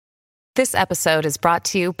This episode is brought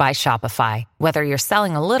to you by Shopify. Whether you're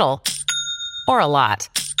selling a little or a lot,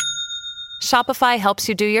 Shopify helps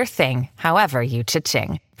you do your thing, however you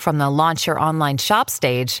cha-ching. From the launch your online shop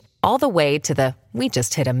stage, all the way to the we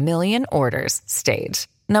just hit 1 million orders stage.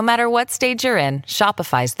 No matter what stage you're in,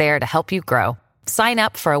 Shopify's there to help you grow. Sign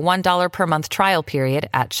up for a $1 per month trial period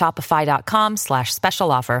at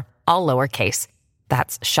shopify.com/special offer, all lowercase.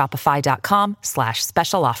 That's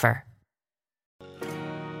shopify.com/special offer.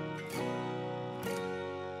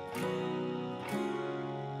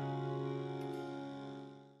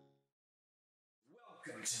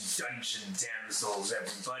 Welcome to Dungeon Damsels,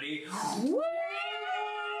 everybody. Woo!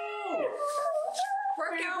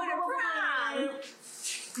 We're going to prom!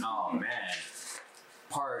 Oh man.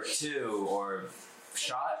 Part 2 or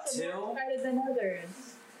shot 2? Harder than others.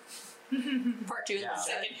 Part 2 is the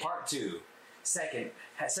second. Part 2. Second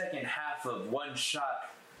half of one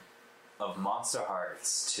shot of Monster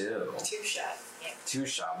Hearts 2. 2 shot. Yeah. 2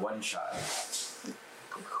 shot, 1 shot.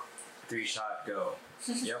 3 shot, go.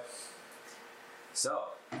 Yep. So,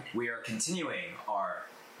 we are continuing our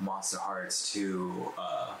Monster Hearts 2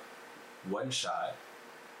 one-shot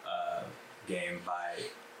game by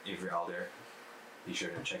Avery Alder. Be sure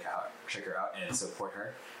to check her out and support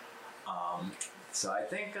her. So I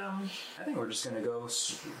think we're just gonna go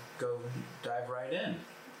dive right in,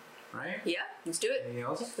 right? Yeah, let's do it. Anything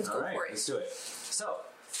else? Let's All go right, for it. let's do it. So,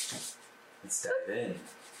 let's dive in.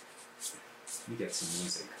 Let me get some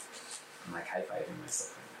music. I'm like high-fiving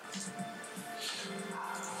myself right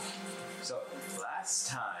now. So, last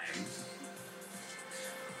time,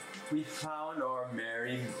 we found our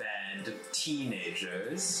merry band of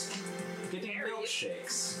teenagers getting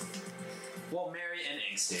milkshakes. Well, merry and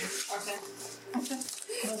angsty.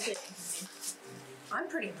 Okay. I'm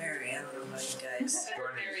pretty merry. I don't know about you guys.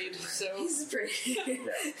 We're married, so he's pretty.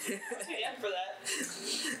 Yeah, for that.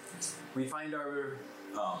 We find our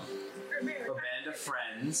a band of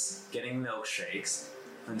friends getting milkshakes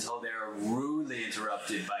until they are rudely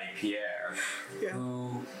interrupted by Pierre,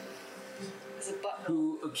 who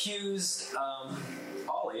accused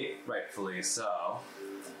Ollie, rightfully so,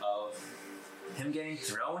 of him getting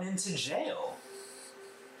thrown into jail.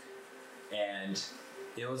 And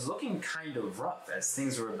it was looking kind of rough as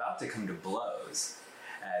things were about to come to blows,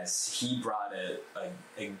 as he brought a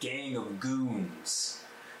gang of goons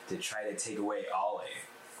to try to take away Ollie.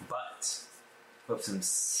 But with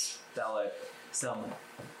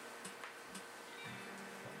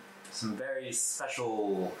some very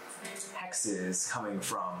special hexes coming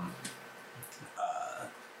from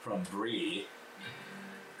Bree,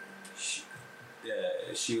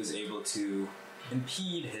 she was able to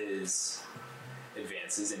impede his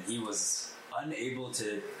advances, and he was unable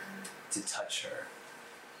to touch her.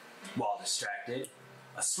 While distracted,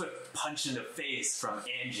 a swift punch in the face from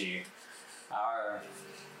Angie, our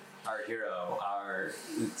hero,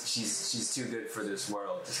 she's too good for this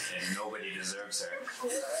world, and nobody deserves her.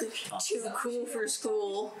 Too cool for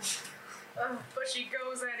school. But she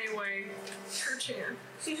goes anyway. Her chance.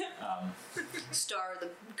 Star of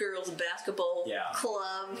the girls' basketball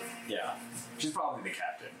club. Yeah, she's probably the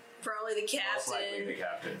captain. Probably the captain. Most likely the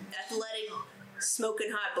captain. Athletic,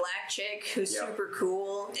 smoking hot black chick who's super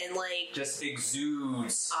cool and like just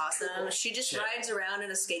exudes awesome. She just rides around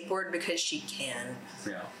in a skateboard because she can.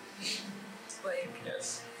 Yeah. Like,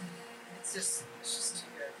 yes. It's just too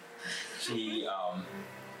good. She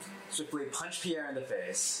swiftly punched Pierre in the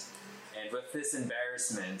face, and with this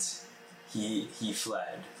embarrassment, he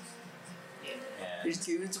fled. Yeah. And there's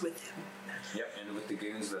goons with him. Yep, and with the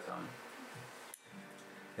goons with him.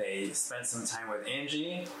 They spent some time with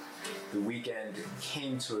Angie. The weekend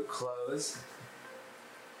came to a close.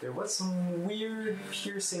 There was some weird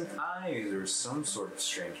piercing eyes or some sort of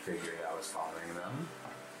strange figure that was following them.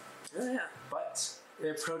 Oh, yeah. But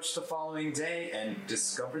they approached the following day and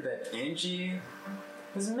discovered that Angie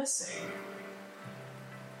was missing.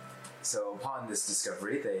 So upon this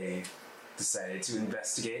discovery, they decided to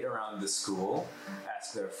investigate around the school,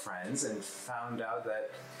 ask their friends, and found out that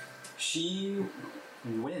she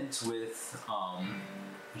went with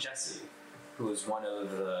Jessie, who was one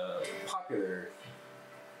of the popular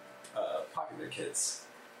kids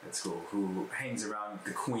at school, who hangs around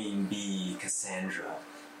the queen bee, Cassandra.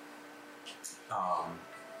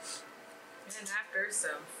 And after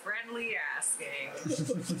some friendly asking.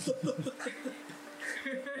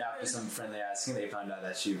 After some friendly asking, they found out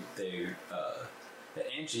that that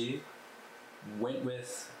Angie went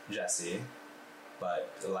with Jessie,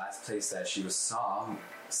 but the last place that she was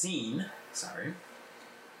seen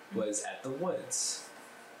was at the woods.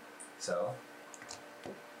 So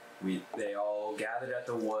they all gathered at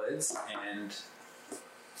the woods, and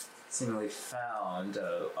seemingly found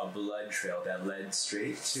a blood trail that led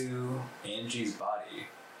straight to Angie's body.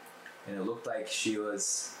 And it looked like she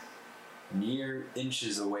was mere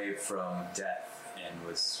inches away from death and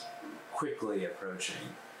was quickly approaching.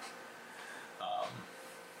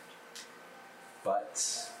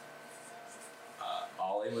 But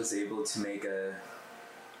Ollie was able to make a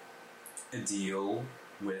deal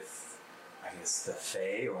with, I guess, the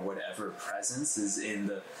Fae or whatever presence is in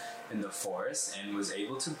the forest, and was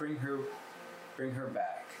able to bring her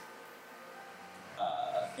back.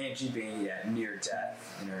 Angie, being near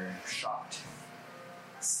death in her shocked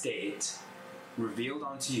state, revealed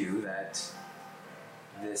onto you that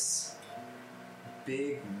this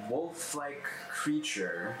big wolf-like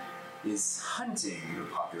creature is hunting the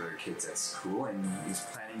popular kids at school and is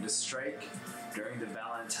planning to strike during the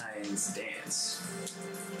Valentine's dance.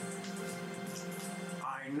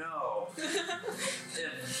 I know.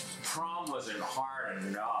 If prom wasn't hard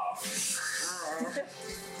enough.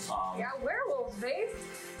 Yeah, werewolves, babe.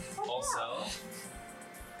 Also,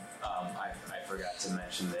 I forgot to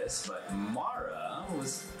mention this, but Mara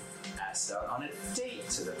was asked out on a date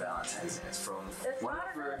to the Valentine's dance from It's one not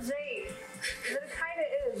of her... a date. But it kind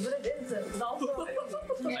of is, but it isn't. It's also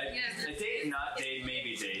A date, not date,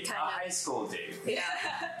 maybe date. Kinda. A high school date. Yeah.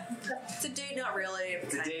 It's a date, not really.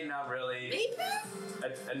 It's a date, not really.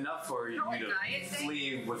 Maybe? Enough for you Not to like diet date?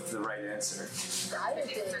 flee with the right answer. diet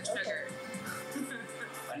date. It's a sugar.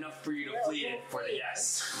 Enough for you to plead it for the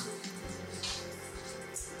yes.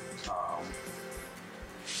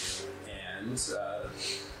 And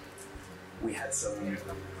we had some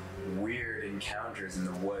weird encounters in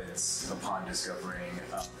the woods upon discovering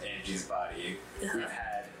Angie's body. We've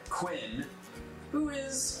had Quinn, who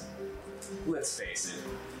is, let's face it,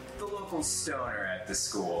 the local stoner at the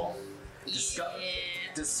school,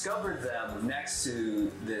 discovered them next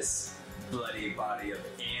to this bloody body of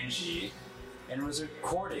Angie and was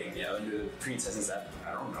recording, into the pretenses that,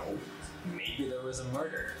 I don't know, maybe there was a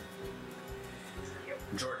murder.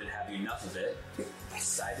 Jordan, having enough of it,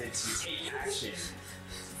 decided to take action.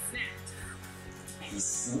 He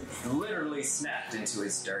literally snapped into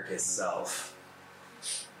his darkest self.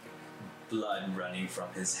 Blood running from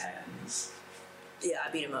his hands. Yeah,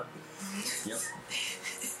 I beat him up. Yep.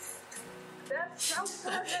 That sounds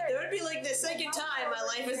That perfect. would be like the second time my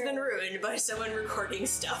life has been ruined by someone recording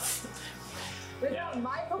stuff. We got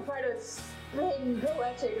Michael try to spin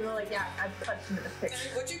poetic, and we're like, yeah, I've touched him in this picture.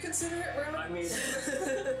 Would you consider it ruined?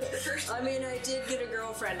 I mean, I did get a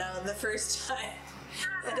girlfriend out of the first time.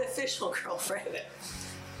 An official girlfriend.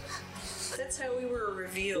 That's how we were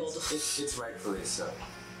revealed. it's rightfully so.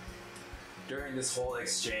 During this whole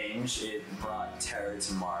exchange, it brought terror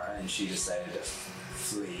to Mara, and she decided to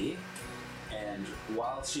flee. And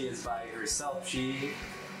while she is by herself, she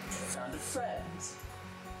found a friend,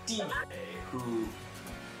 DJ, who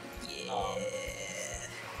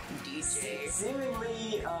DJ.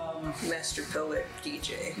 seemingly Master poet,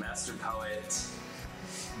 DJ. master poet,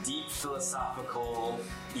 deep philosophical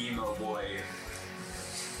emo boy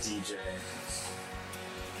DJ,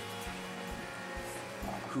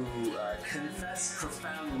 who confessed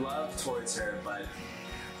profound love towards her, but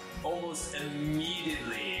almost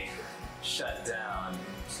immediately shut down.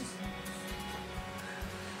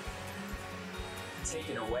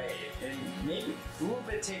 Taken away, and maybe a little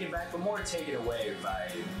bit taken back, but more taken away by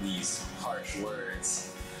these harsh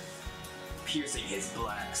words. Piercing his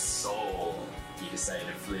black soul, he decided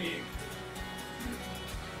to flee.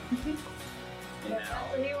 And If now, that's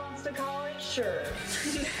what he wants to call it, sure.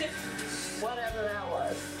 Whatever that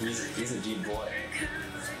was. he's a deep boy.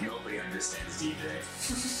 Nobody understands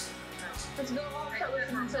DJ. Let's go home and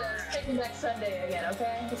listen to Taking Back Sunday again,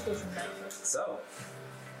 okay? Just listen to that. So,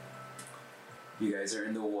 you guys are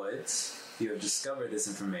in the woods. You have discovered this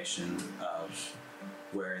information of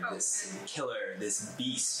where this killer, this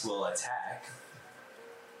beast, will attack.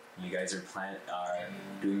 You guys are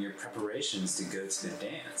doing your preparations to go to the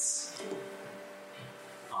dance.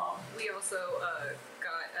 We also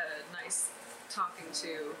got a nice talking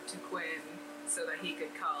to Quinn so that he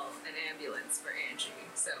could call an ambulance for Angie.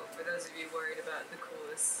 So for those of you worried about the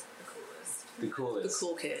coolest. The coolest. The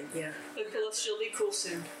cool kid, yeah. The coolest, she'll be cool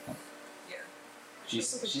soon. Yeah, She's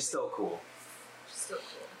still cool. she's still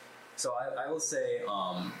cool. So I will say,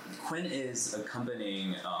 Quinn is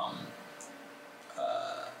accompanying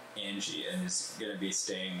Angie and is going to be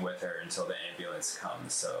staying with her until the ambulance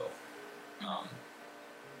comes. So,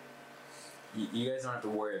 you guys don't have to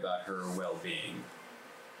worry about her well-being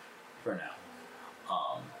for now.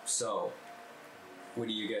 So, what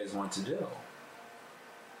do you guys want to do?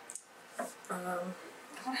 I want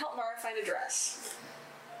to help Mara find a dress.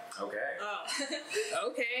 Okay. Oh.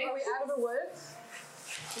 Okay. Are we out of the woods?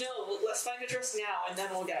 No, let's find a dress now, and then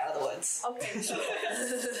we'll get out of the woods. Okay. In the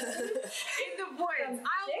woods.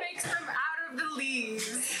 I'll make them out of the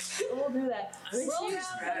leaves. We'll do that. mean, Roll she's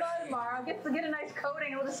down the mud tomorrow. Get a nice coating,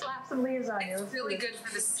 and we'll just slap some leaves on you. It's really good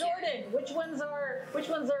for the skin. Jordan, which ones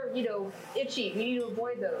are itchy? We need to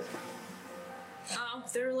avoid those.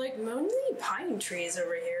 They're like mainly pine trees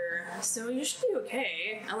over here, so you should be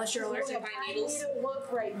okay. Unless you're allergic to pine needles. I need to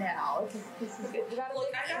look right now. We gotta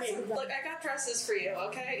Look, I got dresses for you,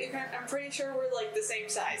 okay? I'm pretty sure we're like the same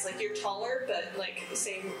size. Like you're taller, but like the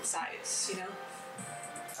same size, you know?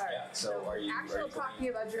 All right. Yeah, so are you Actually, talking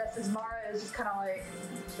about dresses, Mara is just kind of like,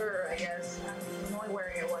 sure, I guess. I'm only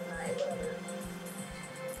wearing it one night, whatever.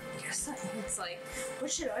 I guess it's like,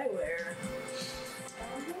 what should I wear?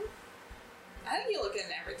 I think you look in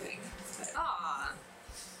everything. Ah,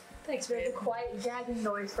 thanks, There's a babe. quiet gagging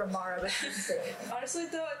noise from Mara, but she didn't say anything. Honestly,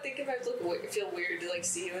 though, I think if I feel weird to like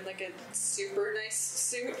see you in like a super nice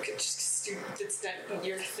suit, just it's not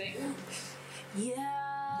your thing.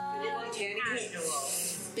 Yeah. You like candy?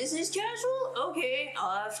 Business casual? Okay,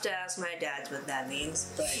 I'll have to ask my dad what that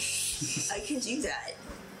means, but I can do that.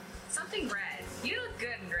 Something red. You look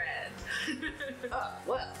good in red.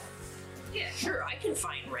 Well, Yeah. sure, I can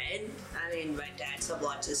find red. I mean, my dad's have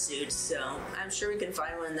lots of suits, so I'm sure we can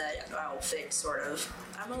find one that will fit, sort of.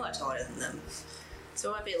 I'm a lot taller than them,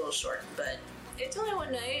 so it might be a little short, but it's only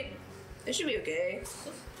one night. It should be okay.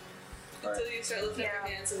 Until you start lifting up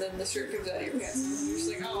your hands and then the shirt comes out of your pants and you're just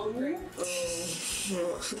like, oh, great.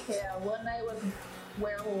 Yeah, one night with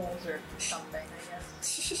werewolves or something, I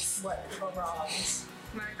guess. What? Wrongs.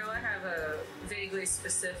 Michael, I have a vaguely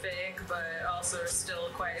specific, but also still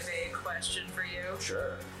quite a vague question for you.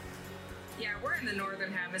 Sure. Yeah, we're in the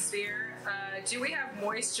northern hemisphere. Do we have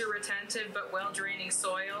moisture-retentive but well-draining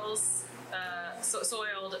soils,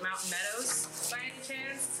 soiled mountain meadows, by any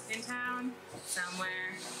chance, in town? Somewhere?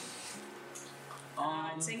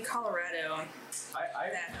 It's in Colorado.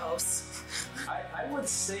 That house. I would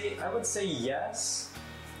say yes.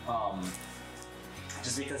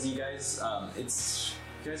 Just because you guys,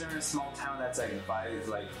 you guys are in a small town that's like by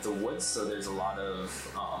like the woods, so there's a lot of,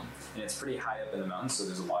 and it's pretty high up in the mountains, so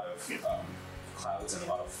there's a lot of clouds and a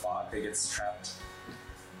lot of fog that gets trapped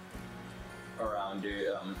around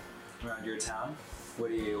your town.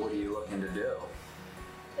 What are you looking to do?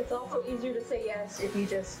 It's also easier to say yes if you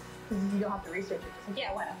just, because you don't have to research it. Just like,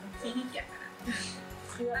 yeah, why not? Yeah.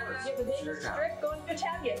 You have a big Your town. strict going to your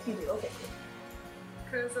town? Yes, you do. Okay.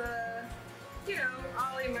 Because,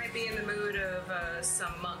 Ollie might be in the mood of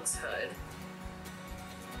some monk's hood.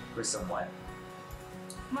 For some what?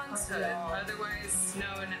 Monk's hood, otherwise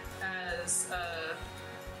known as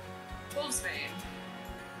Wolfsbane.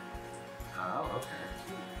 Oh,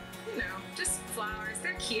 okay. Just flowers.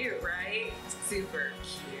 They're cute, right? Super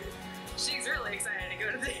cute. She's really excited to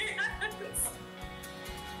go to the dance.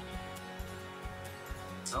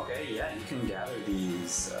 Okay, yeah, you can gather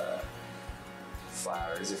these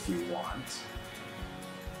flowers if you want.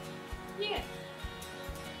 Yeah.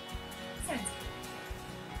 Sounds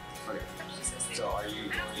Okay. good. So are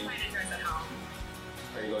you I don't going? find a dress at home.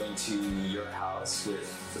 Are you going to your house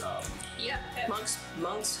with? Yeah,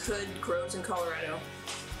 Monk's Hood grows in Colorado.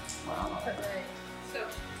 Wow. Okay. So,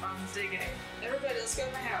 I'm digging it. everybody, let's go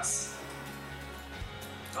to my house.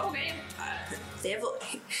 Okay. They have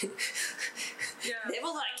Yeah. they have a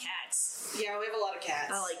lot of cats. Yeah, we have a lot of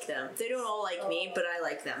cats. I like them. They don't all like me, but I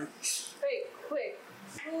like them. Wait, quick.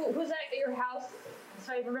 Who's at your house?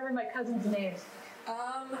 So I remember my cousin's names.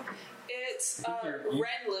 It's, you-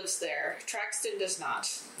 Ren lives there. Traxton does not.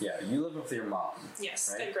 Yeah, you live with your mom. Yes,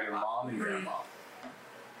 right? and grandma. Your mom and grandma.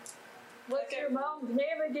 What's your mom's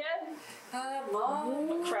name again?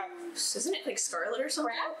 Mom. Crap. Isn't it like Scarlet or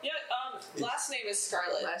something? Yeah, last name is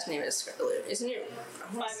Scarlet. Last name is Scarlet. Isn't it?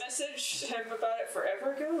 I messaged him about it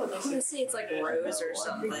forever ago. I want to say it's like Rose or At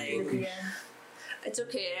something. the end. It's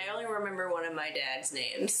okay. I only remember one of my dad's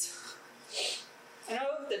names. I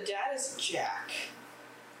know the dad is Jack.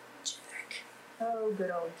 Jack. Oh,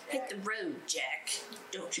 good old Hit Jack. the road, Jack.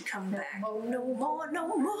 Don't you come back. more, No more, no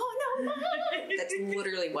more, no more. That's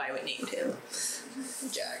literally why we named him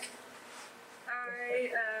Jack.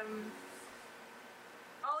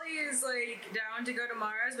 Ollie is like down to go to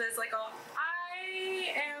Mars, but it's like,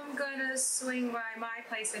 I am gonna swing by my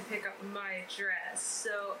place and pick up my dress.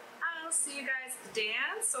 So I'll see you guys at the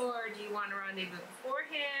dance, or do you want to rendezvous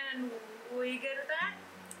beforehand? We good with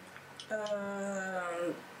that?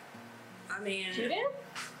 I mean, Judith?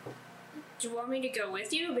 do you want me to go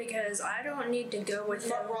with you? Because I don't need to go with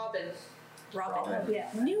them. Robin. Robin. Yeah.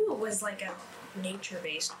 I knew it was like a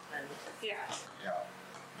nature-based one. Yeah. Yeah.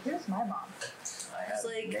 Here's my mom. I have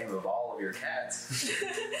like- the name of all of your cats.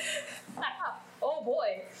 Oh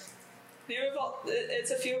boy. It's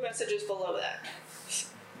a few messages below that.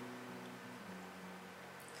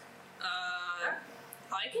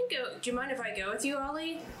 I can go. Do you mind if I go with you,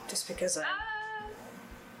 Ollie? Just because I.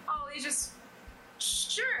 Ollie, just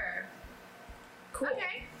sure. Cool.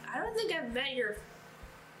 Okay. I don't think I've met your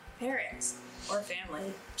parents or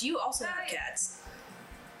family. Do you also have Hi. cats?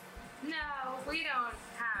 No, we don't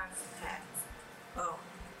have pets. Oh,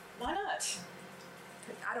 Why not?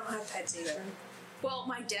 I don't have pets either. Well,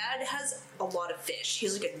 my dad has a lot of fish.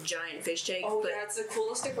 He's like a giant fish tank. Oh, but yeah, it's the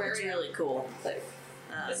coolest aquarium. it's really cool. Like,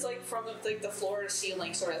 it's like from like the floor to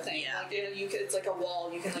ceiling sort of thing. Yeah. Like it's like a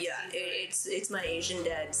wall. You can like Yeah, see through it's my Asian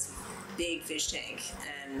dad's big fish tank,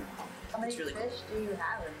 and How many it's really fish cool. do you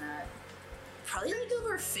have in that? Probably like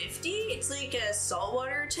over 50. It's like a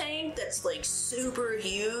saltwater tank that's like super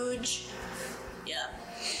huge. Yeah,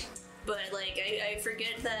 but like I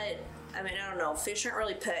forget that. I mean, I don't know. Fish aren't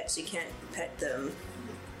really pets. You can't pet them.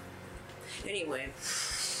 Anyway,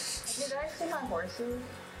 Did I see my horses?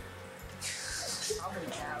 Probably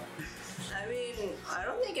have. I mean, I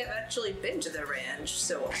don't think I've actually been to the ranch,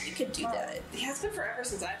 so we could do that. Yeah, it's been forever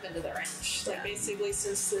since I've been to the ranch. Yeah. Like basically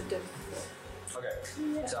since the.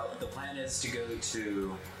 Okay. So the plan is to go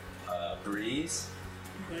to Breeze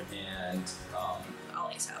and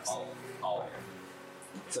Ollie's house. Ollie.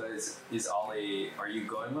 So is Ollie? Are you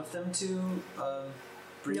going with them to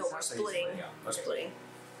Breeze? No, we're house, or are you splitting. up? We're Okay. splitting.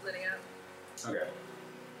 Splitting up. Okay.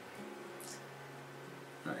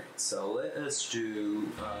 Alright, so let us do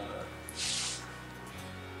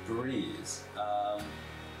Breeze.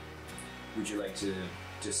 Would you like to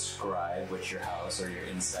describe what your house or your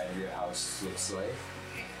inside of your house looks like?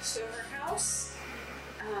 So her house,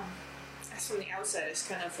 as from the outside, is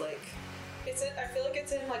kind of like I feel like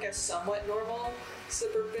it's in like a somewhat normal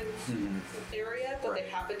suburban area, but they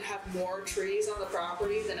happen to have more trees on the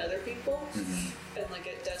property than other people, and like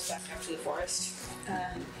it does back up to the forest,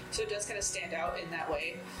 so it does kind of stand out in that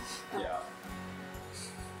way. Yeah.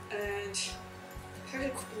 And kind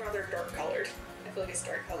of rather dark colored. I feel like it's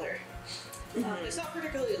dark colored. It's not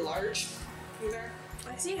particularly large either.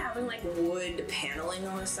 I see having like wood paneling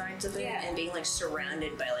on the sides of it Yeah. and being like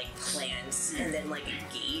surrounded by like plants and then like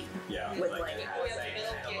a gate Yeah. with like like it has oh, yeah, like, the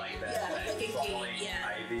middle kind of gate. like that, Yeah, that like a gate, falling yeah.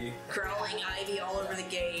 ivy. crawling ivy all over the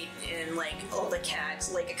gate and like all the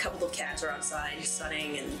cats, like a couple of cats are outside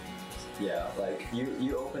sunning and Yeah, like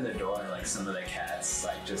you open the door and like some of the cats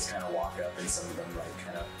like just kind of walk up and some of them like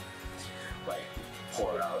kind of like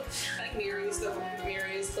pour out. I think Miri's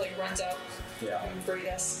like runs up Yeah. and greet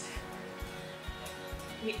us.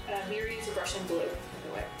 Miri is a Russian blue, by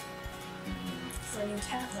the way. flaming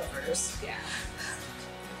cat lovers. Yeah.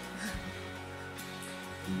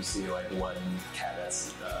 You see like one cat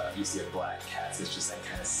that's you see a black cat that's just like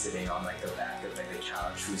kind of sitting on like the back of like the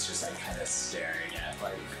couch who's just like kind of staring at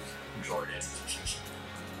like Jordan.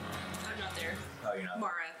 I'm not there. Oh, you're not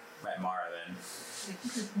Mara. Right, Mara then.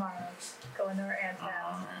 This is Mara going to her aunt's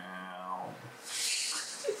house.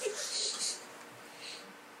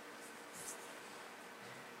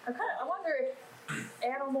 I wonder if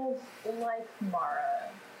animals like Mara.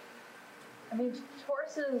 I mean,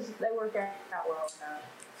 horses, they work out well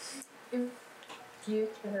enough. You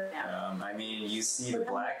to her now. I mean, you see the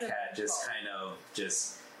black cat just kind of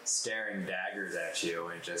just staring daggers at you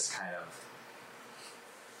and just kind of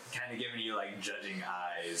giving you like judging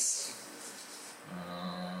eyes.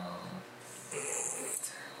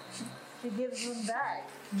 She gives them back.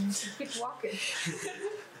 And she keeps walking.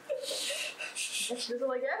 She doesn't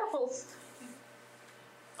like animals.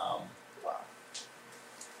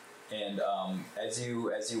 And as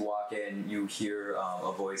you walk in, you hear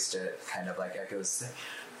a voice that kind of like echoes,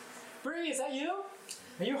 "Bree, is that you?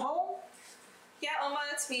 Are you home?" Yeah, Oma,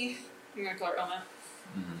 that's me. I'm gonna call her Oma.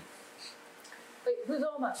 Wait, who's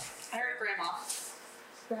Oma? Her grandma.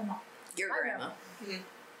 Grandma. Your Hi, grandma.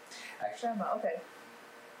 Grandma, okay.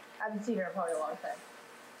 I haven't seen her in probably a long time.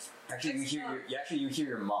 Actually, you hear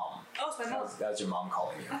your mom. Oh, it's my mom. That was your mom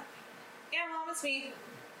calling you. Yeah, Mom, it's me.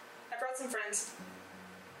 I brought some friends.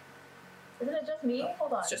 Isn't it just me?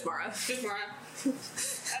 Hold on. It's just Mara. Just Mara.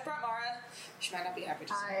 I brought Mara. She might not be happy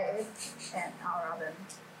to see me. Hi, and Robin.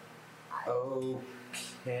 Hi.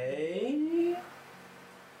 Okay.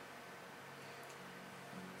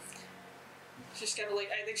 She's kind of like,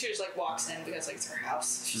 I think she just like walks in because like it's her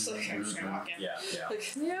house. She's like, I'm just gonna walk in. Yeah, yeah.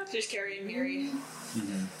 Like, Yeah. she's carrying Miri.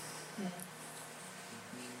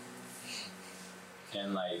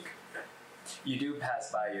 And like, you do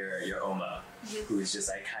pass by your Oma, who's just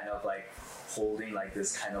like kind of like holding like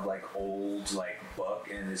this kind of like old like book,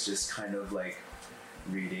 and is just kind of like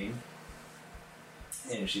reading,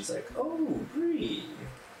 and she's like, "Oh, Bree."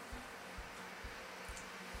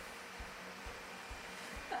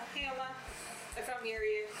 Hey, Oma. I found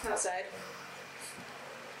Miri outside.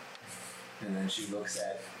 And then she looks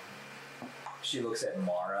at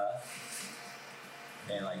Mara,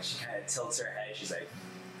 and like she kind of tilts her head. She's like,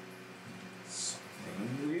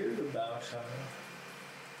 "Something weird about her."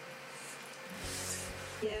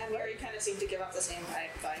 Yeah, Miri kind of seemed to give off the same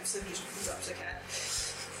vibe, so he just drops the cat.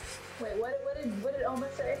 Wait, what did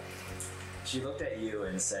Oma say? She looked at you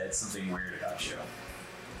and said something weird about you.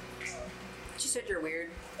 She said you're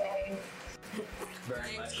weird. Hey. Very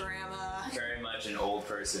Thanks, much, Grandma. very much an old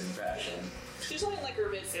person fashion. She's only in like her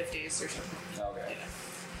mid-50s or something. Okay. Yeah.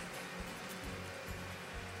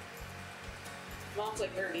 Mom's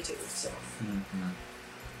like 32, so.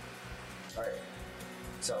 All right.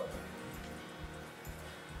 So,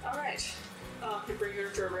 Alright. You bring her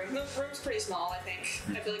to a room. The room's pretty small, I think.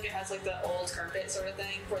 I feel like it has like the old carpet sort of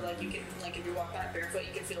thing, where like you can, like if you're walking on it barefoot,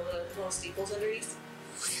 you can feel the little steeples underneath.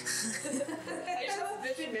 I just have a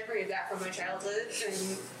vivid memory of that from my childhood,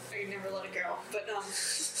 and I never let it go. But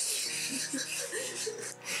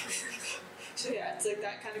so yeah, it's like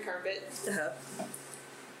that kind of carpet. It's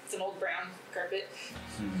an old brown carpet.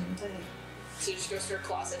 So she goes to her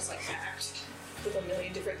closet, it's like packed with a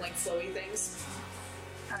million different like flowy things.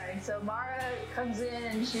 Alright, so Mara comes in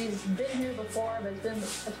and she's been here before, but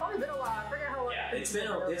it's probably been a while. I forget how long. yeah, it's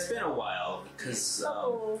been a while because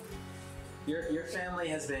your family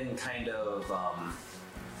has been kind of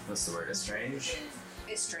what's the word? Estranged.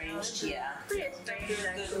 Estranged, yeah. Pretty strange,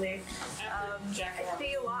 actually. I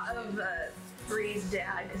see a lot of Bree's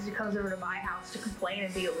dad because he comes over to my house to complain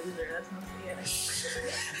and be a loser. That's mostly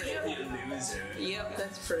it. You loser. Yep,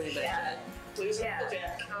 that's pretty bad. Yeah. Loser Yeah. Uncle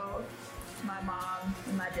Jack. So my mom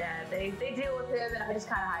and my dad, they deal with him, and I just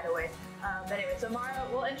kind of hide away. But anyway, so Mara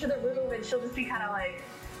will enter the room, and she'll just be kind of like,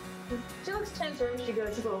 she looks tense wherever she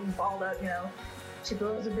goes. She's a little balled up, you know. She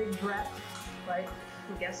blows a big breath, like,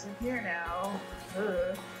 I guess I'm here now.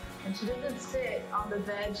 Ugh. And she doesn't sit on the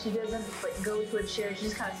bed. She doesn't like go to a chair. She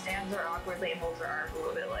just kind of stands there awkwardly and holds her arms a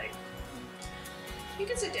little bit, like. You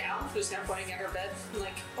can sit down, just kind of pointing at her bed, and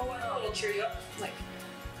like, oh, wow, it'll cheer you up. Like,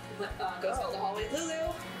 goes out the hallway.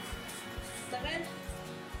 Lulu! Lemon?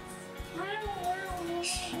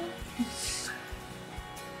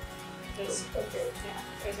 There's a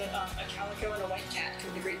calico and a white cat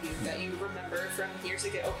come to greet you that you remember from years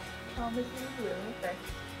ago. Oh, this is Lulu. Okay.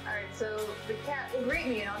 Alright, so the cat will greet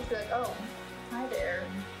me, and I'll just be like, oh, hi there.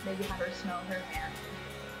 And maybe have her smell her hand.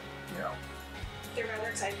 You know. They're rather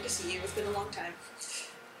excited to see you. It's been a long time.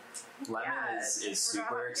 Lemon is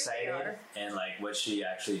super excited, and like what she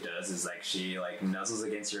actually does is like she like nuzzles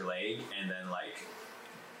against your leg, and then like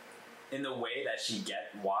in the way that she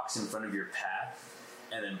walks in front of your path,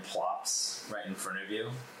 and then plops right in front of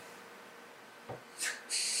you.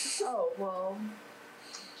 Oh, well,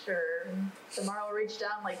 sure. So Mara will reach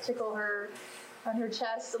down, like tickle her on her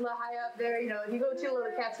chest, a little high up there. You know, if you go too low,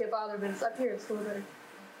 the cats get bothered, but it's up here, it's a little better.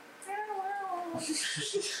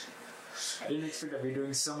 I didn't expect that we're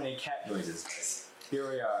doing so many cat noises, but here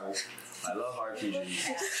we are. I love RPGs.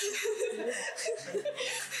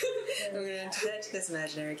 We're gonna touch this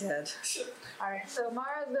imaginary cat. Alright, so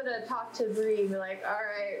Mara's gonna talk to Bree and be like,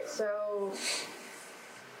 alright, so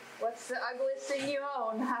what's the ugliest thing you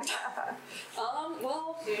own?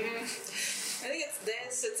 Well, I think it's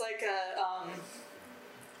this. It's like a,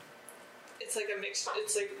 it's like a mix.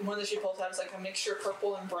 It's like one that she pulls out is like a mixture of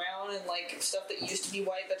purple and brown and like stuff that used to be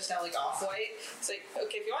white but is now like off-white. It's like,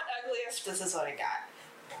 okay, if you want ugliest, this is what I got.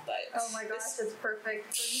 But oh my gosh, it's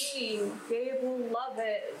perfect for me. Gabe will love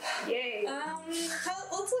it. Yay.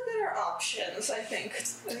 let's look at our options. I think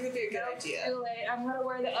it'd be a good idea. Too late. I'm gonna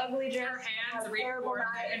wear the ugly dress. Her hands have a reach terrible forward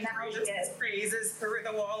night, and now just yes. freezes through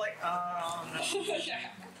the wall like, oh no.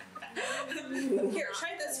 Here,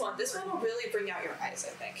 try this one. This one will really bring out your eyes,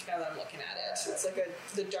 I think, now that I'm looking at it. It's like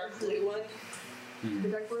the dark blue one. The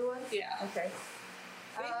dark blue one? Yeah. Okay.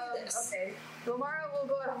 Maybe this. Okay. So Mara will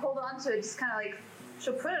go and hold on to it, just kind of like,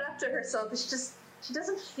 she'll put it up to herself, but she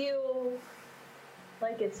doesn't feel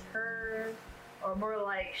like it's her, or more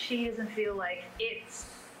like she doesn't feel like it's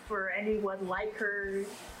for anyone like her,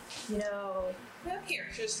 you know. Yeah, here.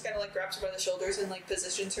 She just kind of like grabs her by the shoulders and like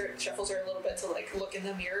positions her, shuffles her a little bit to like look in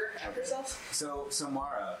the mirror at herself. So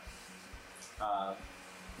Mara,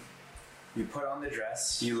 you put on the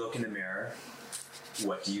dress, you look in the mirror,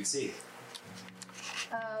 what do you see?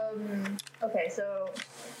 Okay, so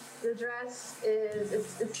the dress is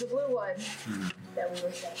it's the blue one that we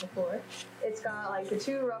looked at before. It's got like the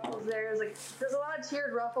two ruffles there. There's a lot of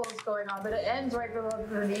tiered ruffles going on, but it ends right below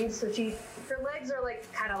her knees. So her legs are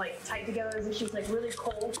like kind of like tight together as if she's like really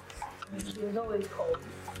cold. She was always cold.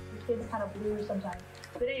 Her skin's kind of blue sometimes.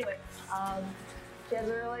 But anyway, she has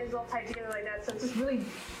her legs all tight together like that, so it's just really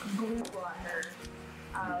blue on her.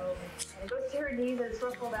 And it goes to her knees and it's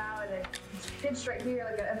ruffled out and it's pinched right here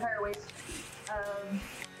like an empire waist.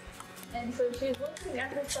 And so she's looking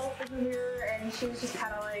at herself in the mirror and she's just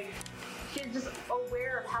kind of like, she's just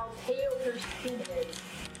aware of how pale her skin is.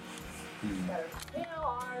 She's got her pale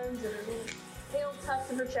arms and her little pale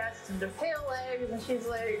tufts in her chest and her pale legs, and she's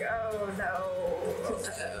like, oh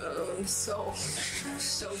no. So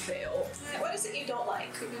pale. What is it you don't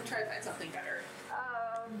like? We're gonna try to find something better.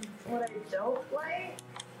 What I don't like,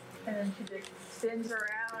 and then she just spins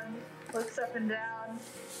around, looks up and down.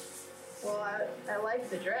 Well, I like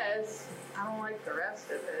the dress. I don't like the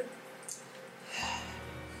rest of it.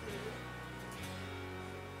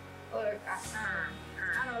 Look, I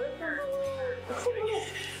don't know, this one's a little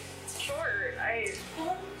short. I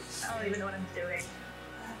don't even know what I'm doing.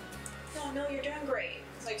 No, you're doing great.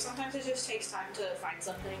 It's like sometimes it just takes time to find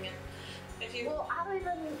something, and if you... Well, I don't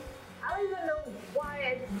even know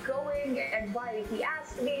why I'm going and why he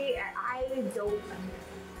asked me, and I don't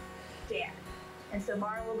understand. And so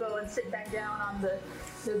Mara will go and sit back down on the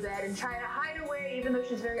bed and try to hide away, even though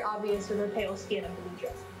she's very obvious with her pale skin and blue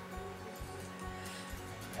dress.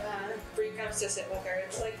 Bree comes to sit with her.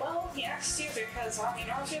 It's like, well, he asked you because, I mean,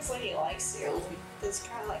 obviously he likes you. It's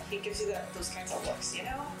kind of like he gives you those kinds of looks, you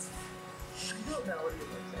know? I don't know what he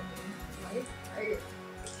looks at me, right?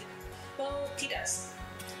 Well, he does.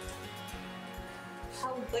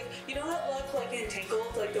 How, like, you know that look, like, in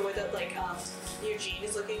Tangled? Like, the way that, like, Eugene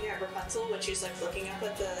is looking at Rapunzel when she's, like, looking up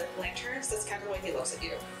at the lanterns? That's kind of the way he looks at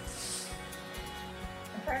you.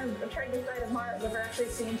 I'm trying to decide if Mara's ever actually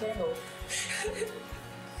seen Tangled.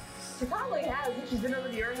 She probably has. She's been over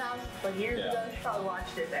to your house, like, years ago. She probably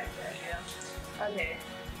watched it back then, you know? Okay.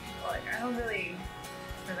 Like, I don't really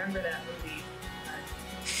remember that movie.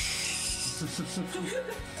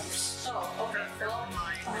 Oh, okay. Well,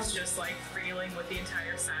 mine was just like reeling with the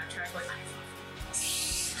entire soundtrack, like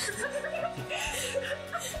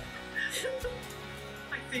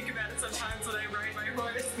I think about it sometimes when I ride my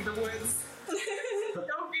horse through the woods. So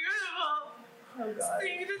beautiful. Oh god.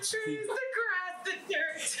 See the trees, the grass, the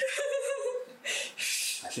dirt.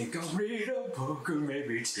 I think I'll read a book or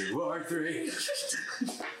maybe 2 or 3.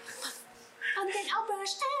 And then I'll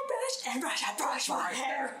brush my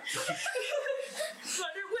hair.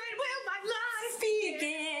 Wonder when will my life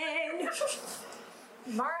begin?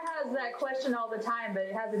 Mara has that question all the time, but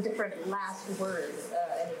it has a different last word,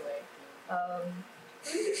 anyway. A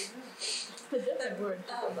different word.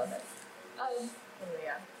 I love it.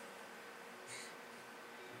 Yeah.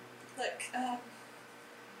 Look,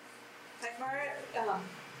 like, Mara,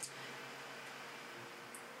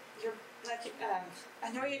 you're, like,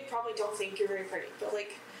 I know you probably don't think you're very pretty, but,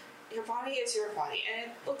 like, your body is your body, and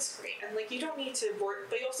it looks great, and, like, you don't need to worry,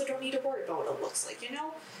 but you also don't need to worry about what it looks like, you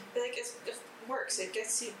know? But, like, it works, it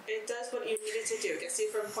gets you, it does what you need it to do, it gets you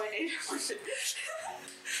from point A to point B.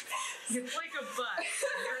 It's like a bus.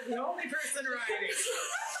 You're the only person riding.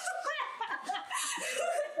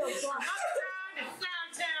 Uptown and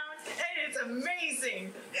downtown, and it's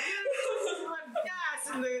amazing. You have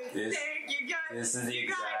gas in the tank. You got This is the you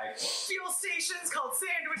got exact. fuel stations called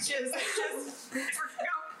sandwiches. Just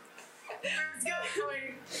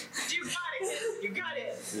going. You got it. You got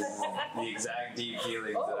it. This is the exact deep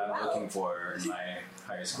feelings that I'm looking for in my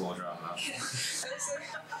high school drama.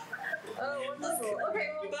 Oh, wonderful. Okay,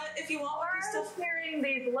 well, But if you want more Mara's stuff, hearing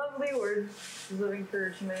these lovely words of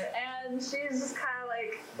encouragement, and she's just kind of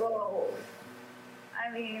like, well,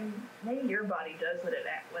 I mean, maybe your body does what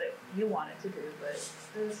you want it to do, but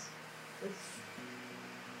this.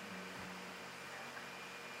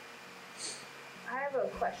 I have a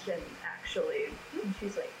question, actually. And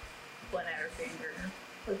she's like, one at her finger,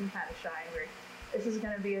 looking kind of shy. And this is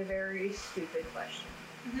going to be a very stupid question.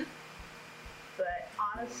 Mm-hmm. But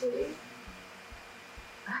honestly,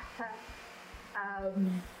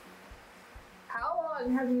 how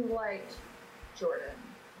long have you liked Jordan?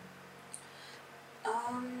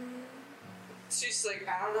 she's like,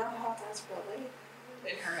 I don't know how that's really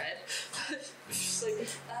in her head. She's like,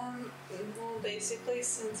 well, basically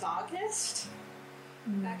since August,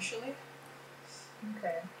 actually.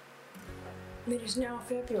 Okay. It is now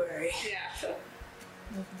February. Yeah.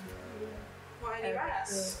 Why do you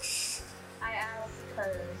ask? I asked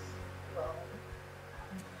because, well,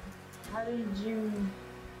 how did you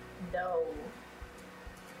know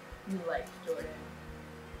you liked Jordan?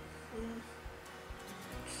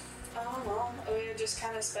 Oh, well, we had just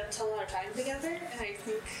kind of spent a lot of time together, and I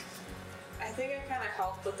think it kind of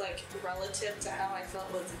helped with, like, relative to how I felt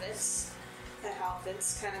with Vince, and how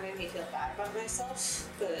Vince kind of made me feel bad about myself,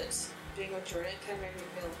 but being with Jordan kind of made me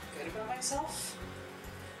feel good about myself.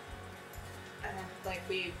 And, like,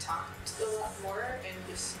 we talked a lot more, and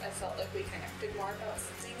just, I felt like we connected more about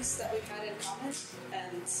things that we had in common,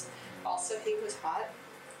 and also he was hot.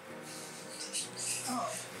 Oh.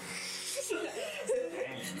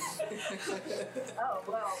 Oh,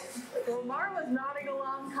 well, Mara was nodding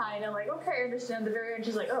along kind of like, okay, I understand. The very end,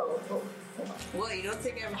 she's like, oh, hold on. Well, you don't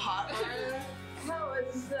think I'm hot, Mara? No,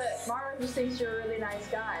 it's that Mara just thinks you're a really nice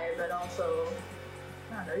guy, but also,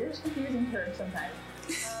 I don't know, you're just confusing her sometimes.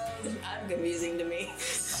 I'm confusing to me.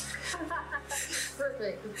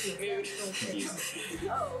 Perfect. Mood.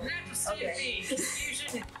 Oh, Natural state of being. Confusion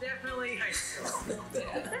is definitely high school.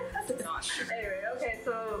 Not sure. anyway, okay,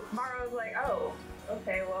 so Mara was like, oh,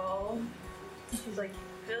 okay, well, she's like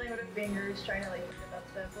fiddling with her fingers, trying to like think about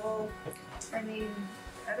stuff. Well, I mean,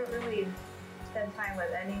 I don't really spend time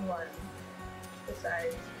with anyone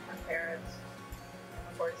besides my parents and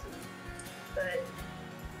the horses. But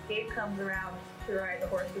Gabe comes around to ride the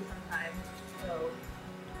horses sometimes, so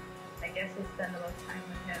I guess I spend the most time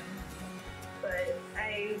with him. But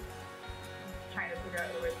I'm trying to figure out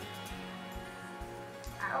what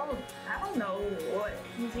I don't know what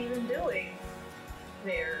he's even doing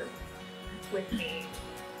there with me,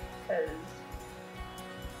 because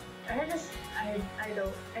I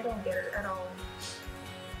don't get it at all.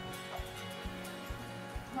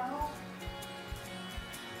 Well,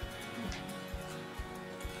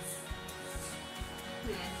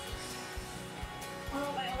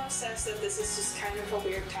 well, I almost sense that this is just kind of a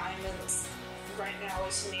weird time, and right now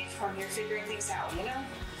is me from here figuring things out, you know?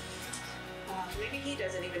 Maybe he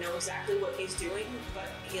doesn't even know exactly what he's doing, but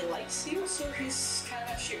he likes you, so he's kind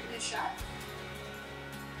of shooting his shot.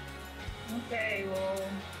 Okay, well,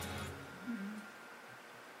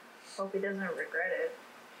 hope he doesn't regret it.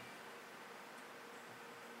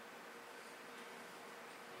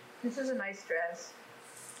 This is a nice dress.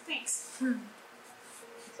 Thanks.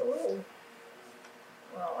 It's a little.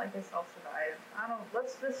 Well, I guess I'll survive.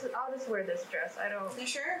 I'll just wear this dress. You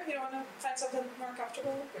sure? You don't want to find something more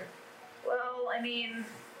comfortable? Or? Well, I mean,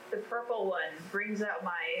 the purple one brings out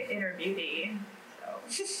my inner beauty, so.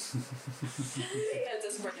 It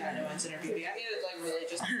doesn't work out anyone's inner beauty. I need to, like, really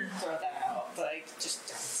just throw that out, but I just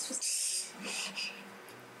don't.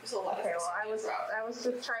 There's a lot of Okay, well, I was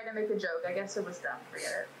just trying to make a joke. I guess it was dumb.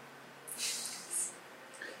 Forget it.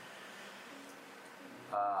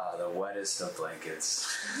 Ah, the wettest of blankets.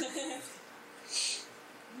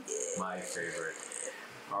 My favorite.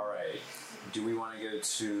 Alright, do we want to go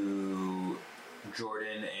to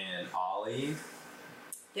Jordan and Ollie?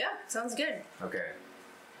 Yeah, sounds good. Okay.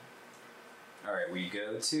 Alright, we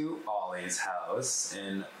go to Ollie's house,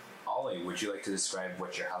 and Ollie, would you like to describe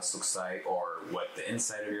what your house looks like, or what the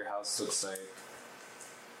inside of your house looks like?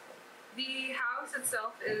 The house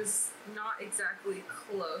itself is not exactly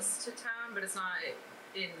close to town, but it's not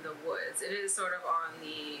in the woods. It is sort of on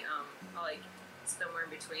the, like, somewhere in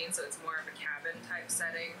between, so it's more of a cabin type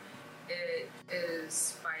setting. It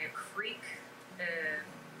is by a creek,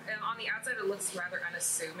 and on the outside it looks rather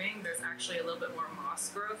unassuming. There's actually a little bit more moss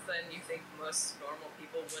growth than you think most normal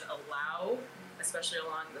people would allow, especially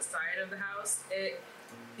along the side of the house.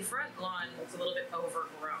 The front lawn looks a little bit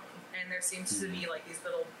overgrown, and there seems to be like these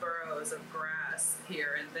little burrows of grass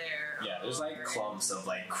here and there. Yeah, there's like clumps of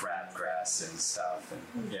like crabgrass and stuff,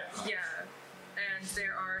 and yeah. And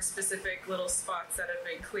there are specific little spots that have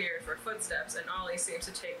been cleared for footsteps, and Ollie seems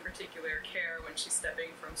to take particular care when she's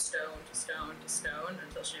stepping from stone to stone to stone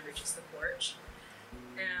until she reaches the porch.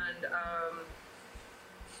 And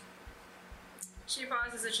she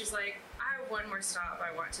pauses and she's like, I have one more stop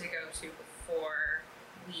I want to go to before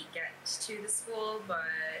we get to the school, but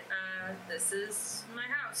this is my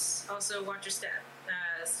house. Also, watch your step.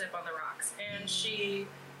 Step on the rocks. And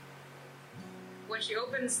when she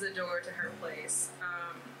opens the door to her place,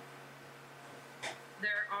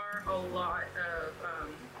 there are a lot of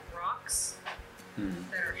rocks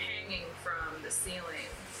that are hanging from the ceiling.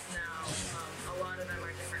 Now, a lot of them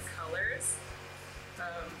are different colors,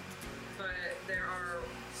 but there are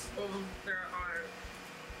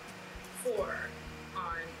 4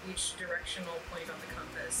 on each directional point on the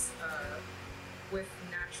compass, with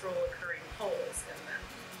natural occurring holes in them.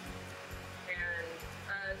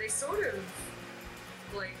 And they sort of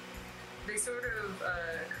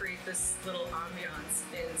create this little ambiance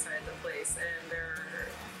inside the place, and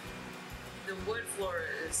the wood floor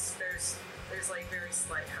there's there's like very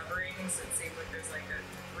slight coverings. It seems like there's like a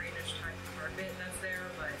greenish type of carpet that's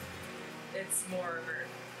there, but it's more.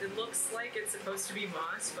 It looks like it's supposed to be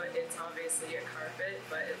moss, but it's obviously a carpet.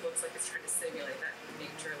 But it looks like it's trying to simulate that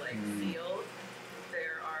nature-like feel.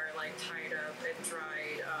 There are like tied up and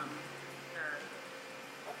dried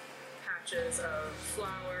patches of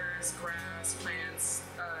flowers, grass, plants,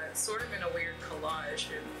 sort of in a weird collage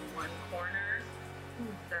in one corner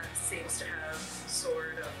that seems to have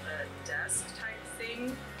sort of a desk type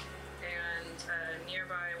thing. And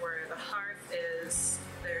nearby where the hearth is,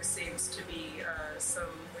 there seems to be some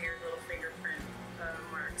weird little fingerprint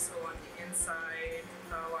marks along the inside,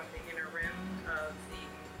 along the inner rim of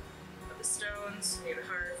the stones near the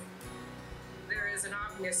hearth. There is an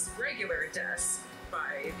obvious regular desk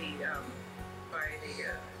by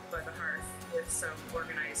the hearth with some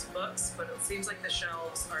organized books, but it seems like the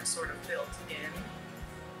shelves are sort of built in.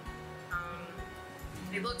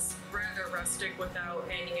 It looks rather rustic without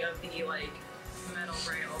any of the like metal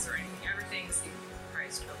rails or anything. Everything seems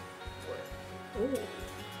priced with wood. Ooh.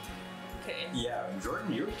 Okay. Yeah,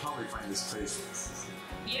 Jordan, you would probably find this place.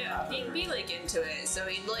 Yeah, he'd be like into it. So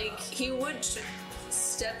he would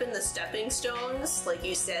step in the stepping stones, like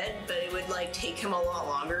you said, but it would like take him a lot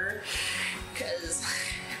longer because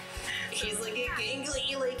he's like a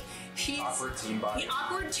gangly, like he's awkward teen body.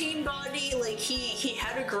 Awkward teen body. Like he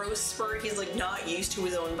had a growth spurt. He's like not used to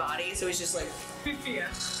his own body, so he's just like yeah.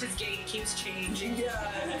 His gait keeps changing.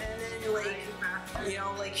 Yeah, and then like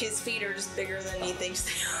like his feet are just bigger than he thinks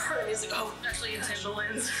they are, and he's like, oh, especially in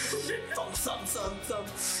Timberlands. Thump, thump, thump, thump.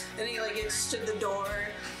 And he like gets to the door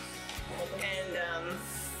and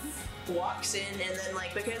walks in, and then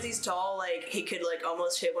like because he's tall, like he could like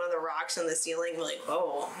almost hit one of the rocks on the ceiling, like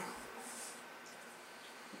oh.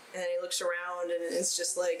 And then he looks around, and it's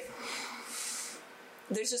just like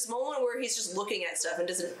there's this moment where he's just looking at stuff and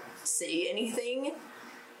doesn't say anything, and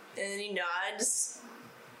then he nods.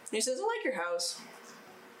 And he says, "I like your house."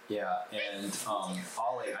 Yeah, and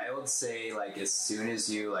Ollie, I would say like as soon as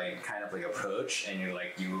you like kind of like approach and you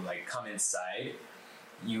come inside,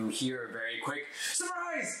 you hear a very quick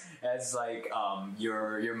surprise as like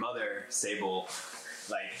your mother Sable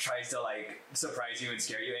like tries to like surprise you and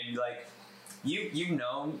scare you, and like you've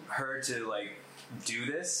known her to like do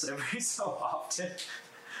this every so often.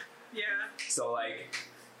 Yeah. So like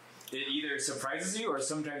it either surprises you or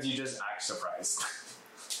sometimes you just act surprised.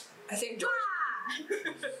 I think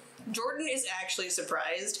Jordan is actually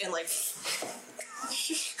surprised and like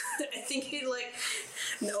I think he'd like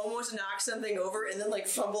almost knock something over and then like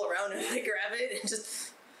fumble around and like grab it and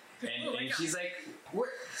just and she's like,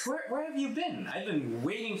 where have you been? I've been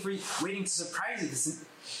waiting to surprise you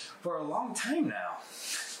for a long time now.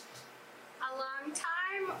 A long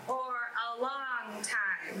time or a long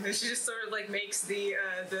time? And she just sort of like makes the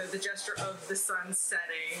gesture of the sun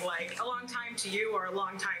setting, like a long time to you or a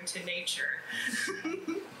long time to nature.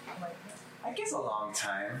 I guess a long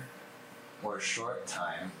time or a short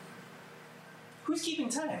time. Who's keeping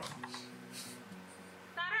time?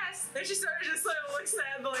 Not us. And she sort of looks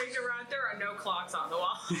at like around. There are no clocks on the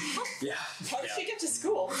wall. Yeah. How did she get to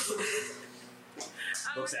school?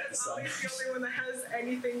 Looks at the sun. Ollie's the only one that has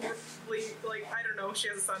anything with like I don't know. She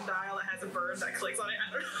has a sundial that has a bird that clicks on it.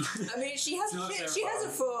 I don't know. I mean, she has a phone. Yeah, so she has a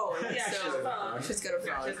phone. She's got a phone.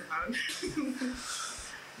 Yeah, she has a phone.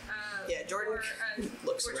 Yeah, Jordan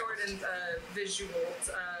looks for around. Jordan's visuals,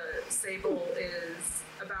 Sable is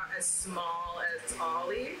about as small as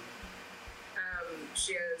Ollie.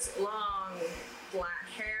 She has long black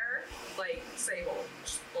hair, like Sable,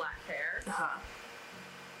 just black hair. Uh-huh.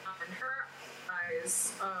 And her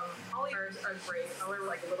eyes, Ollie are a gray color,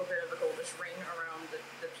 like a little bit of a goldish ring around the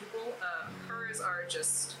pupil. Hers are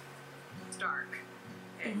just dark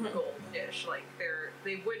and goldish. Like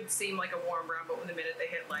they would seem like a warm brown, but when the minute they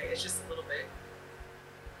hit light, it's just a little bit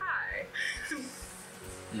high.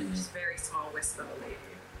 Just very small wisp of a lady.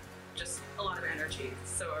 Just a lot of energy.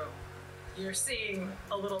 So you're seeing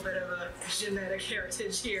a little bit of a genetic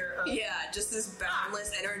heritage here. Yeah, just this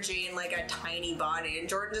boundless energy and like a tiny body. And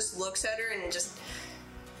Jordan just looks at her and just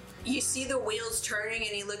you see the wheels turning,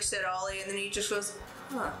 and he looks at Ollie, and then he just goes,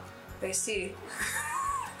 "Huh, I see."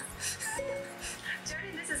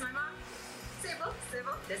 Jordan, this is my mom. Sable,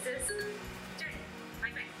 this is Jordan, my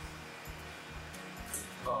friend.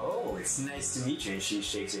 Oh, it's nice to meet you. And she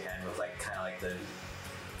shakes your hand with like kind of like the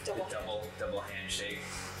double handshake.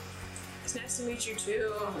 It's nice to meet you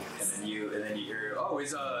too. And then you hear, oh,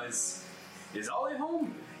 is Ollie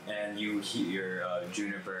home? And you hear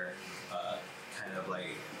Juniper kind of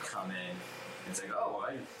like come in and it's like, oh,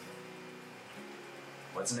 I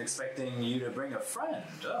wasn't expecting you to bring a friend.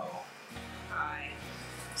 Oh. Hi.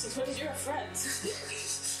 Since when you're a friend?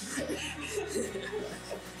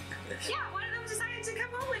 Yeah, one of them decided to come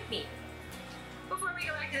home with me before we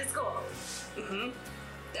go back to the school. Mm-hmm.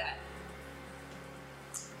 That.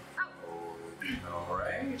 Oh,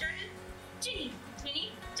 Alright. Jordan, Ginny,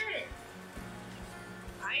 Minnie, Jordan.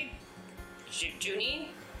 Hi.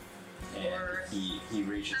 Junie? And he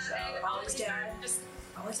reaches out. Alex dad? Just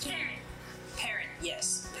Alex dad? Karen. Parent.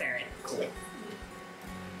 Yes, parent. Cool.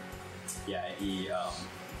 Yeah, he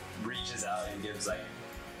reaches out and gives like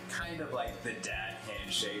kind of like the dad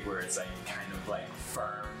handshake where it's like kind of like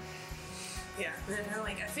firm. Yeah, and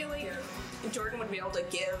like I feel like Jordan would be able to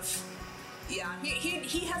give. Yeah,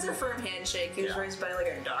 he has a firm handshake. He was raised by like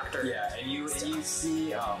a doctor. Yeah, and you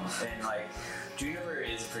see and like Juniper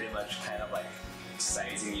is pretty much kind of like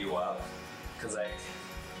sizing you up because like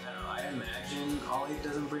I don't know. I imagine Ollie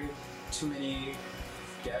doesn't bring too many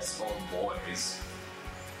guests or boys.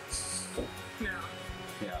 No.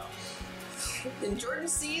 Yeah. And Jordan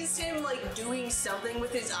sees him like doing something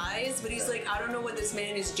with his eyes, but he's like, I don't know what this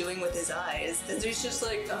man is doing with his eyes. And he's just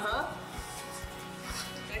like,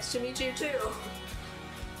 nice to meet you too.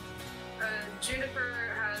 Juniper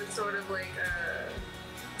has sort of like a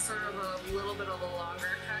little bit of a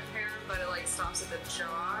longer cut hair, but it like stops at the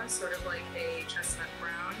jaw, sort of like a chestnut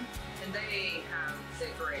brown, and they have the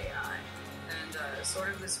gray eye and sort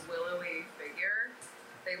of this willowy figure.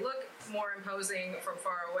 They look more imposing from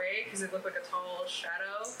far away because they look like a tall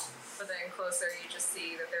shadow, but then closer you just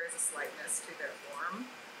see that there is a slightness to their form.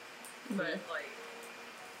 But like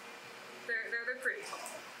they're pretty tall,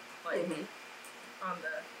 like on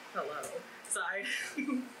the hello side.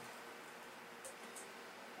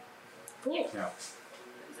 Cool. Yeah.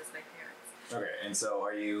 This is my parents. Okay, and so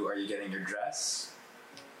are you getting your dress?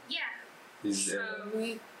 Yeah. Is it,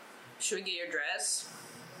 Should we get your dress,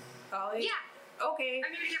 Ollie? Yeah. Okay.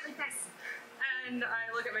 I'm gonna get my dress. And I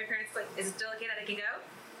look at my parents like, is it still okay that I can go?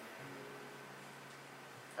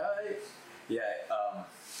 yeah,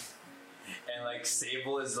 and like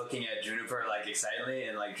Sable is looking at Juniper like excitedly,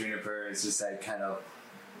 and like Juniper is just like kind of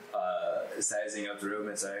sizing up the room.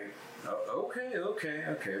 It's like, oh,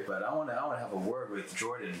 okay, but I want to have a word with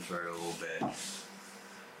Jordan for a little bit. Okay.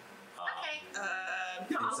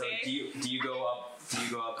 And so do you go up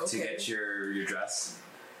to get your dress?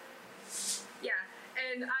 Yeah.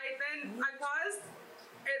 And I pause,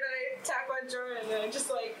 and then I tap on Jordan, and I'm just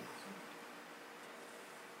like,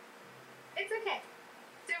 it's okay.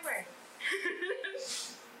 Don't worry.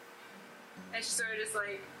 And she sort of just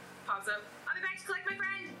like pops up. I'll be back to collect my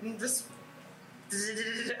friend. And just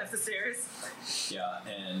up the stairs. Yeah,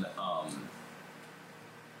 and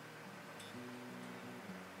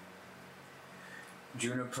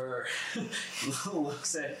Juniper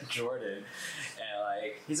looks at Jordan, and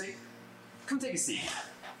like he's like, "Come take a seat."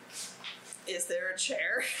 Is there a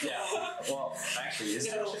chair? Yeah. Well, actually, is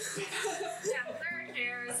there a chair? Yeah, there are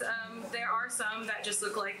chairs. There are some that just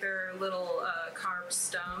look like they're little carved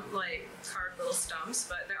little stumps,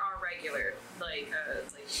 but there are regular like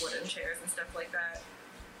wooden chairs and stuff like that.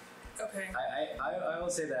 Okay. I will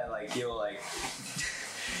say that like he'll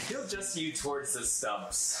adjust you towards the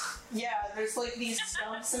stumps. Yeah, there's like these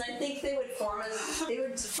stumps, and I think they would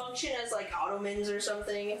function as like ottomans or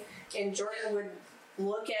something, and Jordan would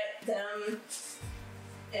look at them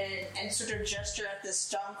and sort of gesture at the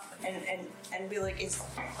stump and be like, is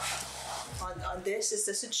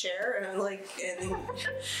this a chair? And I'm like, and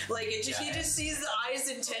like he just sees the eyes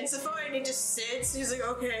intensify, and he just sits, and he's like,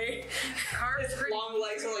 okay. His long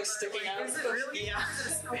legs are like sticking out. Is it really? Yeah.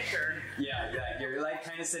 Yeah, you're like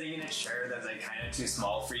kind of sitting in a chair that's like kind of too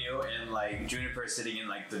small for you, and like Juniper's sitting in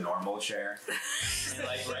like the normal chair, and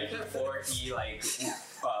like right before he like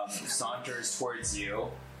saunters towards you,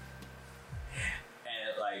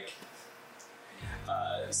 and like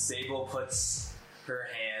Sable puts her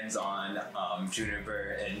hands on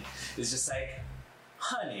Juniper and is just like,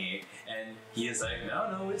 honey, and he is like,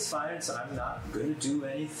 no, it's fine, so I'm not gonna do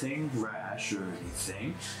anything rash or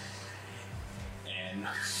anything, and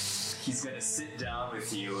he's gonna sit down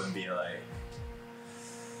with you and be like,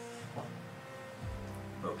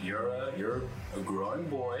 look, you're a growing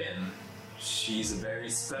boy, and she's a very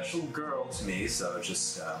special girl to me, so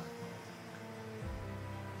just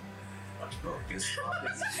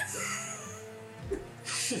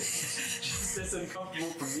just as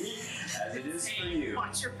uncomfortable for me as it is for you.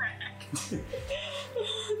 Watch your back.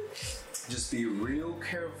 Just be real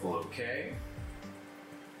careful, okay?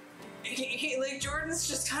 He like Jordan's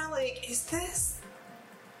just kind of like, is this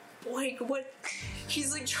like what?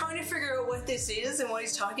 he's like trying to figure out what this is and what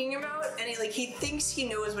he's talking about, and he thinks he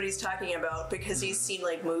knows what he's talking about because he's seen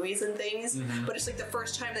like movies and things, but it's like the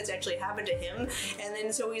first time that's actually happened to him, and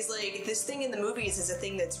then so he's like, this thing in the movies is a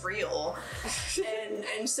thing that's real,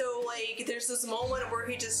 and so like there's this moment where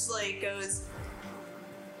he just like goes,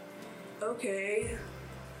 okay,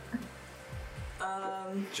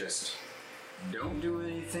 just don't do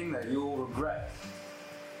anything that you'll regret.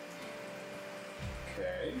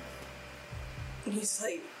 Okay. and he's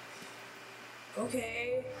like,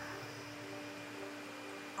 okay.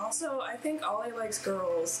 Also, I think Ollie likes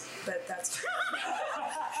girls, but that's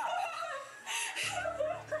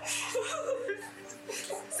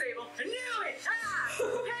Sable, I knew it! Pay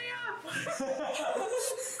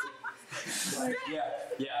up!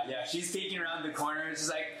 Yeah. She's peeking around the corner. It's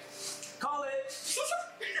just like, call it.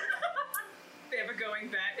 They have a going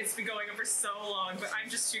bet. It's been going on for so long, but I'm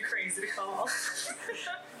just too crazy to call.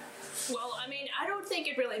 Well, I mean, I don't think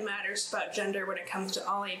it really matters about gender when it comes to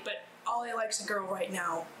Ollie, but Ollie likes a girl right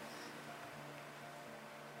now.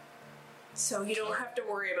 So you don't have to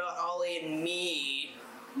worry about Ollie and me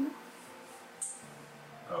in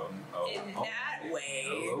that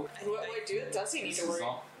way. Wait, dude, does he need to worry?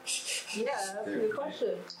 Yeah, that's a good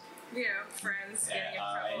question. You know, friends, getting in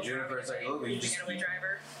trouble. And Juniper's like, look, you just getaway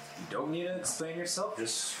driver. you don't need to explain yourself.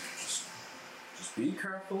 Just be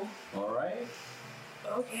careful, all right?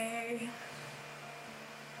 Okay.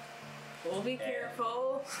 We'll be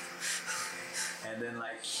careful. And then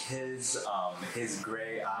like his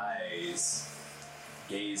gray eyes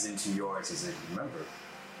gaze into yours. He said, remember,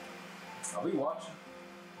 I'll be watching.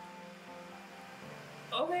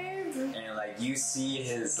 Okay. And like you see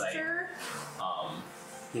his like Sure.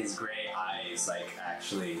 his gray eyes like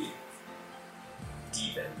actually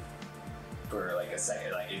deepen for like a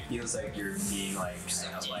second. Like it feels like you're being like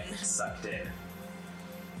kind of like sucked in.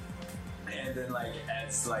 And then like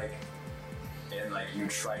as like and like you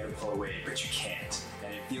try to pull away but you can't.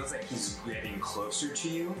 And it feels like he's getting closer to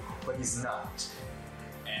you, but he's not.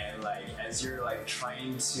 And like as you're like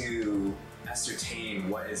trying to ascertain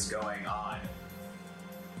what is going on,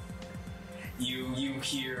 you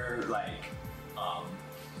hear like a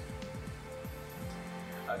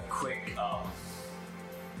quick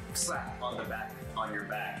slap on your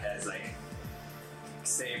back as like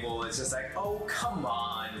Sable is just like, oh come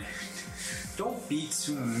on, don't be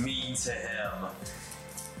too mean to him.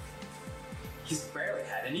 He's barely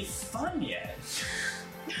had any fun yet.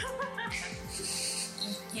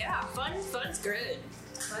 Yeah, fun's good.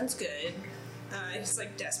 Fun's good. He's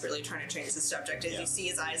like desperately trying to change the subject as you see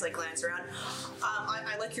his eyes like glance around.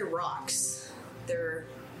 I like your rocks. They're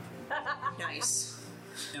nice.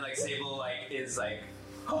 And like Sable like is like,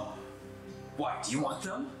 oh, why? Do you want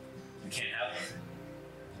them? You can't have them.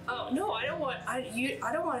 Oh no, I don't want. I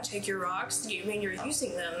don't want to take your rocks. You mean you're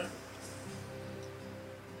using them?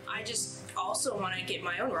 I just also want to get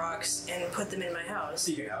my own rocks and put them in my house.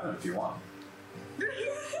 You can have them if you want.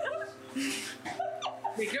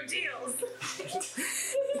 Make no deals.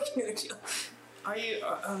 Are you?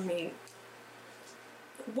 I mean,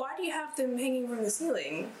 why do you have them hanging from the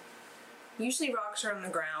ceiling? Usually rocks are on the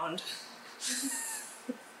ground.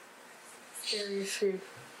 Very true.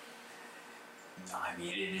 I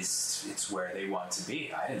mean, it's where they want to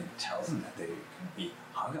be. I didn't tell them that they could be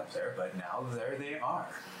hung up there, but now there they are.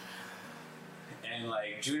 And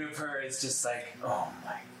like Juniper is just like, oh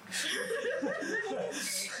my.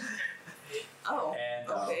 Oh, and,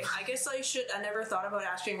 okay. I guess I never thought about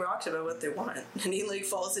asking rocks about what they want. And he like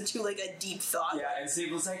falls into like a deep thought. Yeah, and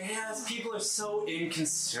Sable's like, yeah, people are so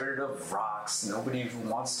inconsiderate of rocks. Nobody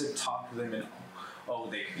wants to talk to them, and oh,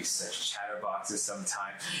 they could be such chatterboxes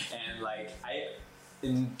sometimes. And like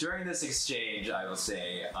during this exchange, I will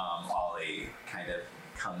say, Ollie kind of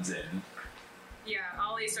comes in. Yeah,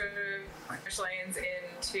 Ollie sort of lands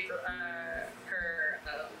into her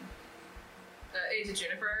into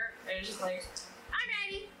Juniper, and it's just like, I'm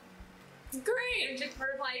ready. Great. And just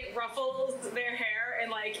sort of like ruffles their hair and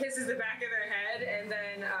like kisses the back of their head, and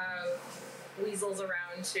then weasels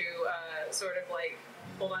around to sort of like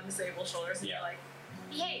hold on to Sable's shoulders and be like,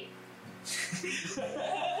 yay.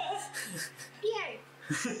 Yay.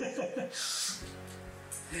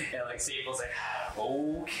 And like Sable's like,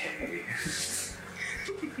 okay.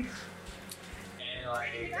 And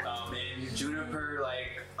like and Juniper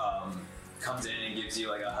like comes in and gives you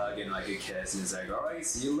like a hug and like a kiss, and it's like, all right,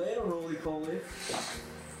 see you later, roly poly.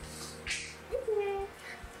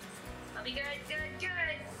 I'll be good.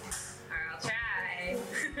 I'll try.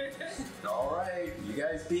 All right, you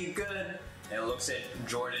guys be good. And it looks at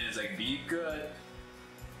Jordan and is like, be good.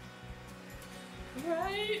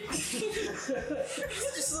 Right?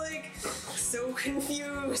 Just like so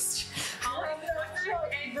confused.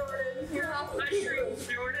 Ushering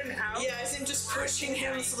Jordan out. Yeah, as in just pushing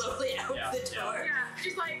him slowly out the door. Yeah, she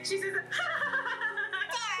says,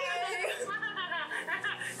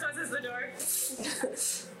 closes the door.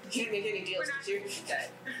 You didn't make any deals, did you?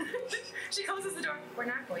 She closes the door. We're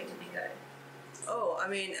not going to be good. Oh, I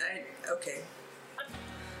mean, okay.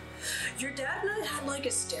 Your dad and I had like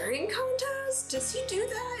a staring contest? Does he do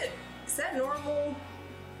that? Is that normal?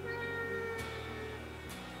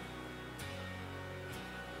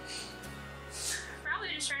 Probably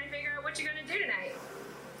just trying to figure out what you're gonna do tonight.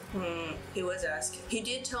 He was asking. He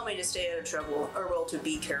did tell me to stay out of trouble, or well, to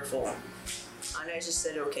be careful. And I just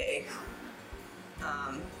said okay.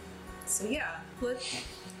 So yeah,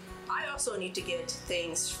 I also need to get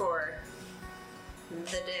things for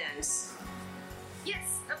the dance.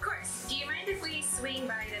 Yes, of course. Do you mind if we swing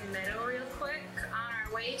by the meadow real quick on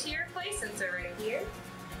our way to your place since we're right here?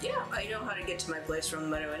 Yeah, I know how to get to my place from the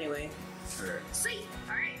meadow anyway. Sure. Sweet.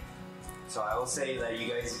 All right. So I will say that you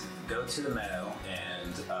guys go to the meadow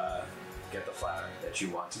and get the flower that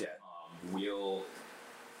you want to get. We'll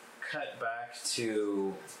cut back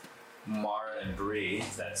to Mara and Bree.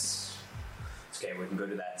 That's okay. We can go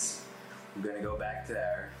to that. We're gonna go back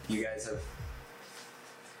there. You guys have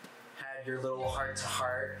had your little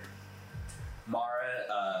heart-to-heart.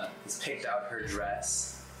 Mara has picked out her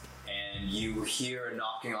dress, and you hear a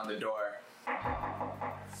knocking on the door.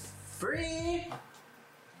 Bree!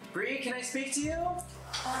 Bree, can I speak to you?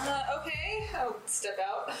 Okay. I'll step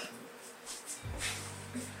out.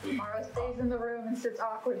 Mara stays in the room and sits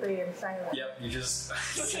awkwardly in silence. Yep, you just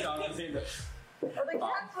sit on the table. Oh, the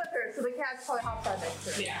cat's with her, so the cat's probably hopped on next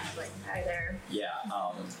to her. Yeah. Like, hi there. Yeah,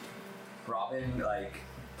 Robin, like,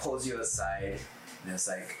 pulls you aside, and it's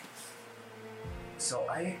like, so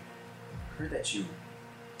I heard that you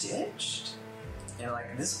ditched? And,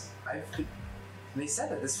 like, they said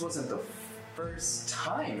that this wasn't the first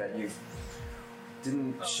time that you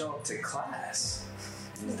didn't show up to class.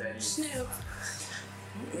 That Snoop.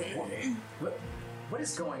 What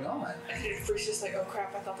is going on? And Bruce is like, oh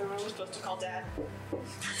crap, I thought the room was supposed to call Dad.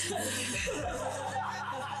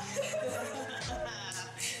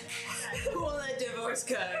 Pull that divorce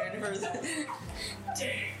card for the...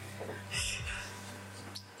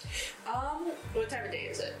 What time of day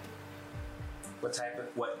is it?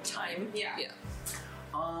 What Time. Yeah.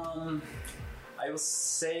 I will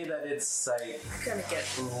say that it's like Gonna get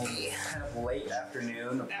kind of late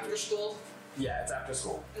afternoon. After school? Yeah, it's after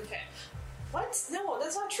school. Okay. What? No,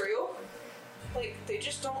 that's not true. Like, they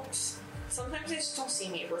just don't... Sometimes they just don't see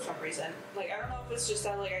me for some reason. Like, I don't know if it's just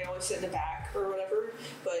that, like, I always sit in the back or whatever,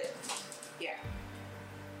 but, yeah.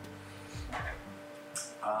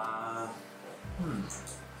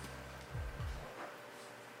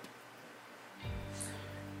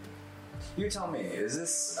 You tell me, is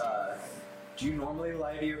this, do you normally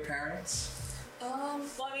lie to your parents? Well,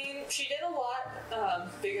 I mean, she did a lot,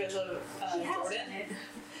 because of, Jordan.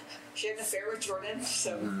 She had an affair with Jordan,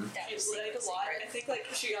 so she lied a lot. I think, like,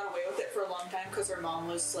 she got away with it for a long time because her mom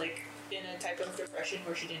was, like, in a type of depression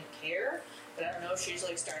where she didn't care. But I don't know if she's,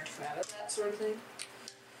 like, starting to come out of that sort of thing.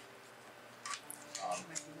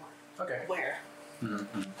 Okay. Where?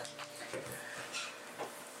 Mm-hmm.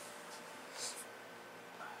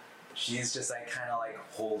 She's just, like, kind of, like,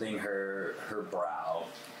 holding her brow.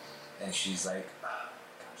 And she's like, oh,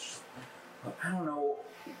 gosh, I don't know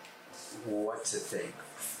what to think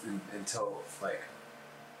until, like,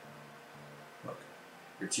 look,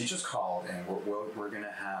 your teacher's called and we're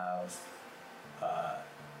gonna have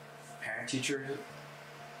parent-teacher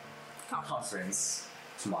conference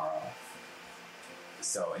tomorrow.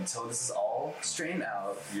 So until this is all straightened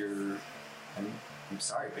out, I'm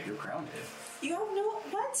sorry, but you're grounded. You have no...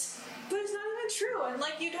 What? But it's not even true. And,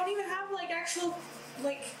 like, you don't even have, like, actual,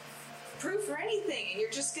 like... proof or anything, and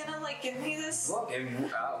you're just gonna like give me this. Look,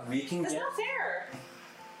 we can That's get. not fair.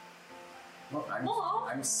 Look, Mom.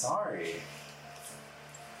 I'm sorry.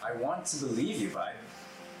 I want to believe you, but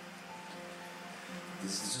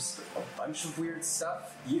this is just a bunch of weird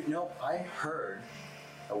stuff. You know, I heard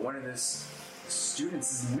that one of the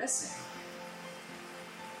students is missing.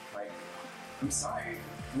 Like, I'm sorry.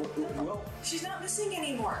 Well, she's not missing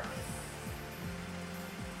anymore.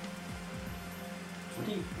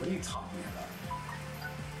 What are you talking about?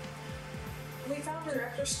 We found her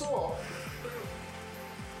after school.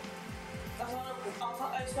 I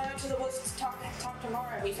just went out to the woods to talk to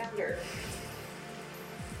Mara, and we found her.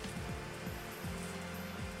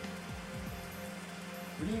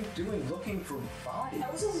 What are you doing looking for bodies? I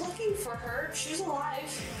wasn't looking for her. She's alive.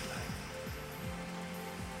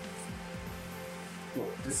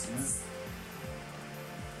 Look, this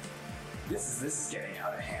is getting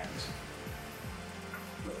out of hand.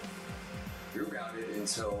 Look, you're grounded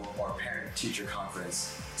until our parent-teacher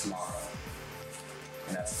conference tomorrow,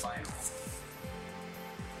 and that's final.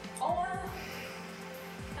 Oh,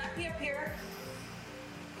 happy up here.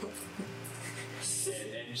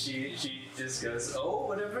 And she just goes, oh,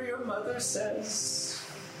 whatever your mother says.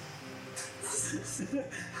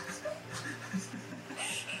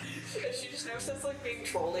 She just knows that's like being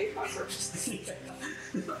trolly on purpose.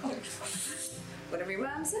 Whatever your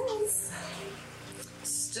mom says.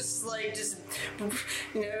 It's just like,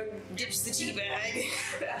 ditch the tea bag.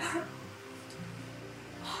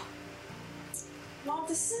 Mom,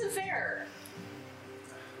 this isn't fair.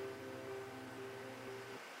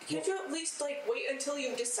 Can't you at least like wait until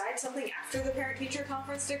you decide something after the parent-teacher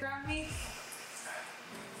conference to ground me?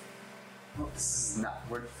 Well, this is not,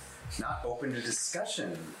 we're not open to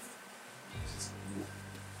discussion.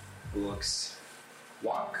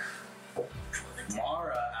 Walk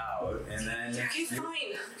Mara out, and then... Okay,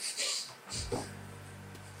 fine.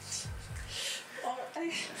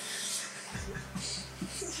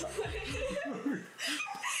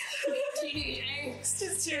 Teenage angst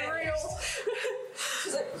is too Yeah. real.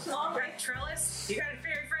 She's like, Mom, Right, Trellis? You got a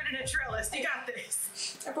fairy friend and a Trellis. You got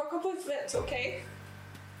this. I broke up with Vince, okay?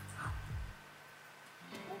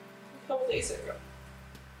 A couple days ago.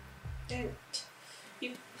 And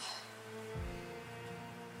he...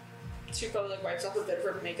 She probably like wipes off a bit of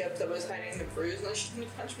her makeup that was hiding the bruise, and then she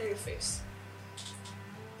punched me in the face.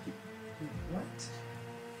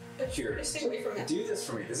 What? Here, stay away from him. Do this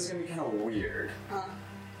for me. This is gonna be kind of weird.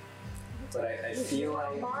 But I feel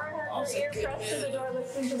like... Mara has also- her ear pressed to the door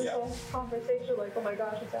listening to this whole conversation, like, oh my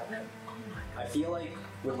gosh, what's happening? I feel like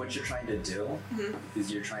with what you're trying to do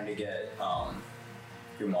is you're trying to get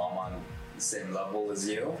your mom on the same level as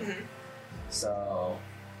you. So,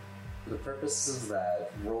 for the purposes of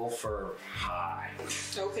that, roll for high.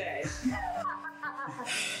 Okay.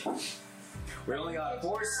 We only got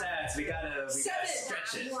 4 stats. We gotta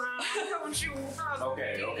stretch it. Wow, don't you?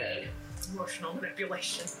 Okay. Emotional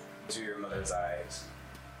manipulation. To your mother's eyes,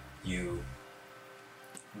 you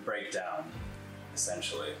break down,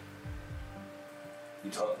 essentially.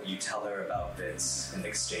 You tell her about Vince and the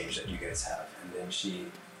exchange that you guys have, and then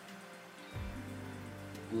she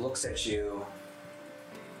looks at you.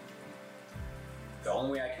 The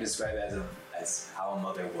only way I can describe it as how a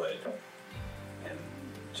mother would, and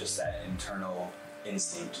just that internal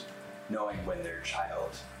instinct, knowing when their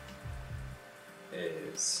child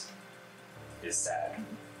is sad,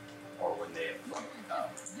 or when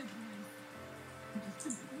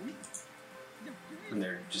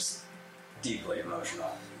they're just deeply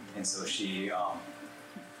emotional. And so she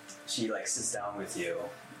like sits down with you.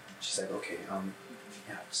 She's like, okay,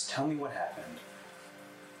 yeah, just tell me what happened.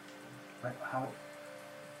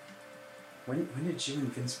 When did you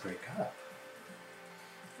and Vince break up?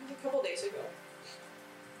 A couple days ago.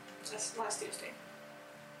 That's last Tuesday.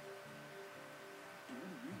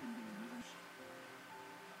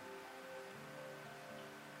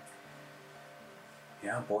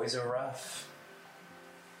 Yeah, boys are rough.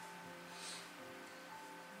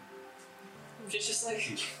 Just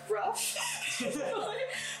like rough.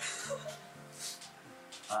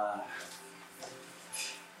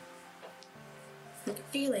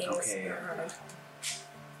 Feelings. Okay.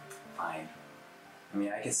 Fine. I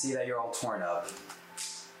mean, I can see that you're all torn up.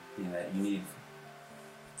 You know, that you need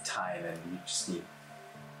time and you just need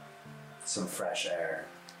some fresh air.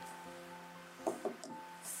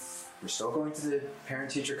 We're still going to the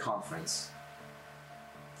parent-teacher conference.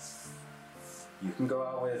 You can go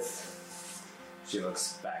out with... She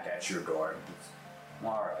looks back at your door.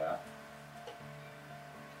 Mara.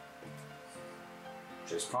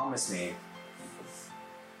 Just promise me,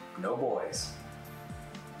 no boys.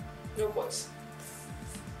 No boys.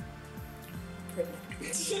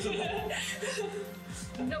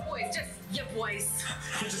 No boys, just your boys.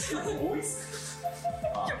 Just no boys?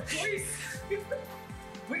 Your boys.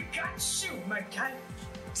 We got you, my guy.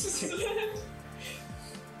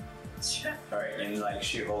 Alright, and like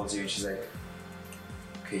she holds you and she's like,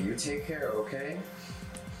 okay, you take care, okay?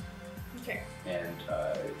 Okay. And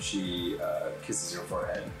she kisses your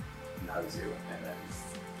forehead and hugs you and then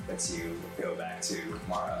lets you go back to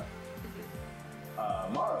Mara.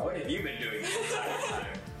 Mara, what have you been doing this entire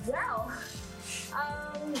time? Well,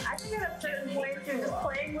 I think at a certain point she was just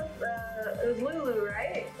playing with, it was Lulu,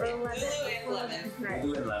 right? Or Lemon? Lulu and Lemon. Right.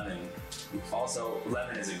 Lulu and Lemon. Also,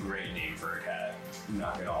 Lemon is a great name for a cat. I'm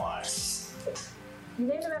not gonna lie. You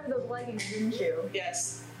named him after those leggings, didn't you?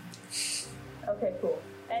 Yes. Okay, cool.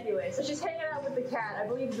 Anyway, so she's hanging out with the cat. I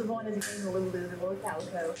believe the one is named Lulu, the little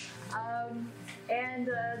calico. And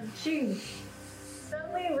she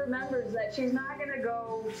suddenly remembers that she's not going to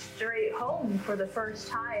go straight home for the first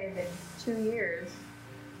time in 2 years,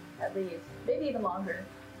 at least. Maybe even longer.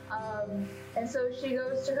 And so she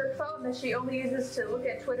goes to her phone that she only uses to look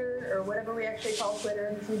at Twitter, or whatever we actually call Twitter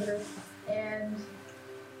in this universe, and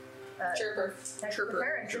Chirper. text the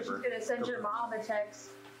parents. So she's going to send your mom a text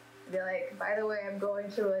and be like, by the way, I'm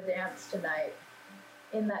going to a dance tonight,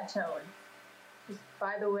 in that tone. Just,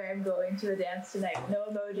 by the way, I'm going to a dance tonight. No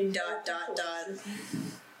emojis. Dot.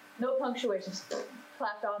 No punctuation. Just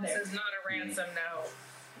clapped on there. This is not a ransom note.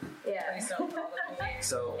 Yeah. Please don't call the police.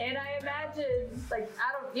 So And I imagine, like,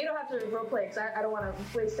 you don't have to roleplay because I don't want to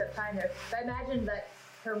waste up time there. But I imagine that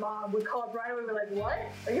her mom would call up right away and be like, what?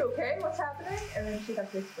 Are you okay? What's happening? And then she'd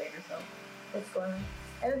have to explain herself what's going on.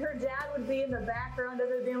 And then her dad would be in the background of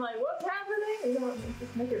it being like, what's happening? You know,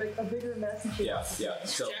 just make it like a bigger mess. And yeah.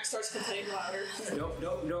 So Jack starts complaining louder.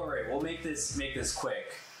 don't worry. We'll make this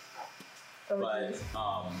quick. But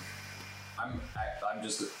I'm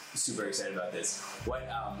just super excited about this. What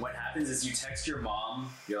happens is you text your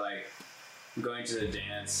mom. You're like, I'm going to the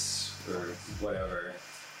dance or whatever,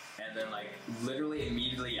 and then like literally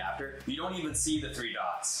immediately after, you don't even see the 3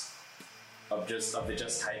 dots of the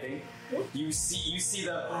just typing. You see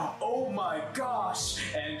the oh my gosh,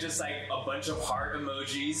 and just like a bunch of heart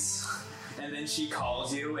emojis. And then she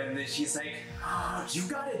calls you, and then she's like, oh, you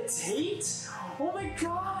got a date? Oh my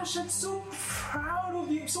gosh, I'm so proud of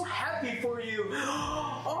you. I'm so happy for you.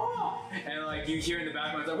 Oh! And like you hear in the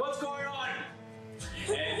background, it's like, what's going on?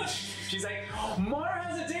 And she's like, Mara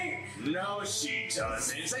has a date. No, she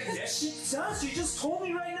doesn't. It's like, yes, she does. She just told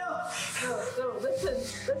me right now. No,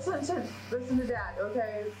 listen to Dad,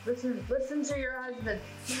 okay? Listen to your husband.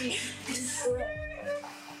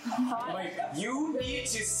 Like, you need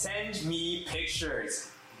to send me pictures.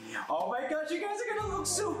 Oh my gosh, you guys are gonna look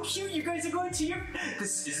so cute. You guys are going to your...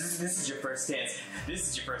 This is your first dance. This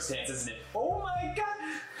is your first dance, isn't it? Oh my god.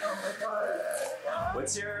 Oh my god.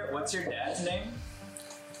 What's your dad's name?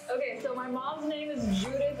 Okay, so my mom's name is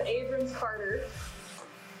Judith Abrams Carter.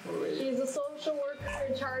 She's a social worker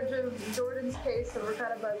in charge of Jordan's case, so we're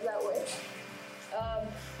kind of buzzed that way.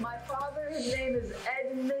 My father, his name is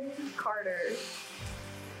Edmund Carter.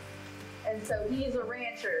 And so he's a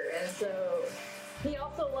rancher, and so he's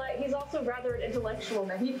also rather an intellectual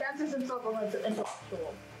man. He fancies himself as an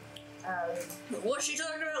intellectual. What's she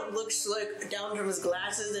talking about? Looks like down from his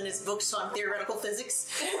glasses and his books on theoretical physics.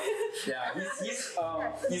 Yeah, he's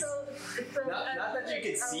not that you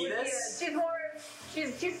can see this.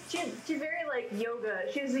 Yeah, she's very like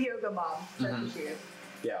yoga. She's a yoga mom. That's what she is.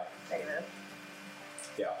 Yeah. Anyway.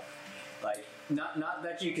 Yeah. Like, not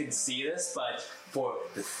that you can see this, but for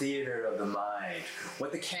the theater of the mind,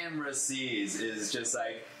 what the camera sees is just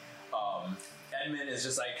like, Edmund is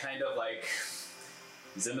just like, kind of like,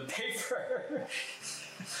 he's in the paper.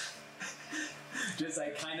 Just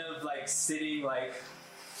like, kind of like sitting like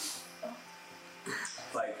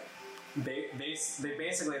they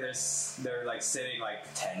basically they're like sitting like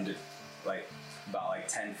about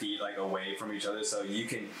 10 feet like away from each other, so you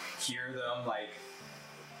can hear them like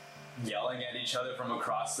yelling at each other from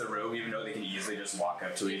across the room, even though they can easily just walk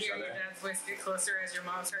up to each other. Your dad's voice get closer as your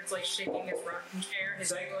mom starts like shaking his rocking chair. His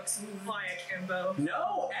like, looks quiet, Jimbo.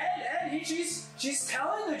 No, Ed, she's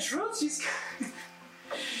telling the truth.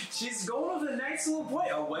 She's going with a nice little boy.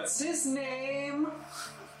 Oh, what's his name?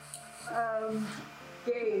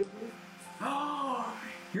 Gabe. Oh,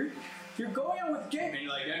 you're going out with Gabe, and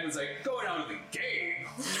Ed was like, going out with Gabe.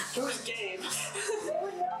 Who's Gabe? They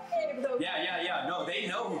would know Gabe though. Yeah. No, they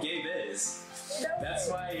know who Gabe is. That's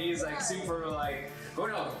why he's like super like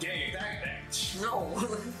going out with Gabe. No.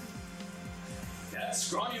 That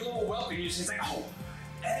scrawny little whelp, and she's like, oh,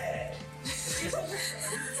 Ed.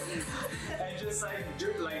 And just like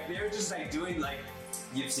they're just like doing like,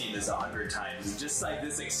 you've seen this 100 times, just like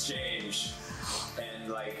this exchange,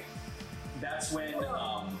 and like that's when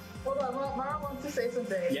Hold on, Mara wants to say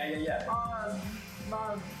something. Yeah.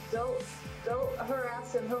 Mom, don't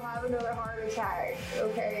harass him. He'll have another heart attack.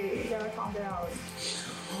 Okay, you gotta calm down.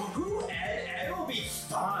 Who? Ed will be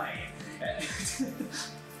fine.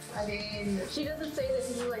 I mean, she doesn't say that.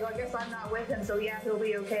 She's like, well, I guess I'm not with him, so yeah, he'll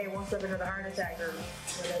be okay. Won't have another heart attack or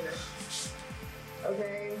whatever.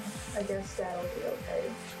 Okay, I guess Dad'll be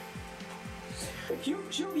okay.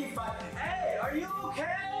 She'll be fine. Hey, are you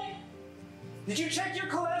okay? Did you check your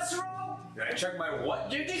cholesterol? Did I check my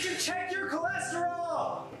what? Did you check your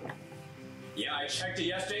cholesterol? Yeah, I checked it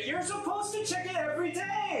yesterday. You're supposed to check it every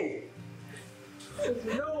day.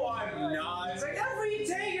 No, I'm not. It's like every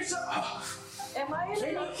day you're so... Oh. Am I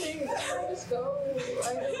interrupting? I just go.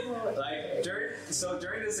 I don't know. Like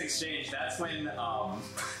during this exchange, that's when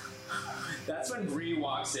Bree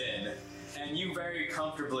walks in, and you very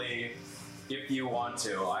comfortably, if you want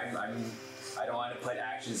to, I don't want to put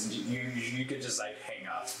actions. You could just like hang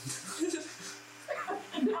up.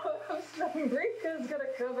 No, I'm saying Rika's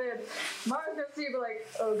gonna come in. Mara's gonna see you, be like,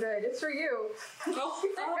 "Oh, good, it's for you." Oh,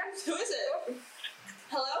 who is it?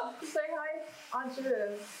 Hello? Say hi, Aunt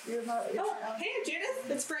Judith. You're not. Hey, Judith.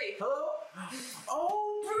 It's Bree. Hello.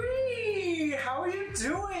 Oh, Bree, how are you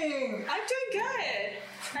doing? I'm doing good.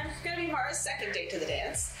 I'm gonna be Mara's second date to the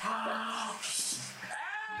dance.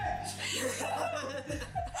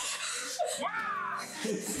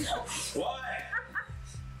 What?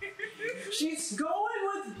 She's going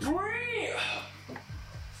with Bree.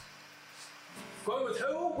 Going with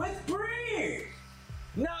who? With Bree.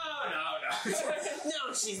 No.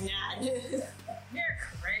 No, she's not. You're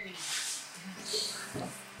crazy.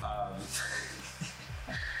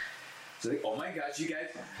 So like, oh my gosh, you guys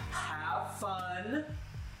have fun.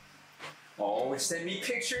 Oh, send me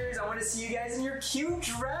pictures. I want to see you guys in your cute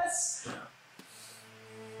dress.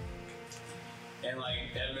 And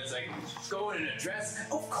like Edmund's like, she's going in a dress.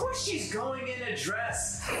 Of course she's going in a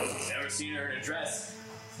dress. Never seen her in a dress.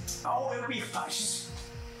 Oh, it'll be fun.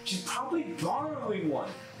 She's probably borrowing one.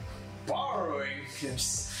 Borrowing and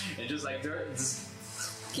just like this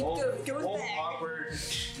whole awkward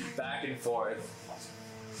back and forth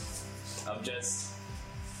of just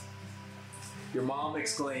your mom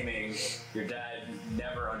exclaiming, your dad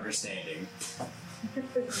never understanding.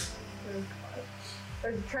 Or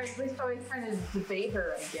at least always trying to debate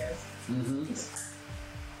her, I guess. Mm-hmm.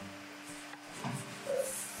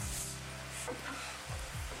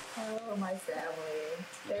 Oh, my family.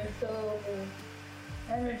 They're so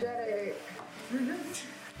energetic.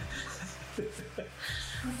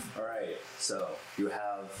 Alright, so you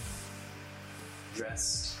have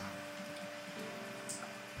dress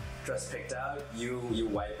picked out. You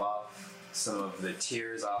wipe off some of the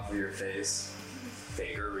tears off of your face,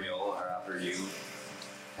 fake or real, however you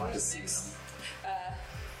want to see them.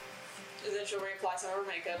 And then she'll reapply some of her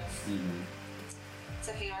makeup. Mm-hmm.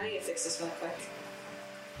 So hang on, I need to fix this really quick.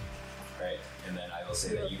 Right, and then I will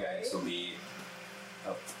say that you guys will be.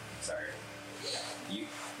 Oh, sorry. You.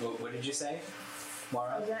 What did you say,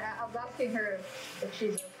 Mara? I was asking her if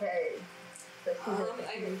she's okay. But she's I'm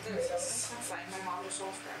fine. My mom just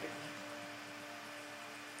almost grabbed it.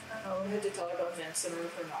 Oh. I had to tell her about Vince and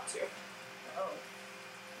her not to. Oh.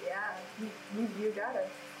 Yeah, you got it.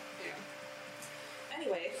 Yeah.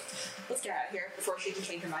 Anyway, let's get out of here before she can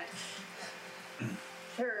change her mind.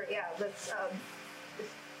 Sure, yeah, let's,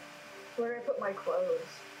 where do I put my clothes?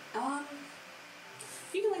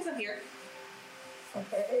 You can leave them here.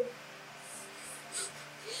 Okay.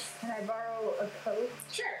 Can I borrow a coat?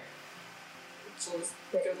 Sure. So let's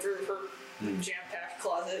go through her jam-packed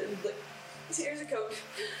closet and like, here's a coat.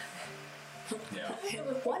 Yeah.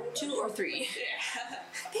 1, 2, or 3. Yeah.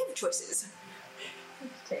 They have choices.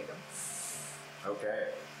 Let's take them.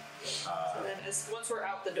 Okay. And then once we're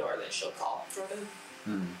out the door, then she'll call Jordan.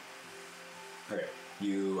 Okay.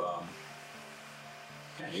 You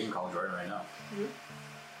can call Jordan right now.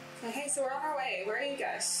 Hey, so we're on our way. Where are you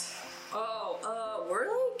guys? Oh, we're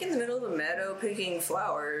like in the middle of a meadow picking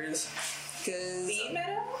flowers. Cause The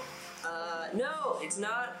meadow? no, it's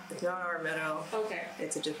not our meadow. Okay.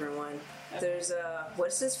 It's a different one. There's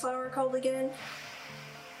what's this flower called again?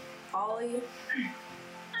 Ollie?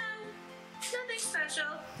 Nothing special.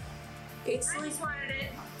 It's I like just wanted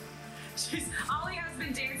it. Ollie has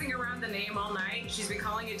been dancing around the name all night. She's been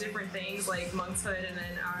calling it different things like Monk's Hood and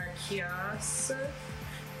then Archeas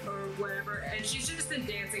or whatever, and she's just been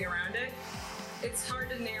dancing around it. It's hard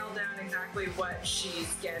to nail down exactly what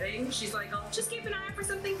she's getting. She's like, oh, just keep an eye out for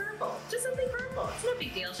something purple. Just something purple. It's no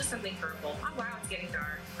big deal. It's just something purple. Oh wow, it's getting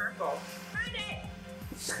dark. Purple. Find it.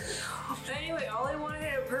 Anyway, Ollie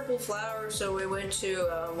wanted a purple flower, so we went to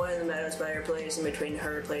one of the meadows by her place, in between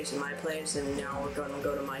her place and my place, and now we're going to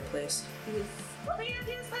go to my place. We'll be at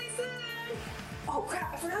his place soon. Oh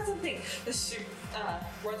crap, I forgot something. She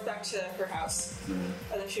runs back to her house. And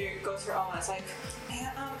then she goes for Alma. It's like,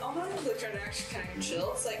 man, Alma, like trying to actually kind of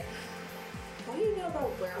chill. It's like, what do you know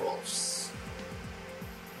about werewolves?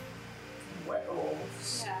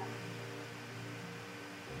 Werewolves. Yeah.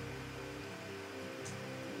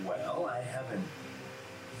 Well, I haven't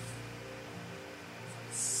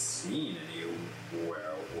seen any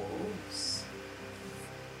werewolves.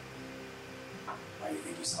 Why do you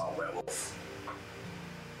think you saw a werewolf?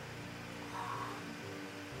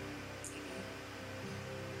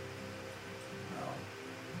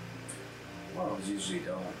 Well, werewolves usually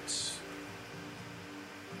don't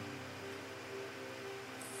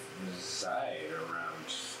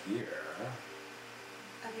here?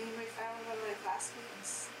 I mean, we found one of my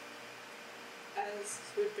classmates as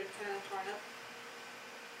we've been kind of torn up.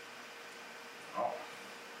 Oh.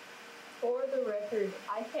 For the record,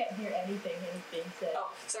 I can't hear anything that is being said.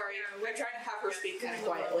 Oh, sorry. We're trying to have her speak kind of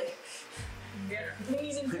quietly.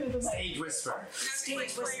 Lean into the mic. Stage whisper.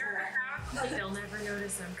 Stage whisper. They'll never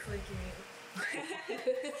notice I'm clicking.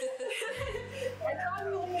 I thought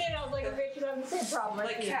we were looking at it, I was like, okay, should have the same problem.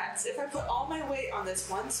 Like cats, if I put all my weight on this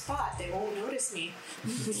one spot, they won't notice me. I'll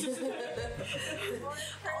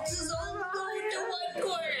just all go into one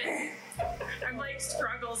corner. I'm like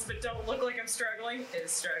struggles, but don't look like I'm struggling.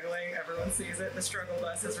 Is struggling. Everyone sees it. The struggle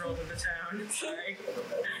bus has rolled into town. Sorry.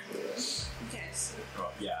 Yes.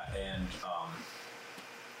 Well, yeah, and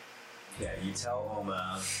you tell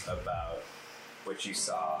Oma about what you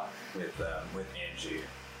saw with Angie,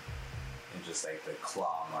 and just like the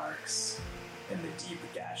claw marks and the deep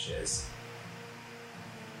gashes.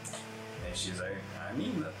 And she's like, I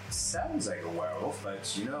mean, that sounds like a werewolf,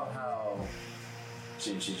 but you know how...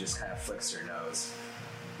 She just kind of flicks her nose.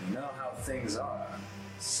 You know how things are.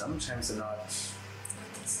 Sometimes they're not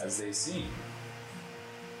as they seem.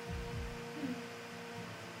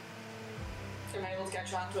 Am I able to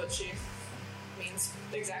catch on to what she means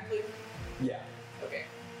exactly? Yeah. Okay.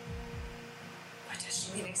 What does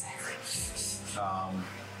she mean exactly? Um,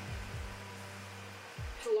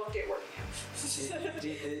 a long day working out.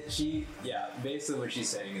 basically what she's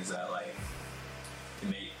saying is that, like, it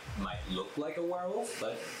might look like a werewolf,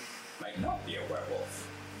 but might not be a werewolf.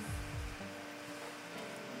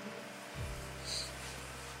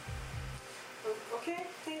 Okay,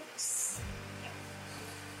 thanks.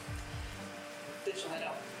 Then she'll head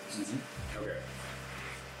out. Mm-hmm. Okay.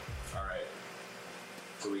 Alright.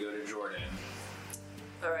 So we go to Jordan.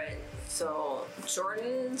 Alright, so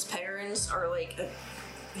Jordan's parents are like,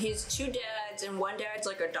 he has two dads, and one dad's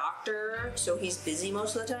like a doctor, so he's busy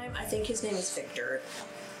most of the time. I think his name is Victor.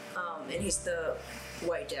 And he's the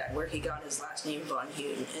white dad, where he got his last name, Von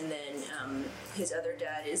Hune. And then his other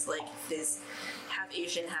dad is like this half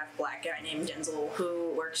Asian, half black guy named Denzel,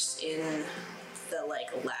 who works in the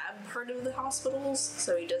like lab part of the hospitals.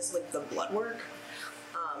 So he does like the blood work.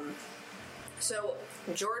 So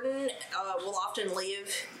Jordan will often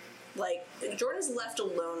leave. Like, Jordan's left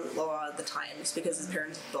alone a lot of the times because his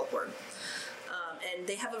parents both work. And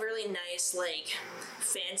they have a really nice, like,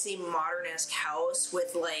 fancy, modern-esque house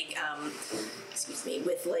with, like,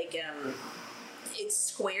 it's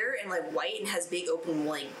square and, like, white and has big open,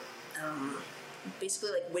 like,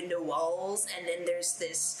 basically, like, window walls. And then there's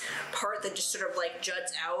this part that just sort of, like,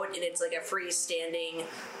 juts out, and it's, like, a freestanding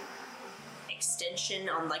extension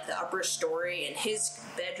on, like, the upper story. And his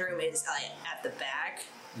bedroom is at the back.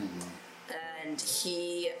 Mm-hmm. And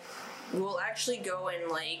he will actually go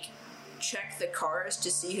and, like, check the cars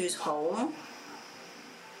to see who's home.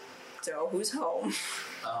 So, who's home?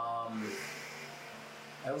 I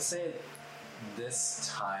will say this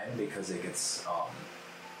time, because it gets,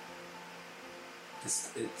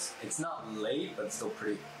 it's not late, but still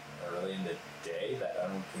pretty early in the day, that I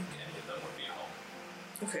don't think any of them would be home.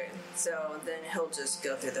 Okay, so then he'll just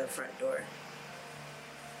go through the front door.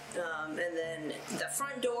 And then the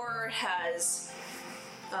front door has,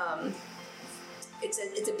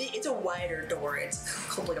 it's a wider door. It's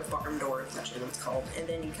called like a barn door. That's actually what it's called. And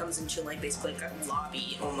then he comes into like basically like a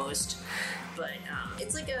lobby almost, but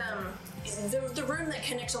it's like the room that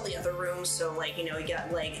connects all the other rooms. So like you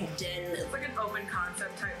got like den. It's like an open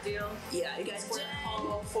concept type deal. Yeah, you got square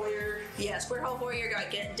hall foyer. Yeah, square hall foyer. You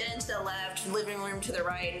got den to the left, living room to the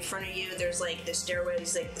right. In front of you, there's like the stairway.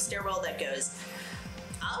 It's like the stairwell that goes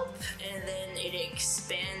up, and then it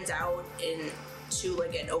expands out into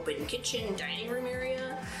like an open kitchen dining room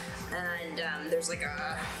area, and there's like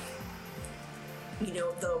a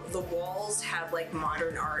the walls have like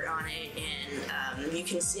modern art on it, and you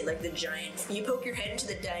can see like the giant, you poke your head into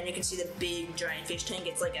the den, you can see the big giant fish tank.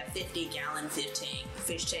 It's like a 50-gallon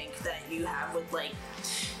fish tank that you have with like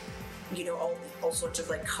all sorts of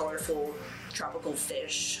like colorful tropical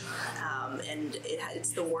fish, and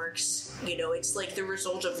it's the works. It's like the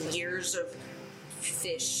result of years of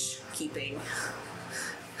fish keeping.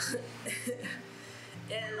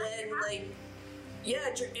 And then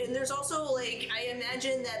and there's also like, I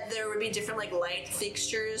imagine that there would be different like light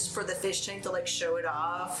fixtures for the fish tank to like show it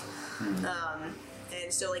off.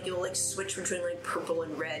 And so like it'll like switch between like purple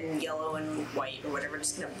and red and yellow and white or whatever,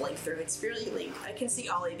 just gonna blink through. It's really like, I can see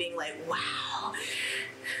Ollie being like, wow.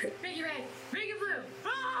 Make it red, make it blue.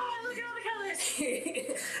 Ah, look at all the colors.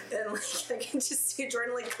 And like I can just see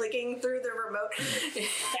Jordan like clicking through the remote.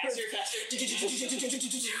 Faster.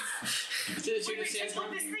 Did you Wait, just just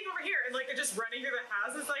put this thing over here, and like they're just running through the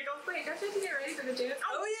house. It's like, oh wait, don't you have to get ready for the dance?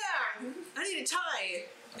 Oh yeah, I need a tie.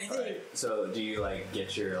 Right. So do you like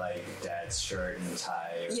get your like dad's shirt and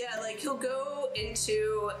tie? Yeah, like he'll go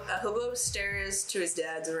upstairs to his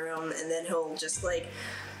dad's room, and then he'll just like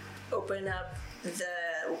open up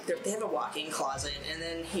they have a walk-in closet, and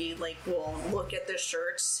then he like will look at the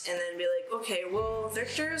shirts and then be like, okay, well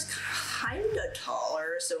Victor's kinda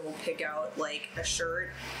taller, so we'll pick out like a shirt,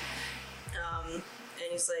 and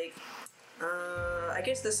he's like, I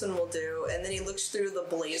guess this one will do, and then he looks through the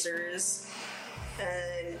blazers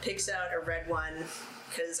and picks out a red one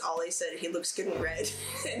because Ollie said he looks good in red,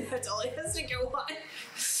 and that's all he has to go on.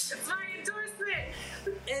 It's my endorsement.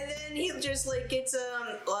 And then he just like gets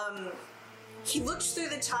he looks through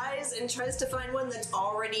the ties and tries to find one that's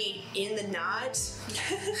already in the knot.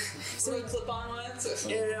 So we clip on one,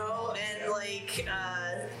 you know, and like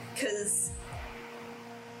because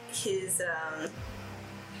his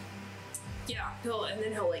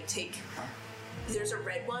he'll like take. There's a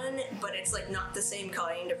red one, but it's like not the same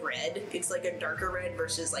kind of red. It's like a darker red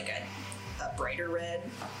versus like a brighter red.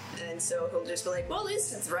 And so he'll just be like, well, at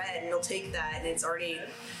least it's red, and he'll take that, and it's already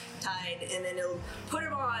tied, and then he'll put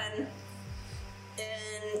it on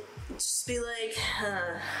and just be like,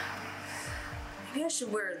 maybe I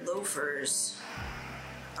should wear loafers.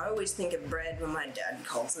 I always think of bread when my dad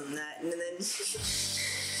calls them that, and then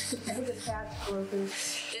and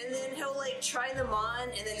then he'll like try them on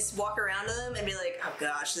and then just walk around to them and be like, oh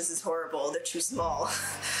gosh, this is horrible, they're too small.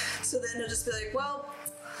 So then he'll just be like, well,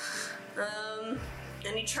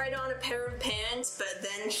 and he tried on a pair of pants, but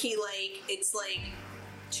then it's like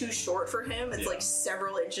too short for him. It's like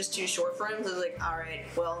several inches too short for him. So he's like, all right,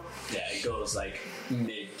 well. Yeah, it goes like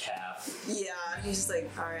mid-calf. Yeah, he's like,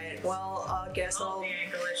 all right, well, I guess I'll. The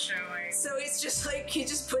ankle is showing. So it's just like, he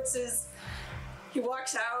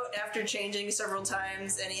walks out after changing several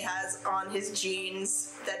times, and he has on his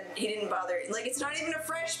jeans that he didn't bother. Like, it's not even a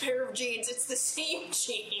fresh pair of jeans, it's the same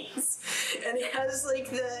jeans. And he has like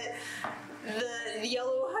the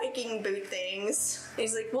yellow hiking boot things. And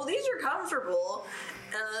he's like, well, these are comfortable.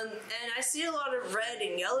 And I see a lot of red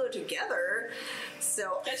and yellow together,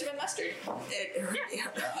 so ketchup and mustard.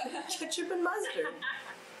 Ketchup and mustard,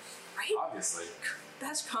 right? Obviously,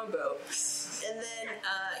 best combo. And then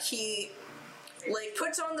he like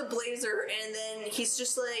puts on the blazer, and then he's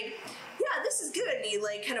just like, "Yeah, this is good." And he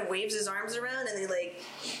like kind of waves his arms around, and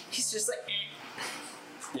he's just like.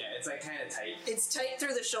 Yeah, it's like kind of tight. It's tight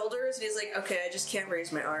through the shoulders, and he's like, okay, I just can't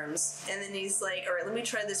raise my arms. And then he's like, all right, let me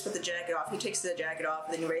try this with the jacket off. He takes the jacket off,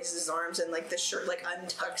 and then he raises his arms, and like the shirt like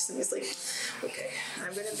untucks, and he's like, okay,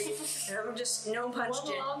 I'm just no punch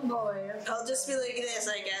it. I'll just be like this,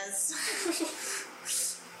 I guess.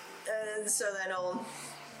 And so then he'll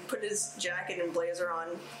put his jacket and blazer on,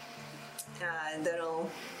 and then he'll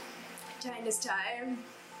tie his tie.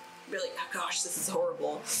 Be like, oh gosh, this is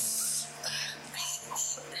horrible.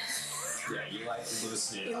 Yeah, you like to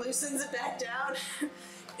loosen it. He loosens it back down, and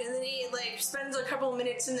then he like spends a couple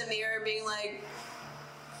minutes in the mirror being like,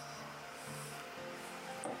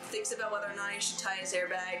 thinks about whether or not he should tie his hair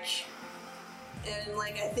back, and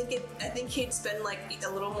like I think he'd spend like a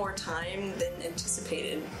little more time than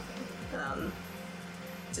anticipated,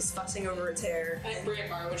 just fussing over his hair. I think Bria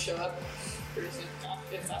Mar would show up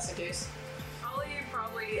if that's the case. Ollie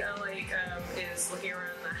probably is looking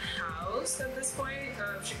around the house at this point.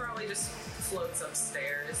 She probably just floats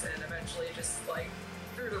upstairs and eventually just like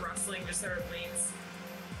through the rustling just sort of leans.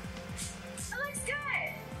 It looks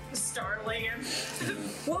good! Startling him.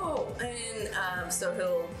 Whoa! And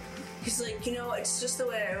so he's like, you know, it's just the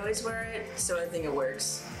way I always wear it, so I think it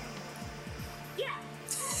works. Yeah.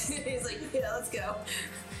 He's like, yeah, let's go.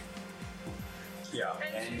 Yeah,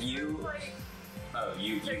 and you. Like,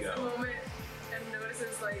 you takes go. a moment and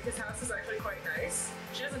notices like his house is actually quite nice.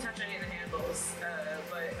 She doesn't touch any of the handles,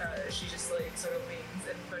 but she just like sort of leans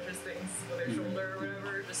and pushes things with her shoulder or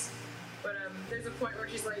whatever. But there's a point where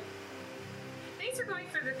she's like, "Thanks for going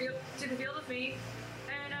to the field with me,"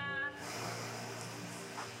 and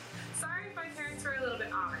sorry if my parents were a little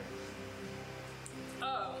bit odd.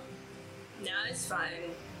 Oh, no, it's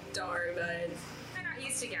fine. Don't worry about it. They're not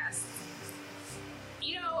used to guests.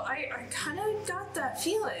 You know, I kind of got that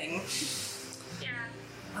feeling. Yeah,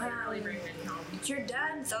 I didn't really bring many home. Your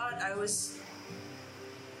dad thought I was,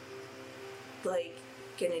 like,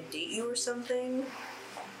 gonna date you or something?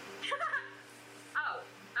 Oh,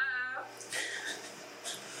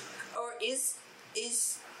 Or is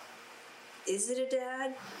it a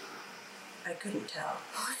dad? I couldn't tell.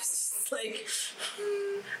 It's just like...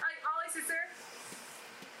 Ollie's sister.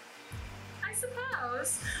 I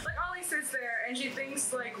suppose. Like, Ollie sits there and she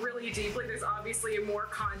thinks, like, really deeply. There's obviously more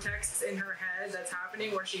context in her head that's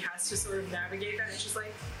happening where she has to sort of navigate that. And she's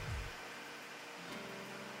like,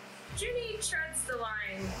 Judy treads the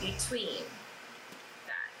line between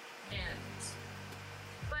that and...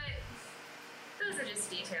 But those are just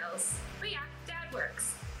details. But yeah, Dad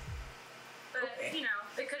works. But, you know,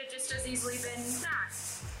 it could have just as easily been that,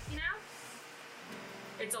 you know?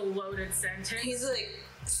 It's a loaded sentence. He's like,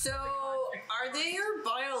 so are they your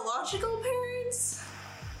biological parents?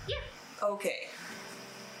 Yeah. Okay.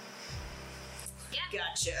 Yeah.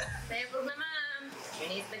 Gotcha. That was my mom.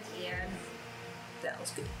 Jenny's my dad. That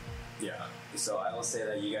was good. Yeah. So I will say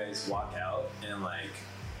that you guys walk out and like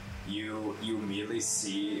you immediately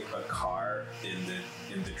see a car in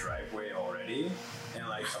the driveway already, and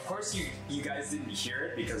like of course you guys didn't hear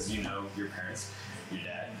it because you know your parents, your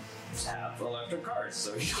dad have electric cars,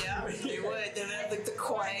 so yeah, they would. They would have like the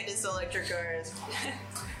quietest electric cars.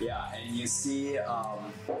 Yeah, and you see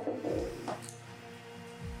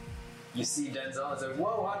Denzel. It's like,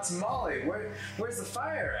 whoa, hot tamale. Where's the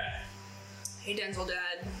fire at? Hey, Denzel,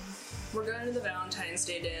 Dad. We're going to the Valentine's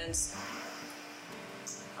Day dance.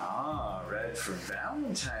 Ah, Red for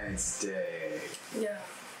Valentine's Day. Yeah.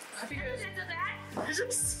 Have you guys done that? This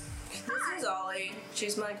is Ollie.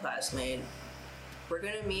 She's my classmate. We're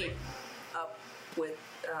gonna meet up with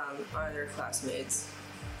our other classmates.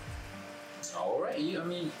 All right. I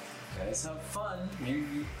mean, you guys have fun.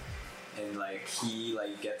 And like he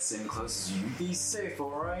like gets in close. You be safe, all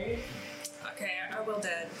right? Okay, I will,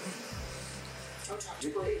 Dad.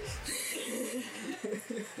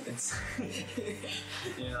 It's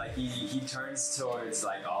you know, like he turns towards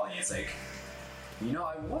like Ollie. It's like, you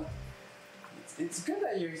know, it's good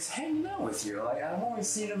that you're hanging out with you. Like I've always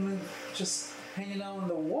seen him just hanging out in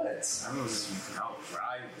the woods. I was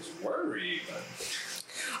worried, but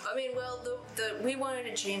I mean, well, we wanted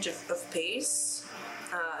a change of pace,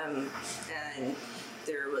 and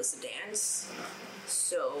there was a dance,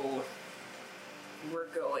 so we're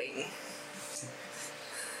going.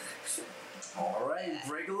 All right,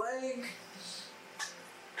 break a leg.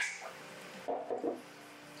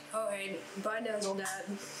 All right, bye, Denzel, Dad.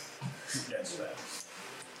 That's that.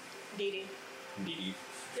 Dee Dee.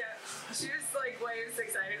 Yeah, she just like waves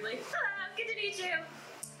excitedly. Hello, good to meet you.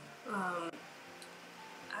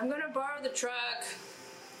 I'm gonna borrow the truck.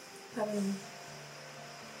 And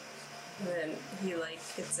then he like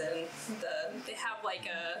hits in they have like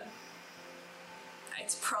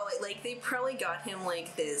it's probably like they probably got him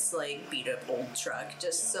like this like beat up old truck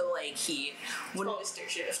just so like he wouldn't. Oh, stick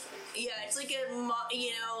shift. Yeah, it's like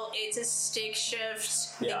it's a stick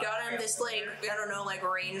shift. Yeah. They got him this like I don't know like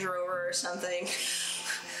Range Rover or something.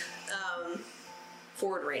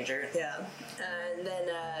 Ford Ranger, yeah, and then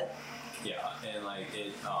yeah, and like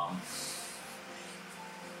it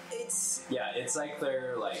it's like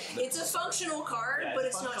they're like it's a functional car, yeah, but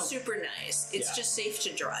it's not super nice. It's just safe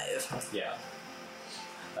to drive. Yeah.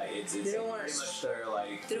 Like it's they don't pretty much their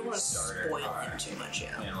like they don't want to starter spoil car. him too much,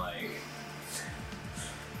 yeah. And like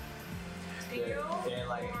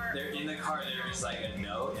they're in the car. There's like a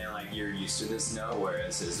note, and like you're used to this note where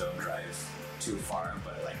it says don't drive too far,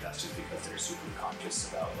 but like that's just because they're super conscious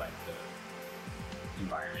about like the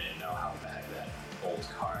environment and know how bad that old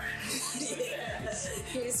car is. Yeah.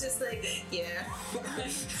 He's just like, yeah.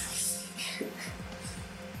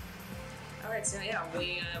 Alright, so yeah,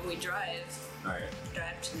 we drive. Alright.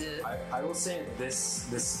 Drive to the I will say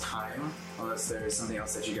this time, unless there's something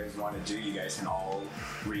else that you guys want to do, you guys can all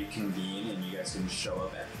reconvene and you guys can show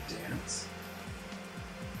up at the dance.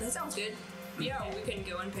 That sounds good. Yeah, we can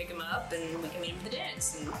go and pick him up and we can meet him at the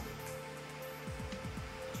dance. And...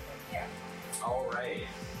 Yeah. Alright.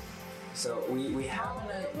 So we have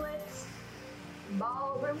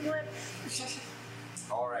Ballroom blitz.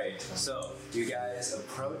 Alright, so you guys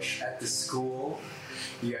approach at the school.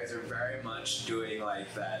 You guys are very much doing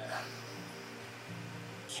like that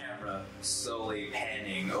camera slowly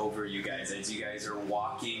panning over you guys as you guys are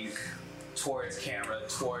walking towards camera,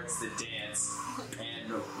 towards the dance.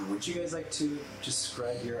 And would you guys like to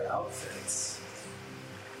describe your outfits?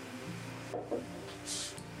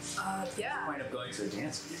 Yeah. Point of going to a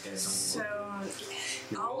dance with you guys. So,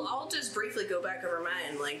 I'll just briefly go back over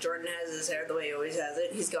mine. Like, Jordan has his hair the way he always has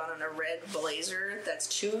it. He's got on a red blazer that's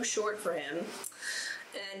too short for him.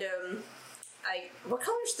 And, What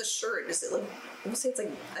color's the shirt? Is it like? We'll say it's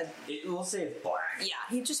like We'll say it's black. Yeah,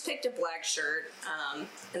 he just picked a black shirt, and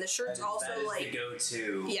the shirt's that is like the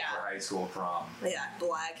go-to for high school prom. Yeah,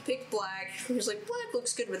 black. Picked black. He was like, black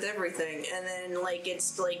looks good with everything, and then like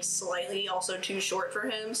it's like slightly also too short for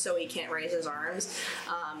him, so he can't raise his arms.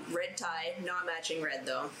 Red tie, not matching red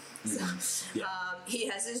though. Mm-hmm. Yeah. He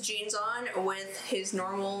has his jeans on with his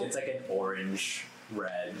normal. It's like an orange.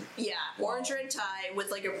 Red. Yeah, orange red tie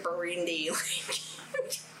with like a burgundy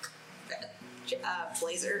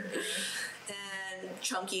blazer and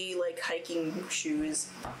chunky like hiking shoes.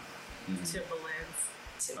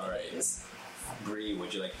 Timberlands. All right, Bree,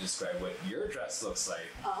 would you like to describe what your dress looks like?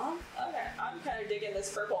 Okay, I'm kind of digging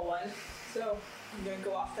this purple one, so I'm gonna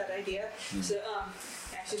go off that idea. So,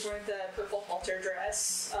 yeah, she's wearing the purple halter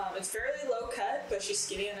dress. It's fairly low cut, but she's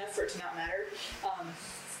skinny enough for it to not matter.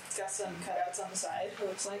 It's got some cutouts on the side, it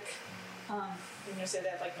looks like. I'm going to say they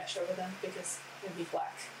have like mesh over them because it would be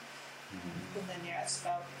black. Mm-hmm. And then, yeah, it's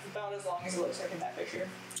about as long as it looks like in that picture.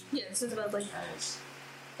 Yeah, this is about like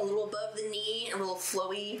a little above the knee, a little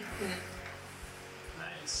flowy.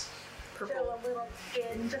 Nice. Purple. Show a little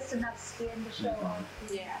skin, just enough skin to show off.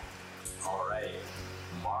 Yeah. All right,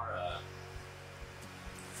 Mara.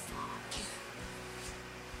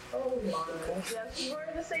 Oh my. Yeah, she's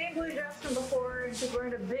wearing the same blue dress from before, and she's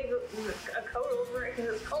wearing a coat over it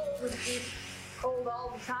because it's cold, and she's cold all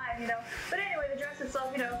the time, you know. But anyway, the dress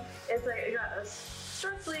itself, you know, it's like it got a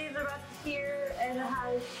short sleeves about here, and it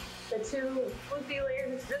has the two floofy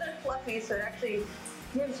layers. It's rather fluffy, so it actually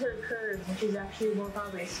gives her curves, and she's actually more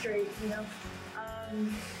probably straight, you know.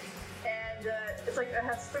 It's like it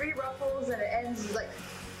has 3 ruffles, and it ends like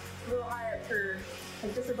a little high up her,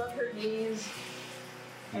 like just above her knees.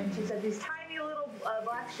 And she's got these tiny little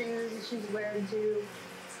black shoes that she's wearing too.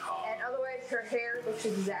 And otherwise, her hair looks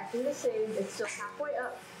exactly the same. It's still halfway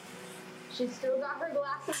up. She's still got her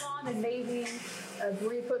glasses on, and maybe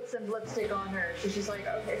Bree put some lipstick on her. So she's like,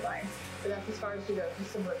 okay, fine. But that's as far as she goes,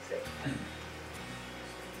 just some lipstick.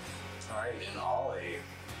 All right, and Ollie.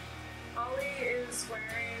 Ollie is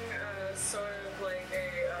wearing sort of like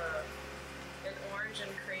an orange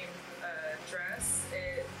and cream dress.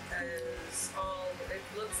 It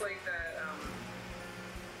looks like that.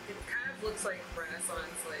 It kind of looks like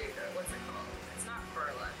Renaissance, like what's it called? It's not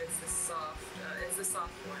burlap. It's the soft. It's the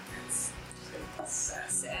soft one. It's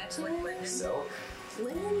satin, like linen. Silk.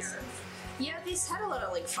 Linens. Yeah, these had a lot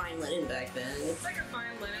of like fine linen back then. It's like a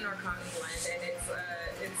fine linen or cotton blend, and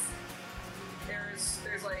it's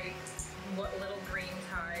there's like what little green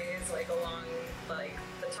ties like along like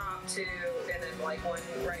the top too, and then like one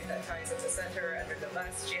right that ties at the center under the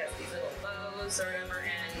bust. She has these little bows or whatever,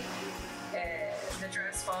 and the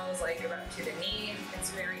dress falls like about to the knee.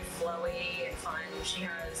 It's very flowy and fun. She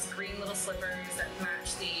has green little slippers that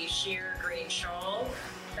match the sheer green shawl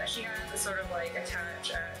that she has to sort of like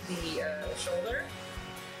attach at the shoulder.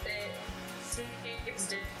 It tapes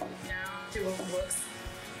down to what looks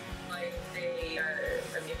like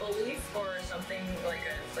a maple leaf or something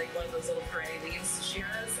like one of those little gray leaves. She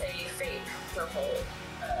has a fake purple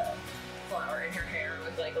flower in her hair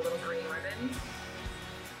with like a little green ribbon.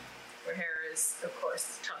 Her hair is, of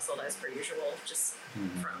course, tousled as per usual, just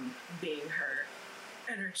from being her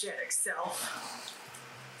energetic self.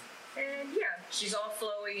 And yeah, she's all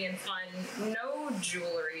flowy and fun. No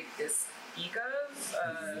jewelry to speak of.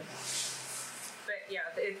 But yeah,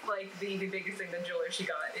 it's like the biggest thing, the jewelry she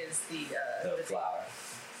got is the flower.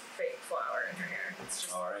 Fake flower in her hair. It's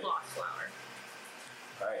just cloth flower.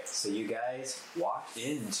 Alright, so you guys walk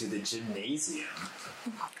into the gymnasium.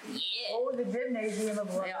 Yeah. Oh, the gymnasium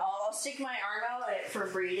of love. Yeah, I'll stick my arm out for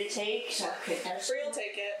Bree to take. So Bree will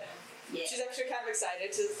take it. Yeah. She's actually kind of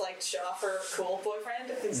excited to like show off her cool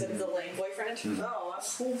boyfriend instead of the lame boyfriend. Oh, a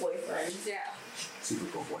cool boyfriend. Yeah. Super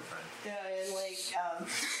cool boyfriend. Yeah, and like,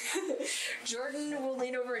 Jordan will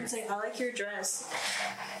lean over and say, "I like your dress."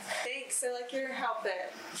 Thanks, I like your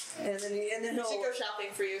outfit. And then he'll should go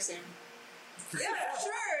shopping for you soon. Yeah,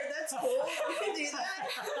 sure, that's cool. We can do that.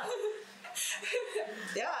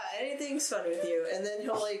 Yeah, anything's fun with you. And then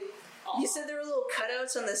he'll like, you said there were little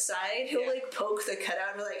cutouts on the side. He'll like poke the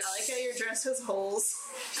cutout and be like, "I like how your dress has holes."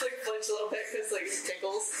 Just like flinch a little bit because like it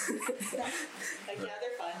tickles. Like yeah,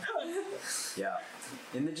 they're fun. Yeah.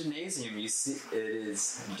 In the gymnasium, you see it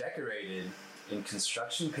is decorated in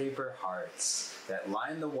construction paper hearts that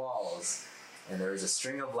line the walls, and there is a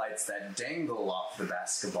string of lights that dangle off the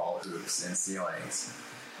basketball hoops and ceilings.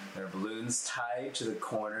 There are balloons tied to the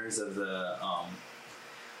corners of the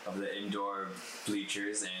indoor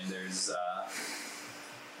bleachers, and there's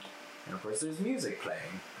and of course there's music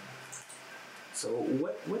playing. So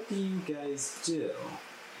what do you guys do?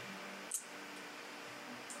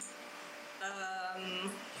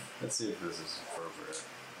 Let's see if this is appropriate.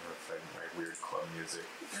 Or if I like weird club music.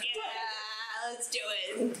 Yeah, let's do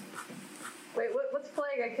it. Wait, what's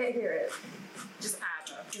playing? I can't hear it. Just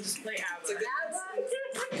ABBA. Just play ABBA.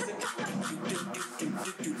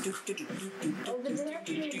 Oh, the dance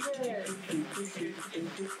music.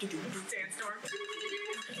 Sandstorm.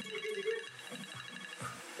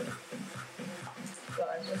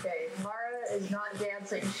 Gosh, okay. Mara is not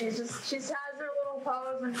dancing. She has her little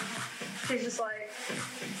pose and she's just like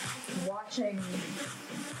watching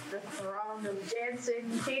the throng of dancing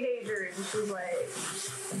teenagers. And she's like,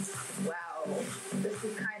 wow, this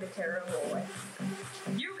is kind of terrible.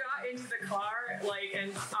 You got into the car, like,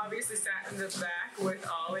 and obviously sat in the back with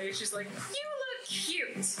Ollie. She's like, you look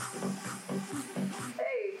cute.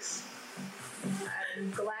 Thanks.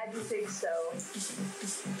 I'm glad you think so.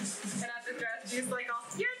 And at the dress, she's like, oh,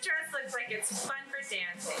 your dress looks like it's fun for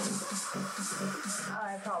dancing.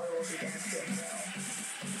 I probably will be dancing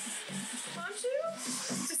though. Won't you?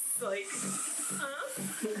 Just like,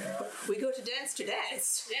 huh? We go to dance to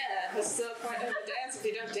dance. Yeah, what's the point of a dance if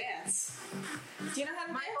you don't dance? Do you know how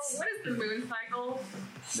to Michael, dance? what is the moon cycle?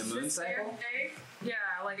 The moon cycle? Okay. Yeah,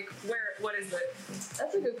 like, what is it?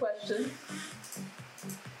 That's a good question.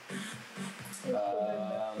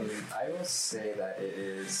 I will say that it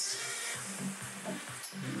is.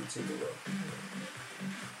 Let me take a look.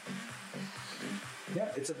 Yeah,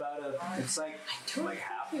 it's about it's like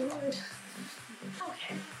half.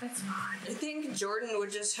 Okay, that's fine. I think Jordan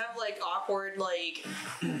would just have like awkward like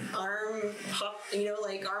arm pop,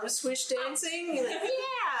 like arm swish dancing. Like,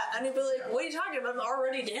 yeah, and he'd be like, "What are you talking about? I'm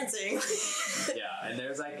already dancing." Yeah, and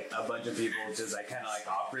there's like a bunch of people just like kind of like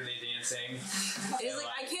awkwardly dancing. He's like,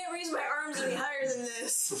 "I can't raise my arms any higher than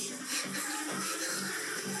this."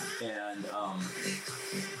 And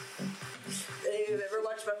If you've ever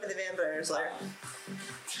watched Buffy the Vampire Slayer,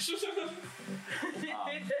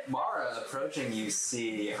 Mara approaching you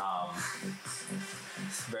see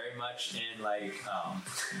very much in like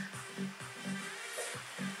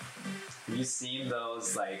have you seen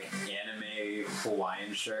those like anime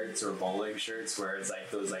Hawaiian shirts or bowling shirts where it's like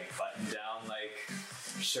those like button down like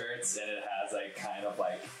shirts and it has like kind of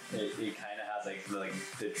like it kind of has like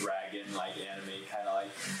the dragon like anime kind of like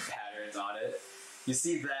patterns on it. You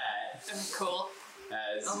see that Cool.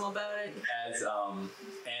 as I'm about it. as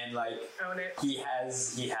and like Own it. he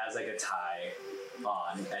has like a tie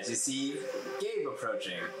on as you see Gabe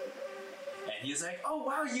approaching and he's like, oh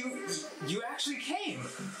wow, you actually came.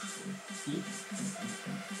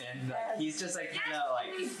 And like, he's just like kind of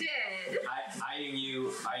like We did. eyeing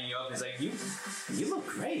you up. He's like, you look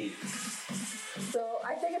great. So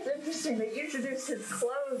I think it's interesting that you introduced his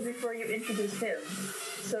clothes before you introduced him.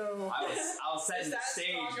 So I'll set the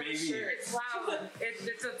stage, baby. It's loud.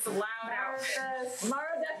 It's loud out.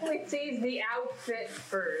 Mara definitely sees the outfit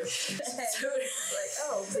first. Like,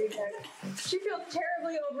 oh, she feels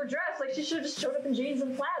terribly overdressed. Like she should have just showed up in jeans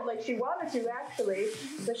and plaid, like she wanted to actually.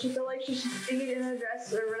 But she felt like she should be in a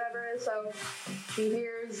dress or whatever. So she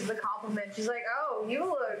hears the compliment. She's like, "Oh, you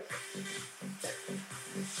look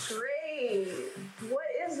great. What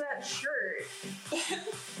is that shirt?"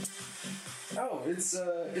 Oh, it's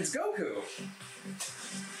Goku.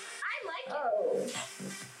 I like it. Oh.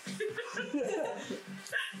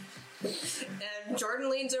 And Jordan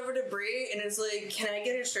leans over to Bree and is like, "Can I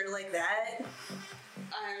get a shirt like that?"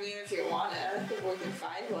 I mean, if you wanna, we can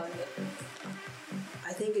find one.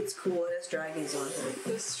 I think it's cool. It has dragons on it.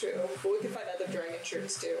 That's true. But we can find other dragon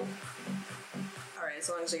shirts too. Alright, as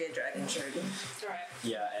long as I get a dragon shirt. Alright.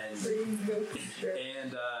 Yeah, and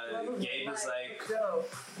Gabe is like, Go.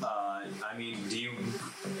 I mean, do you?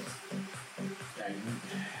 I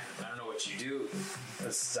don't know what you do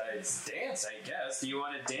besides dance. I guess. Do you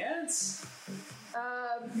want to dance?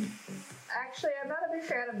 Actually, I'm not a big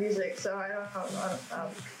fan of music, so I don't know.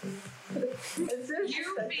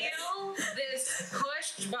 You feel this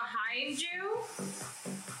pushed behind you?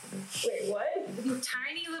 Wait, what?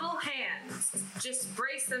 Tiny little hands just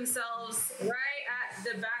brace themselves right at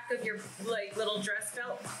the back of your like little dress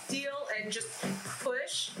belt deal and just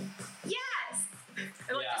push. Yes!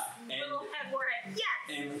 And like Yeah, this little head forehead.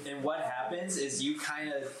 Yes! And what happens is you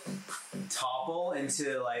kind of topple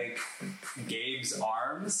into like Gabe's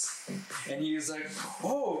arms, and he's like,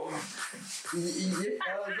 "Oh,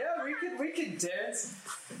 yeah, we could dance."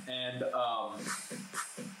 And you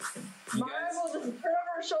Mara guys, will just turn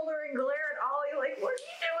over her shoulder and glare at Ollie like, "What are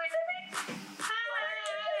you doing to me?" Hi!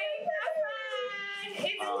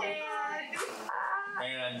 It's Dad!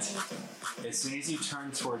 and as soon as you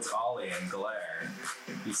turn towards Ollie, cerulean glare,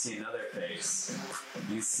 you see another face.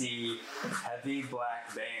 You see heavy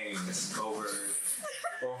black veins over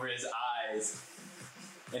his eyes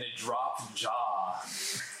and a dropped jaw.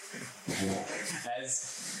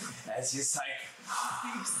 As he's like,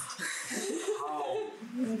 how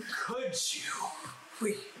could you?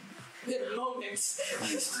 We in a moment.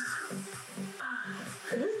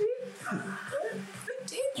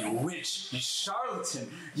 You witch, you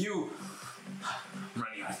charlatan, you... I'm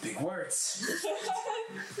running out of big words.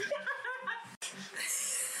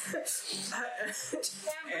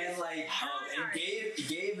 And like, and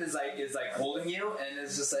Gabe is like holding you, and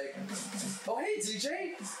is just like, oh hey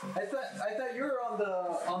DJ, I thought you were on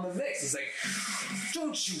the mix. He's like,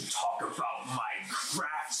 don't you talk about my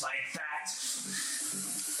craft like that.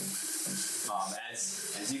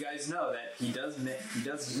 As you guys know, that he does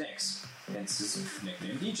mix. Hence his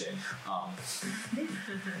nickname DJ.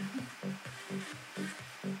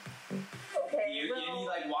 Okay. And he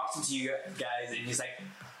like walks into you guys, and he's like,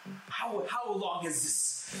 how long has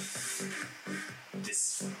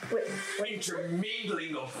this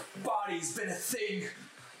intermingling of bodies been a thing?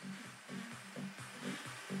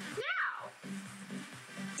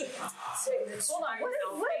 Hold on, what is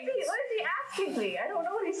he asking me? I don't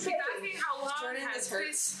know what he's saying. He's asking how long has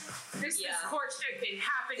this courtship been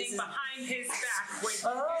happening behind his back with so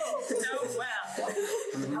well. Okay.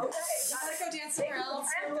 Gotta go dance somewhere else.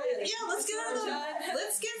 Yeah, let's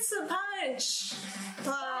get some punch.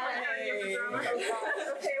 Okay,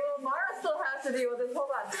 well, Mara still has to deal with this.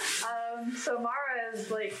 Hold on. So Mara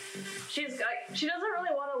is like, she doesn't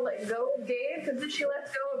really want to let go of Gabe, because if she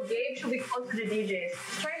lets go of Gabe, she'll be closer to DJ.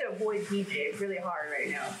 She's trying to avoid DJ really hard right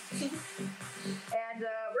now. And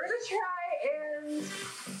we're gonna try, and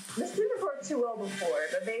this didn't work too well before,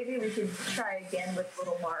 but maybe we can try again with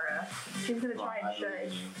little Mara. She's gonna try and shut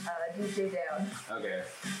DJ down. Okay.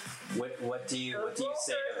 What do you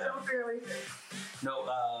say to him? Don't really. No.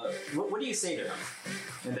 What do you say to him?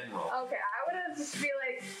 And then roll. Okay, I would just be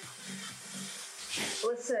like,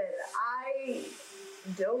 listen, I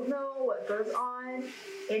don't know what goes on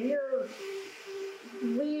in your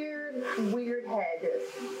weird head,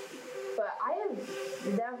 but I have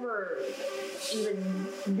never even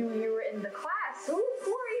knew you were in the class. Who are you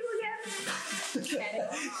again? And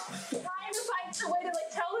trying to find a way to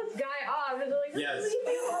like tell this guy off. And like, Yes. leave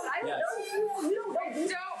me alone. I don't know. We don't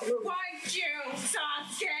want you,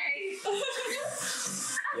 Sasuke.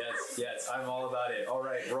 Yes, I'm all about it. All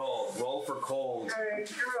right, roll for cold. All right,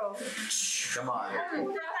 girl. Come on.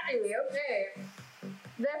 Okay.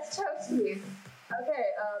 That's toasty. Okay,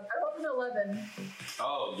 I hope an 11.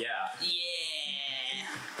 Oh yeah.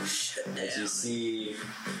 Yeah. As you see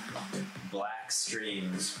black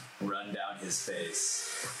streams run down his face.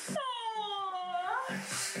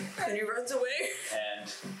 And he runs away.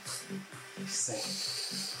 And he's like,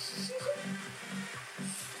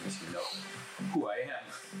 don't you know who I am?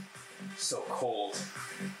 So cold,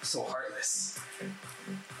 so heartless.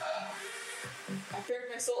 I bared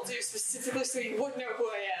my soul to you specifically so you would know who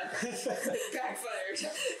I am. Backfired.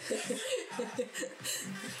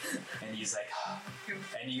 And he's like,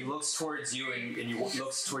 and he looks towards you, and he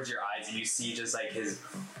looks towards your eyes, and you see just like his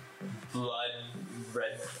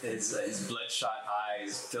his bloodshot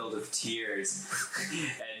eyes filled with tears,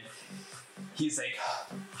 and he's like,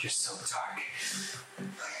 "You're so dark."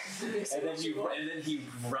 And then he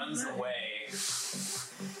runs away,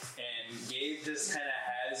 and Gabe just kind of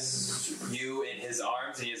has you in his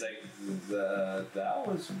arms, and he's like, "That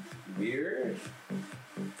was weird."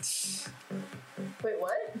 Wait,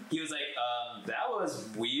 what? He was like, "That was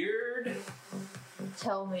weird."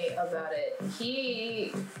 Tell me about it.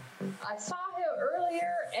 I saw him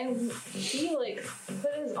earlier, and he like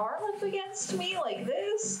put his arm up against me like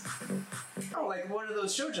this. Oh, like one of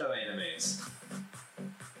those shoujo animes.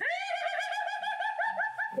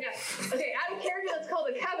 Yeah. Okay, out of character, that's called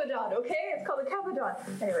a Kabadon, okay? It's called a Kabadon.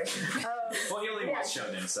 Anyway. Well, he only watched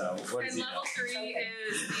shonen, so what does And he know? level 3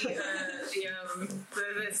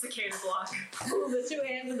 is the cicada block. Ooh, the two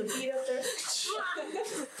hands and the feet up there.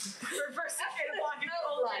 Reverse cicada block and felt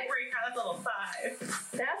cold like. breaker, that's level 5.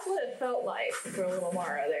 That's what it felt like for little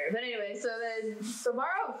Mara there. But anyway, so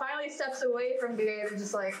Mara finally steps away from Gabe and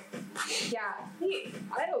just like, yeah,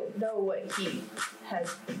 I don't know what he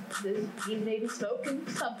has. He may be smoking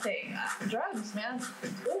something. Drugs, man.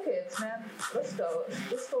 Cool kids, man. Let's go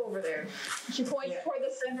over there. She points toward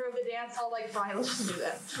the center of the dance hall, like, fine, let's just do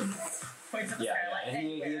that. Yeah, and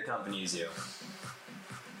he accompanies you.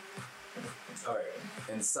 Alright,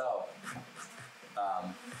 and so,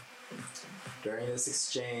 during this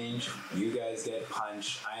exchange, you guys get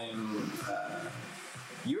punched.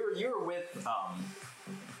 You're with,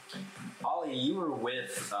 Ollie, you were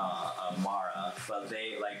with Mara, but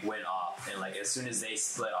they like went off, and like as soon as they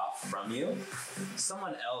split off from you,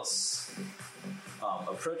 someone else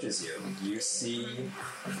approaches you. You see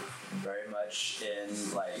very much in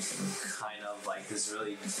like kind of like this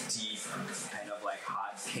really deep kind of like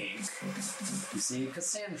hot pink. You see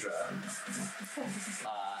Cassandra,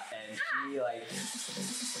 and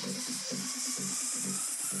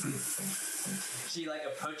she like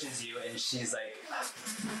approaches you and she's like,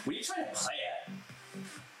 what are you trying to play at?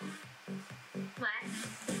 What?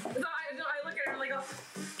 So I look at her like,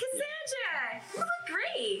 Cassandra, you look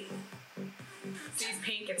great. Sees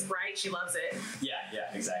pink, it's bright, she loves it.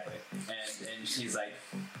 Yeah, exactly. And she's like,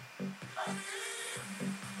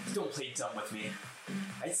 don't play dumb with me.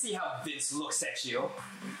 I see how Vince looks at you.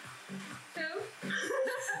 Who?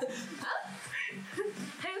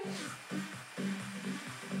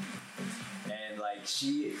 And like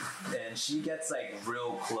she gets like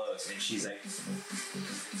real close and she's like,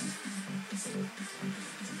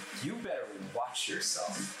 you better watch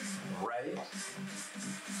yourself, right?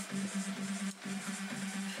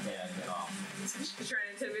 And she's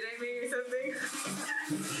trying to intimidate me or something.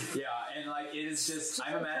 yeah, and like it is just,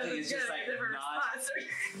 I'm imagining it's just like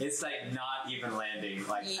it's like not even landing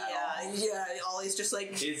like at all. Yeah, Ollie's just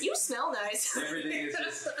like, you smell nice. Everything is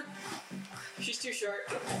just she's too short.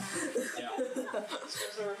 Yeah. She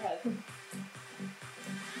goes over her head. And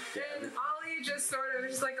Ollie just sort of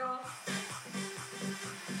just like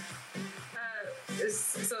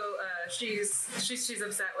she's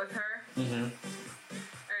upset with her. Mm-hmm.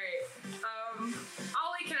 Alright.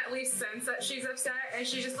 Ollie can at least sense that she's upset, and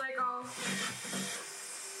she's just like, I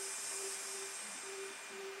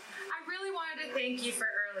really wanted to thank you for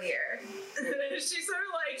earlier. She sort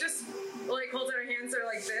of like just like holds out her hands sort of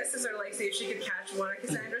like this to sort of like see if she could catch one of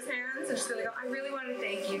Cassandra's hands, and she's like, I really wanted to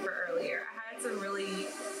thank you for earlier. I had some really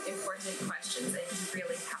important questions and you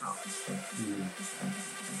really helped.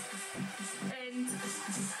 And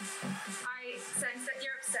I sense that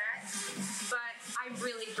you're upset, but I'm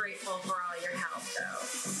really grateful for all your help, though.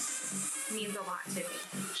 It means a lot to me.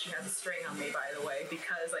 She has a string on me, by the way,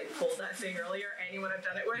 because I pulled that thing earlier. Anyone I've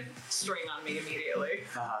done it with, string on me immediately.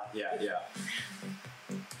 Yeah.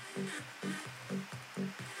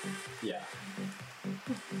 Yeah.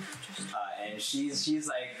 And she's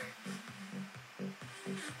like,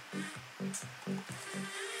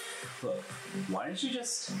 look, why don't you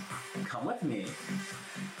just come with me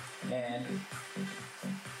and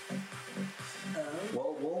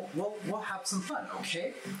we'll have some fun,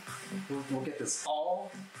 okay? We'll get this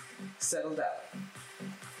all settled out.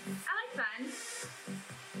 I like fun.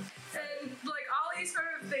 And like Ollie sort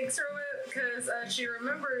of thinks her with, because she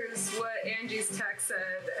remembers what Angie's text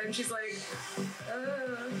said, and she's like,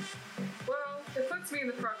 well, it puts me in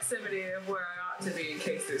the proximity of where I ought to be in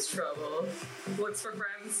case there's trouble. Looks for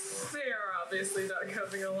friends. They are obviously not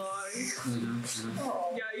coming along. Mm-hmm.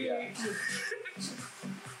 Oh, yeah.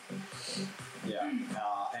 Yeah,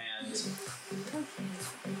 and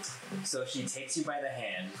so she takes you by the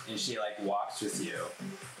hand and she like walks with you,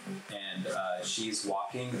 and she's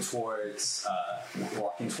walking towards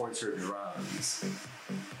her drums,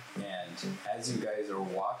 and as you guys are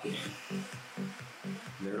walking,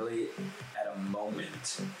 literally at a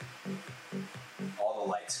moment, all the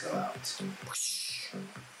lights go out.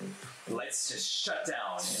 The lights just shut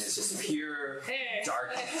down, and it's just pure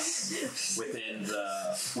darkness within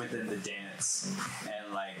the dance,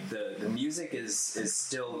 and like the music is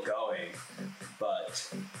still going,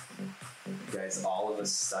 but you guys all of a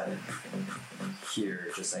sudden hear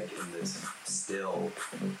just like in this still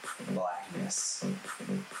blackness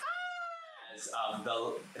as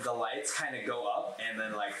the lights kind of go up, and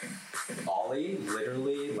then like Ollie,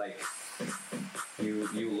 literally like you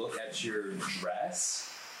look at your dress.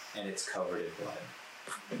 And it's covered in blood.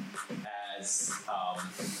 As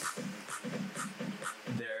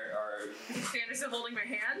there are. Anderson holding my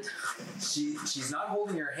hand. She's not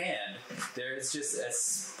holding your hand. There's just a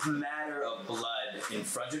smatter of blood in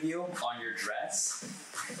front of you on your dress,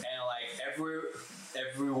 and like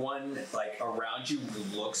everyone like around you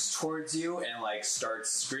looks towards you and like starts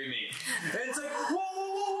screaming. And it's like,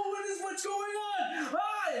 whoa, what's going on?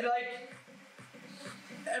 Ah! And like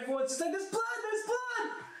everyone's just like, there's blood.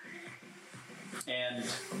 And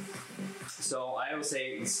so I would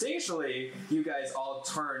say instinctually, you guys all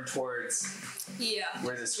turn towards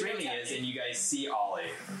where the screaming is, and you guys see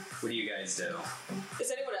Ollie. What do you guys do?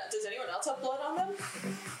 Does anyone else have blood on them?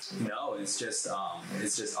 No, it's just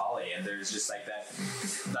Ollie, and there's just like that,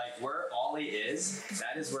 like we're all Ollie is,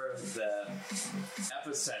 that is where the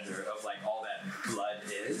epicenter of like all that blood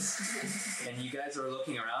is. And you guys are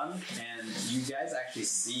looking around, and you guys actually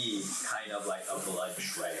see kind of like a blood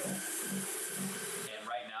trail. And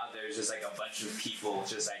right now, there's just like a bunch of people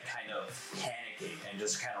just like kind of panicking and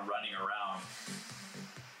just kind of running around.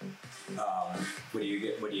 What do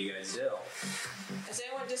you guys do? Has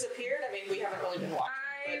anyone disappeared? I mean, we haven't really been watching.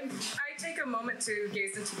 I take a moment to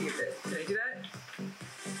gaze into the abyss. Did I do that?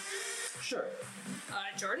 Sure.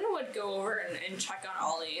 Jordan would go over and check on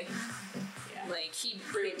Ollie. Yeah. Like he'd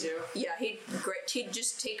do. Yeah, he'd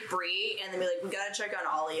just take Bree and then be like, we gotta check on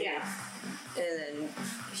Ollie. Yeah. And then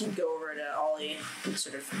he'd go over to Ollie and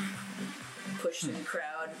sort of push through the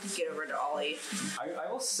crowd, get over to Ollie. I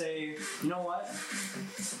will say, you know what?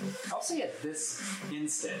 I'll say at this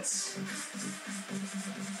instance,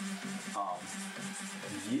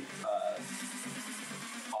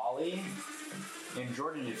 Ollie and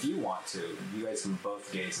Jordan, if you want to, you guys can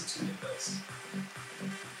both gaze into the abyss.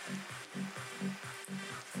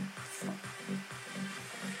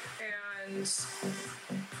 And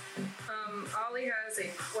Ollie has a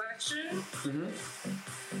question. Mm-hmm.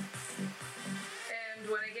 And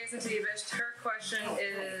when I gaze into the abyss, her question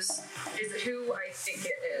is who I think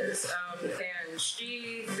it is. And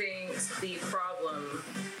she thinks the problem,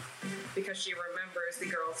 because she remembers the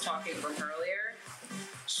girls talking from earlier,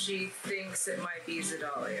 she thinks it might be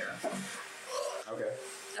Zedalia. Okay.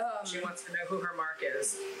 She wants to know who her mark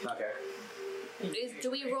is. Okay. Do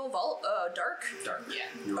we roll dark? Dark.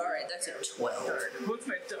 Yeah. Alright, that's a 12. Dark. What's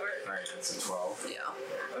my dark? Alright, that's a 12. Yeah.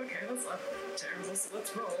 Okay, that's not terrible, so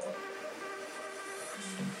let's roll.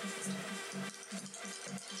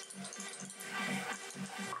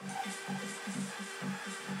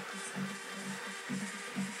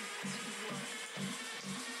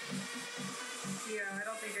 Yeah, I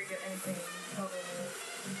don't think I get anything over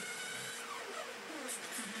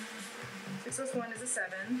 6 plus 1 is a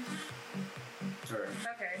 7. Sure.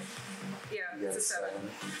 Okay. Yeah, You it's got a 7.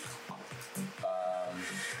 7.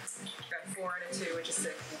 Got 4 and a 2, which is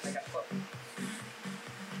 6. I got 12.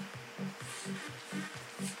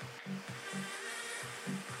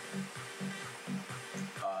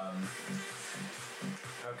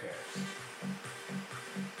 Okay.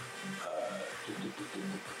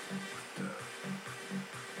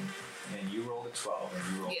 And you rolled a 12, and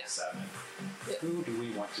you rolled a 7. Yeah. Who do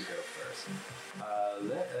we want to go first?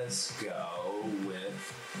 Let us go with.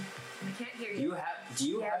 I can't hear you. Do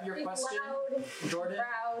you have your question, Loud, Jordan?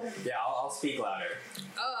 proud. Yeah, I'll speak louder.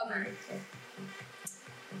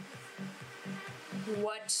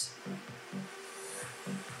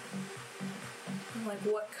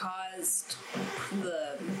 What caused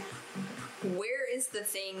where is the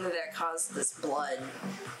thing that caused this blood?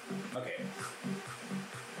 Okay.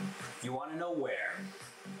 You want to know where,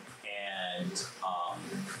 and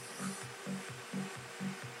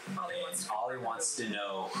Ollie wants to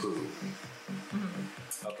know who.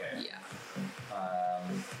 Mm-hmm. Okay. Yeah.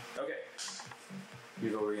 Okay.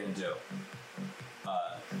 Here's what we're gonna do.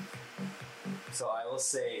 So I will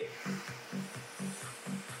say,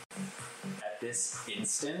 at this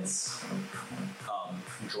instance,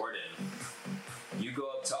 Jordan, you go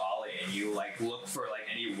up to Ollie and you like look for like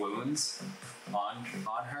any wounds on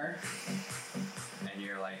her, and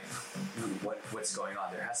you're like, what's going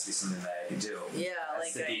on? There has to be something that I can do. Yeah,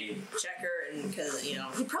 like I check her, and because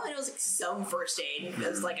he probably knows like some first aid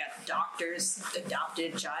as like a doctor's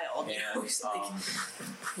adopted child. And Like,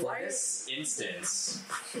 for this instance,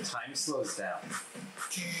 time slows down,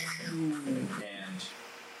 and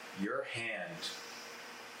your hand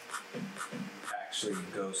actually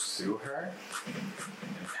goes through her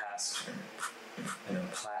and past her, and then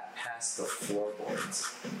past the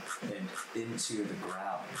floorboards and into the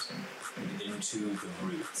ground and into the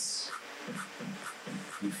roots.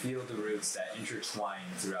 You feel the roots that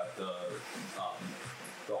intertwine throughout the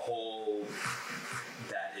whole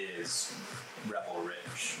that is Rebel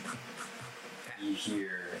Ridge. You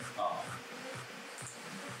hear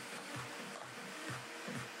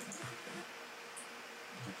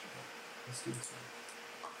let's do this one.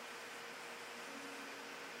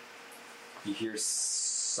 You hear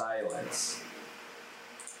silence,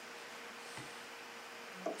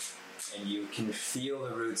 and you can feel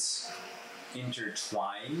the roots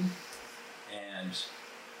intertwine, and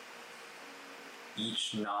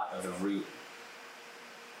each knot of the root,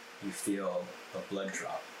 you feel a blood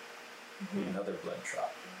drop, another blood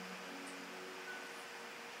drop,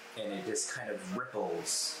 and it just kind of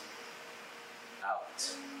ripples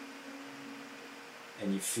out,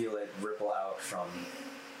 and you feel it ripple out from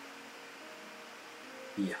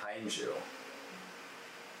behind you.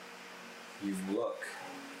 You look,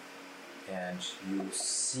 and you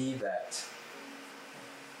see that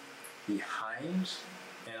behind,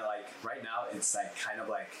 and like right now it's like kind of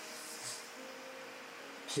like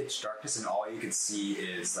pitch darkness, and all you can see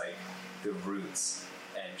is like the roots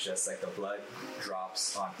and just like the blood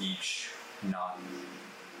drops on each knot,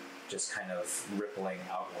 just kind of rippling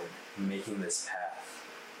outward, making this path.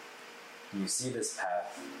 You see this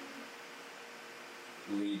path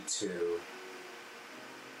lead to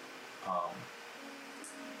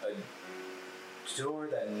a door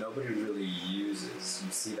that nobody really uses.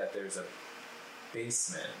 You see that there's a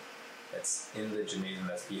basement that's in the gymnasium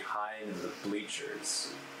that's behind the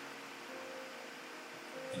bleachers,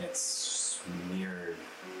 and it's smeared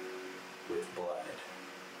with blood.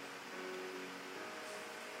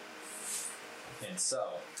 And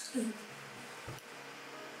so,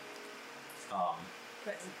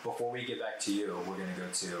 before we get back to you, we're gonna go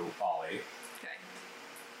to Ollie. Okay.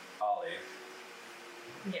 Ollie.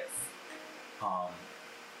 Yes.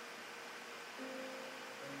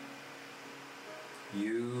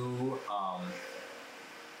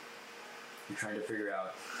 You're trying to figure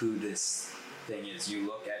out who this thing is. You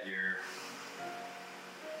look at your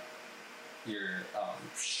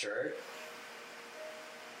shirt,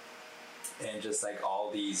 and just like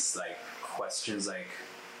all these like questions like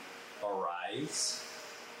arise,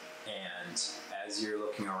 and as you're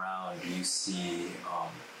looking around, you see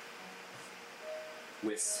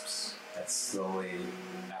wisps that slowly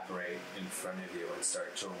apparate in front of you and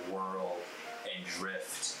start to whirl and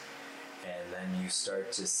drift, and then you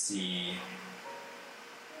start to see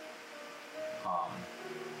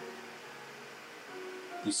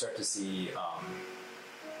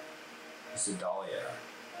Zedalia,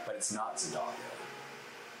 but it's not Zedalia.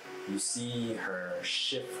 You see her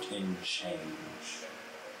shift and change.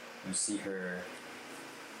 You see her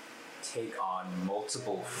take on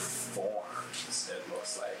multiple forms, it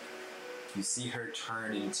looks like. You see her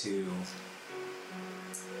turn into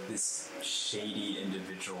this shady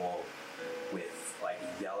individual with like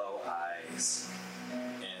yellow eyes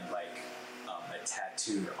and like a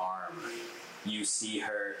tattooed arm. You see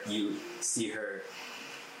her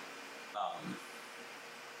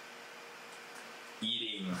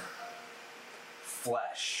eating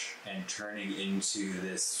flesh and turning into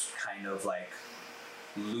this kind of like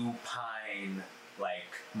lupine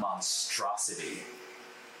like monstrosity.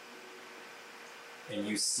 And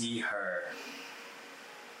you see her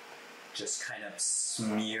just kind of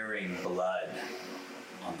smearing blood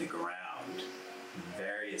on the ground in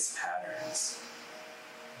various patterns,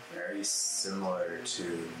 very similar to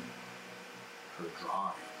her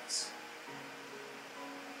drawings.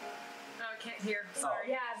 Oh, I can't hear. Sorry.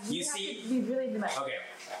 Yeah, You have see- to be really in the mic. Okay,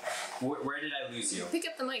 where did I lose you? Pick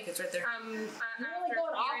up the mic, it's right there. You're really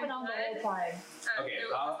going off and on the whole time. Okay,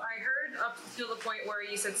 I heard up to the point where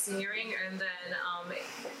you said smearing, and then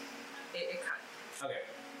it cut. Okay,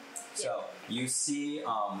 so you see,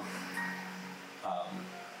 I'll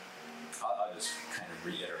just kind of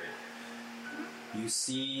reiterate. You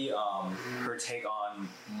see her take on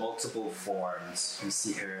multiple forms. You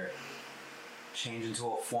see her change into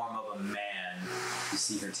a form of a man. You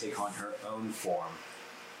see her take on her own form.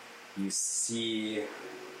 You see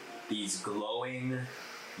these glowing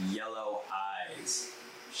yellow eyes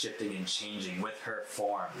shifting and changing with her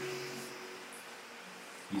form.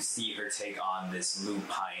 You see her take on this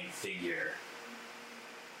lupine figure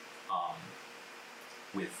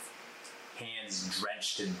with hands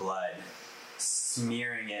drenched in blood,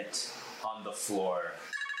 smearing it on the floor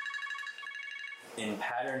in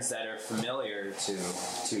patterns that are familiar to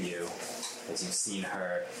you, as you've seen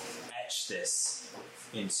her etch this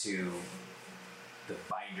into the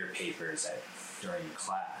binder papers during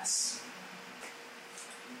class.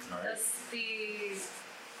 All right.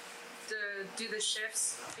 Do the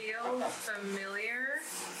shifts feel familiar,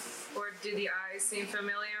 or do the eyes seem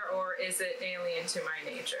familiar, or is it alien to my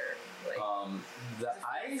nature? Like, the does it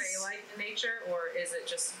eyes. feel like nature, or is it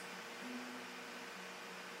just?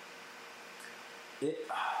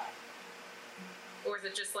 Or is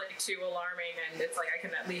it just like too alarming, and it's like I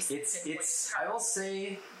can at least. It's. I will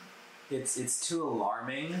say, it's too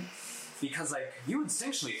alarming, because like you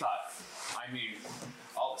instinctually thought. I mean,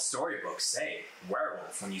 all the storybooks say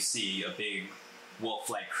werewolf when you see a big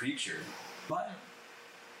wolf-like creature, but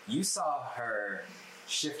you saw her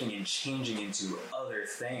shifting and changing into other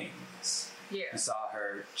things. Yeah. You saw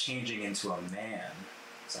her changing into a man.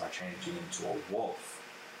 You saw her changing into a wolf.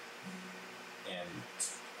 And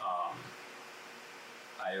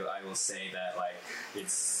I will say that like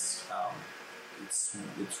it's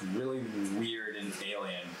really weird and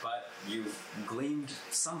alien, but you've gleaned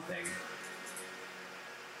something.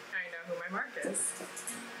 I know who my mark is.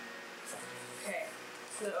 Okay.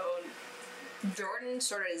 So Jordan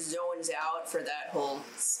sort of zones out for that whole.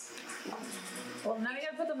 Well, now you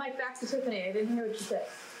gotta put the mic back to Tiffany. I didn't hear what you said.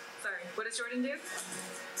 Sorry, what does Jordan do?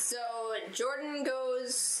 So Jordan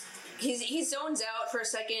goes. He zones out for a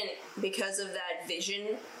second because of that vision,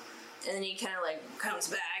 and then he kind of like comes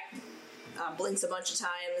back, blinks a bunch of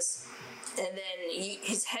times, and then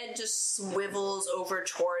his head just swivels over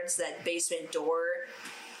towards that basement door,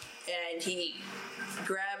 and he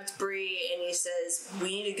grabs Bree and he says,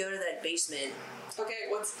 "We need to go to that basement." Okay,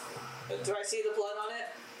 do I see the blood on it?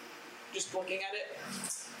 Just looking at it?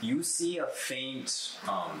 You see a faint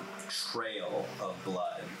trail of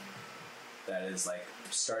blood that is like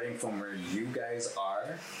starting from where you guys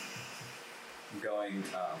are, going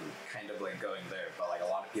kind of like going there, but like a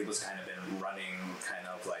lot of people's kind of been running kind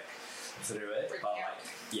of like through it, Freaking but out.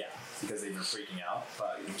 like yeah, because they've been freaking out.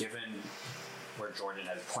 But given where Jordan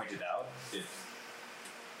has pointed out,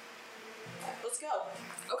 Let's go.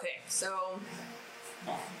 Okay, so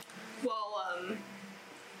well,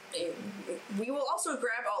 we will also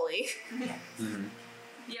grab Ollie.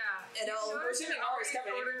 Yeah. And I'll- notice assuming that Ollie's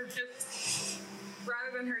coming. Sort of just,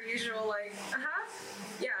 rather than her usual like,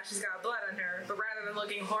 yeah, she's got blood on her, but rather than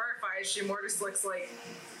looking horrified, she more just looks like,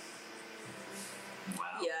 wow.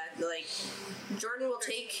 Yeah, like Jordan will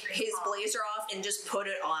take his blazer off and just put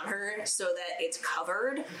it on her so that it's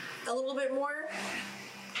covered a little bit more,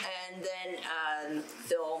 and then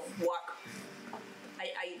they'll walk.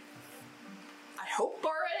 I hope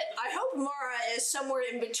Mara is somewhere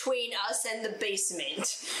in between us and the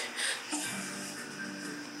basement.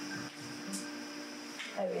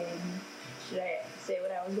 I mean, should I say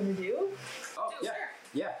what I was gonna do? Oh yeah,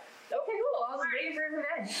 yeah. Okay, cool. I was waiting for him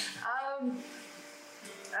to end.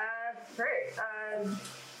 Great.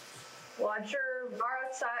 Well, I'm sure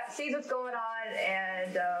Mara sees what's going on,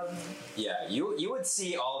 and Yeah, you would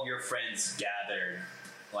see all of your friends gathered,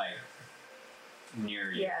 like,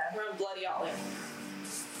 near you. yeah. Around Bloody Ollie.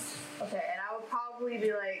 Okay, and I would probably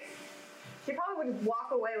be like, she probably would just walk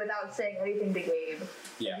away without saying anything to Gabe.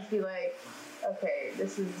 Yeah. Just be like, okay,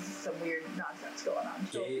 this is some weird nonsense going on.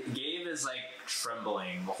 So, Gabe is, like,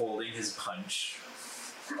 trembling, holding his punch.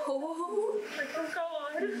 Oh,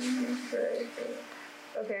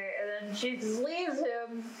 okay, and then she just leaves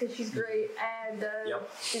him because she's great, and Yep.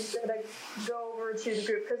 she's gonna go over to the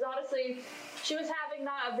group because honestly, she was having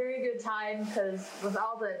not a very good time because with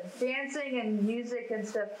all the dancing and music and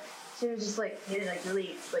stuff, she was just like getting like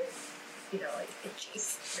really like like itchy,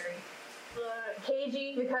 very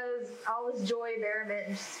cagey because all this joy, merriment,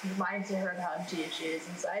 just reminds her of how empty she is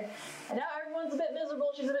inside. And now everyone's a bit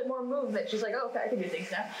miserable. She's a bit more movement. She's like, oh, okay, I can do things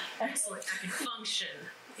now. excellent, I can function.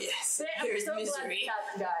 yes. I'm There's so misery. glad this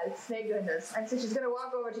happened, guys. Thank goodness. And so she's gonna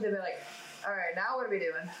walk over to them and be like, all right, now what are we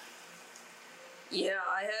doing? Yeah,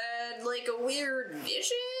 I had like a weird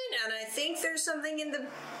vision, and I think there's something in the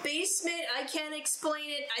basement. I can't explain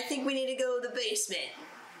it. I think we need to go to the basement.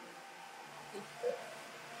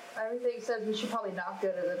 Everything says we should probably not go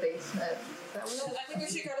to the basement. Is that what I think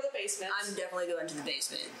we should go to the basement. I'm definitely going to the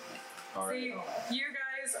basement. All right. See, you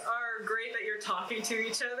guys are great that you're talking to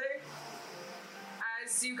each other.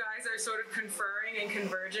 As you guys are sort of conferring and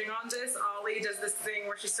converging on this, Ollie does this thing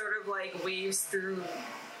where she sort of like weaves through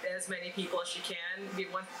as many people as she can.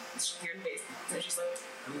 Once she hears face, and she's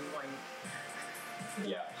like,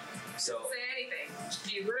 Yeah. So, say anything.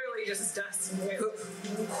 She literally just does. Where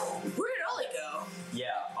did Ollie go? yeah,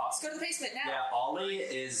 Let's go to the basement now. Yeah, Ollie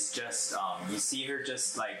is just, you see her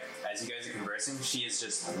just, like, as you guys are conversing, she is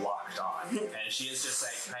just locked on. And she is just,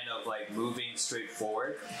 like, kind of, like, moving straight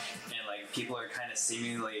forward. And, like, people are kind of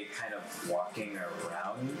seemingly kind of walking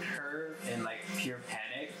around her in, like, pure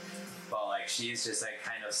panic. But, like, she's just, like,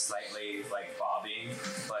 kind of slightly, like, bobbing.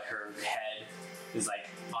 But her head is, like,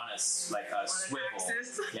 on a swivel.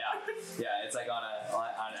 Axis. Yeah, yeah, it's, like, on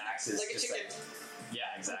an axis. Like a just, chicken. like, yeah,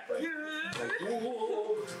 exactly. Like,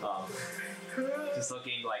 whoa. Just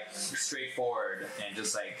looking like straight forward and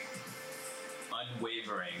just like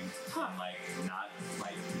unwavering and like not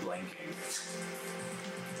like blinking.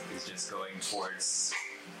 He's just going towards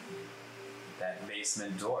that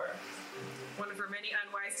basement door. One of her many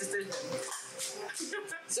unwise decisions.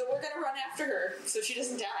 So we're gonna run after her so she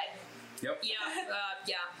doesn't die. Yep.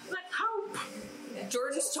 Yeah. Let's hope.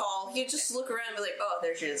 Jordan's tall. You just look around and be like, oh,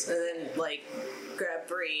 there she is. And then, like, grab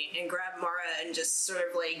Bree and grab Mara and just sort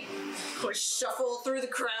of, like, shuffle through the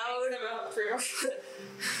crowd.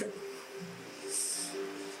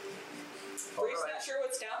 Bree's not sure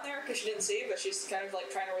what's down there because she didn't see, but she's kind of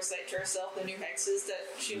like trying to recite to herself the new hexes that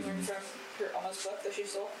she learned from her almost book that she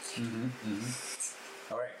stole.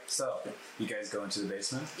 All right. So you guys go into the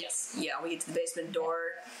basement. Yes. Yeah, we get to the basement door.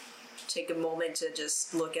 take a moment to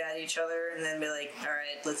just look at each other and then be like, all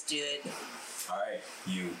right, let's do it. All right,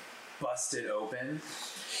 you bust it open,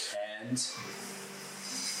 and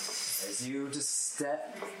as you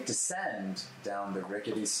descend down the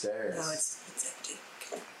rickety stairs, Oh, it's empty.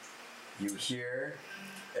 Okay. you hear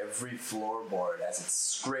every floorboard as it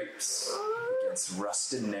scrapes against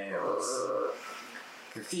rusted nails.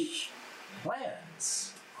 Your feet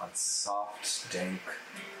lands on soft, dank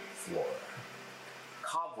floor.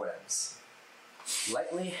 Cobwebs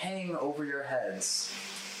lightly hang over your heads,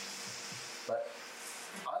 but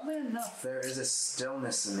oddly enough, there is a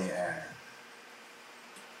stillness in the air.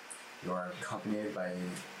 You are accompanied by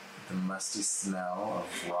the musty smell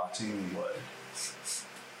of rotting wood.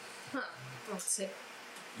 Huh. Let's see.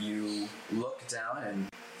 You look down and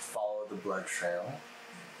follow the blood trail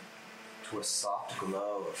to a soft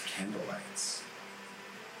glow of candlelights.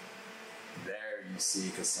 There you see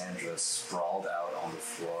Cassandra sprawled out on the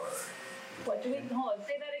floor. What do we hold on?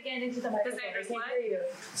 Say that again into the microphone. I can't hear you.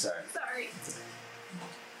 Sorry.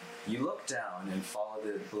 You look down and follow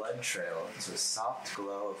the blood trail to a soft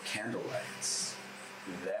glow of candlelights.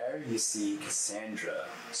 There you see Cassandra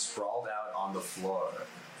sprawled out on the floor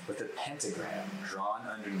with a pentagram drawn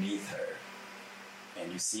underneath her.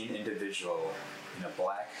 And you see an individual in a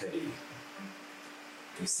black hoodie.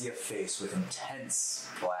 You see a face with intense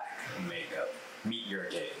black makeup meet your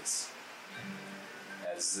gaze.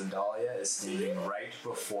 As Zedalia is standing right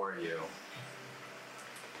before you,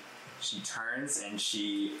 she turns and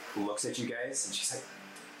she looks at you guys and she's like,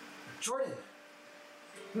 Jordan!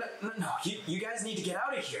 No, you guys need to get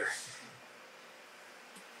out of here.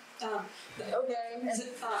 Okay.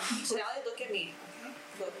 Zedalia, look at me.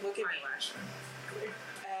 Look at me.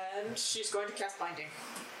 And she's going to cast Binding.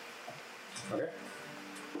 Okay.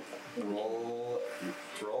 Roll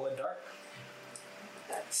a dark.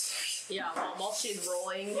 Yeah, while she's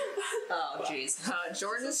rolling, oh jeez,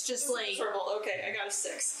 Jordan's just like Okay, I got a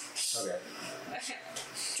 6. Okay.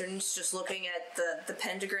 Jordan's just looking at the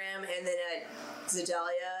pentagram and then at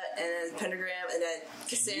Zedalia and then the pentagram and then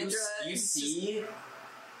Cassandra. And you see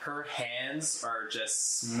her hands are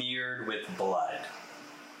just smeared with blood.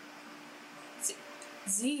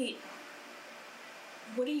 Z,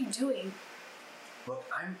 what are you doing? Look,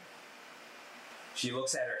 She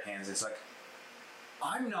looks at her hands and it's like,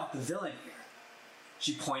 I'm not the villain here.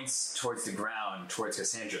 She points towards the ground, towards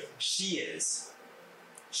Cassandra. She is.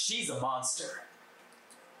 She's a monster.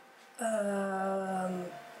 I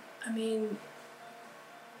mean,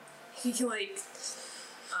 he can like,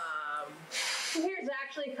 Here's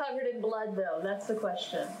actually covered in blood, though. That's the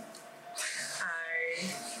question.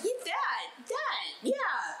 yeah.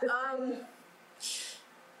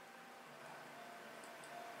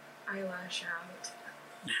 I lash out.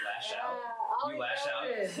 You lash out? You lash out?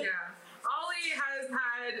 Yeah. Ollie has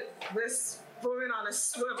had this woman on a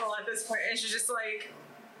swivel at this point, and she's just like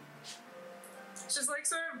sort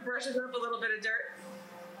of brushes up a little bit of dirt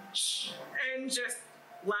and just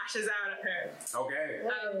lashes out at her. Okay.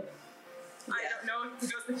 I don't know if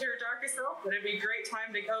it goes into her darkest self, but it'd be a great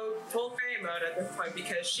time to go full Fae mode at this point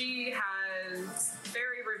because she has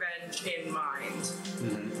very revenge in mind.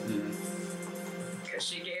 Because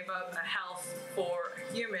she gave up a health for a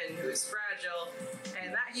human who's fragile,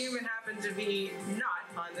 and that human happened to be not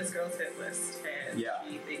on this girl's hit list, and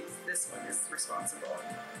she thinks this one is responsible.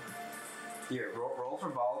 Here, roll for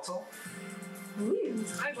volatile.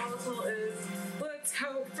 My volatile is, let's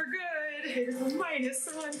hope for good. Here's a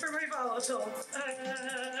 -1 for my volatile.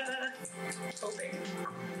 Hoping.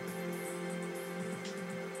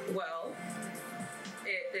 Well,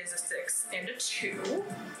 it is a 6 and a 2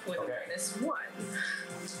 with a -1.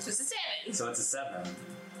 So it's a 7. So it's a 7.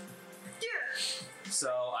 Yeah.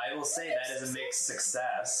 So I will say that is a mixed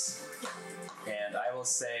success. And I will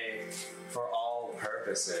say, for all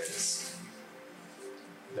purposes,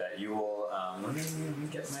 that you will, let me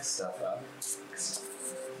get my stuff up.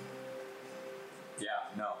 Yeah,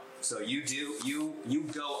 no. So you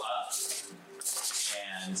go up,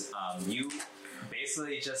 and you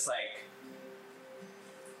basically just like,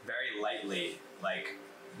 very lightly, like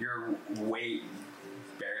your weight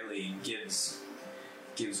barely gives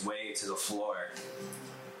way to the floor.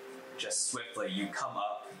 Just swiftly, you come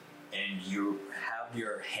up, and you have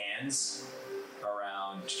your hands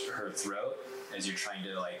around her throat as you're trying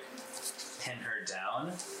to like pin her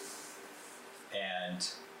down. And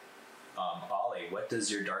Ollie, what does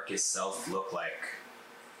your darkest self look like?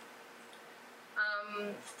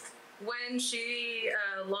 When she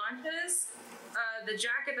launches, the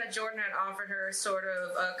jacket that Jordan had offered her sort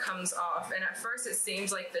of comes off, and at first it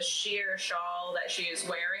seems like the sheer shawl that she is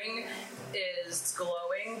wearing is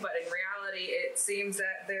glowing glowing, but in reality, it seems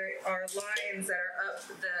that there are lines that are up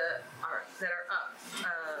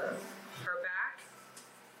her back,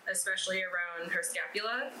 especially around her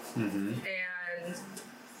scapula, and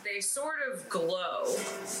they sort of glow.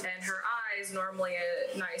 And her eyes, normally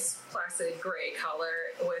a nice placid gray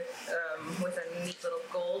color with a neat little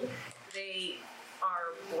gold, they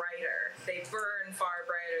are brighter. They burn far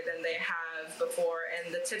brighter than they have before,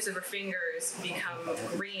 and the tips of her fingers become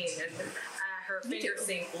green, and her fingers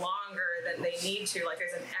seem longer than they need to, like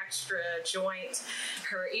there's an extra joint.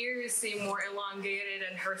 Her ears seem more elongated,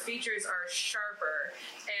 and her features are sharper.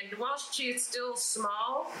 And while she's still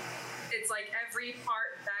small, it's like every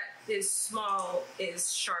part that is small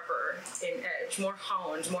is sharper in edge, more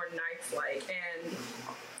honed, more knife-like, and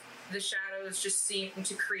the shadows just seem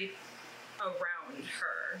to creep around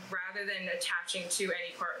her rather than attaching to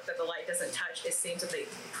any part that the light doesn't touch. It seems that they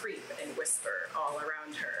creep and whisper all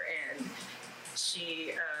around her, and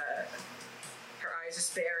she her eyes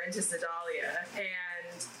just stare into Zedalia.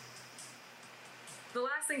 And the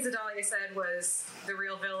last thing Zedalia said was the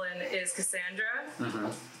real villain is Cassandra.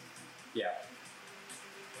 Yeah.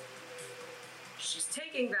 She's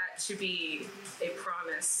taking that to be a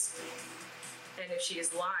promise, and if she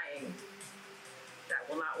is lying, that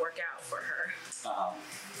will not work out for her.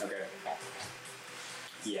 Okay.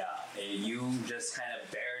 Yeah, you just kind of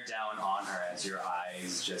bear down on her as your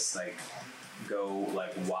eyes just like go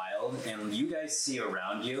like wild, and you guys see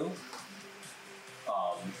around you.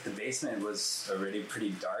 The basement was already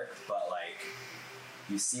pretty dark, but like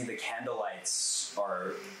you see the candlelights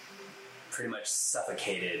are pretty much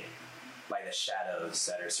suffocated by the shadows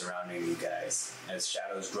that are surrounding you guys, as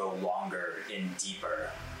shadows grow longer and deeper.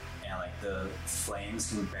 And like the flames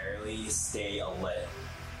can barely stay alit.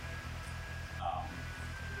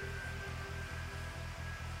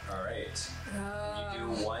 All right. You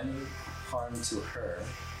do one harm to her.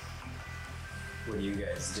 What do you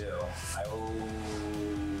guys do?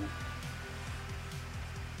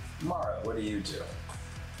 Mara, what do you do?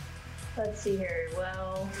 Let's see here.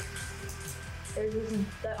 Well, there's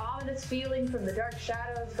the ominous feeling from the dark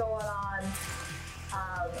shadows going on.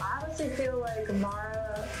 I honestly feel like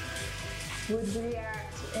Mara would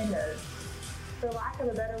react in a, for lack of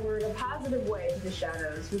a better word, a positive way to the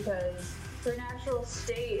shadows, because her natural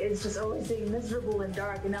state is just always being miserable and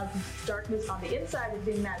dark, and now the darkness on the inside is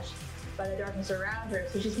being matched by the darkness around her.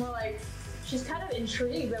 So she's more like, she's kind of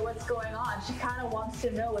intrigued by what's going on. She kind of wants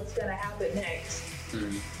to know what's going to happen next.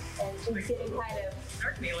 And she's getting kind of...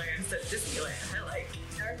 Darkneyland instead of Disneyland. I like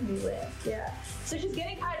Darkneyland, yeah. So she's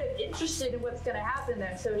getting kind of interested in what's going to happen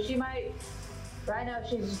there. So she might... Right now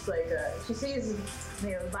she's just like, she sees,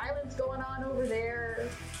 violence going on over there,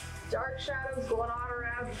 dark shadows going on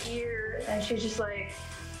around here, and she's just like,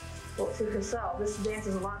 well, to herself, this dance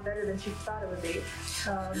is a lot better than she thought it would be.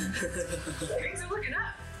 Things are looking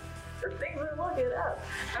up. Things are looking up.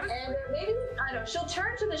 And maybe, I don't know, she'll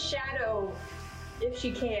turn to the shadow if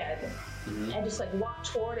she can, and just like walk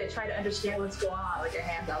toward it, try to understand what's going on, like a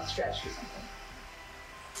hand outstretched or something.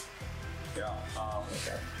 Yeah.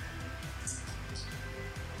 Okay.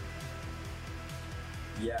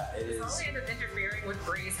 Yeah, it is. Probably end up interfering with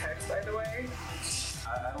Bree's hex, by the way.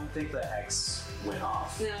 I don't think the hex went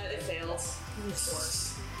off. No, it fails.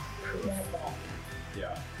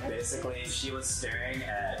 Yeah. Basically, she was staring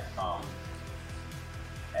at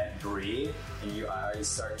Bree, and your eyes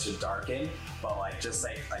start to darken, but just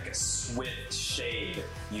like a swift shade,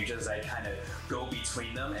 you just like kind of go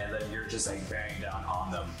between them, and then you're just like bearing down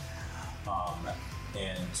on them.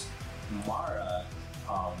 And Mara,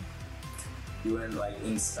 you would like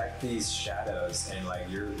inspect these shadows, and like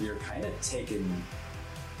you're kind of taken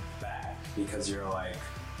back, because you're like,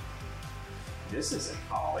 this isn't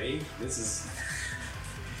Ollie. This is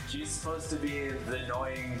she's supposed to be the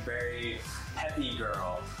annoying, very peppy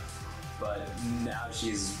girl, but now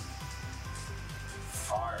she's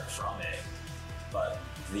far from it. But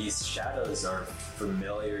these shadows are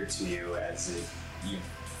familiar to you, as if you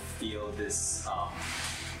feel this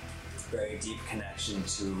very deep connection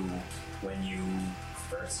to when you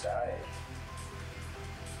first died.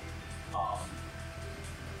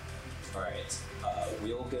 Alright,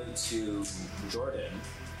 we'll go to Jordan.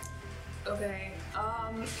 Okay,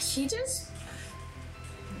 he just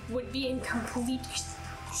would be in complete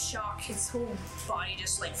shock. His whole body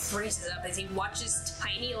just like freezes up as he watches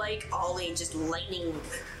tiny Ollie just lightning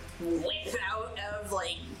whip out of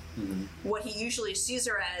what he usually sees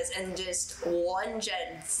her as, and just lunge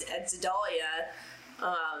at Zedalia.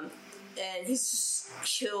 And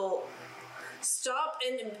he'll stop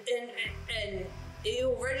and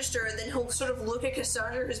it'll register, and then he'll sort of look at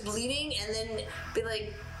Cassandra who's bleeding, and then be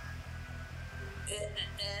like,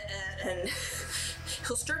 and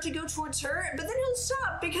he'll start to go towards her, but then he'll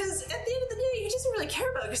stop because at the end of the day, he doesn't really care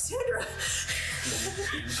about Cassandra.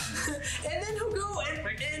 And then he'll go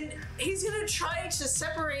and he's gonna try to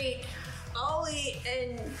separate Ollie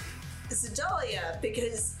and Zedalia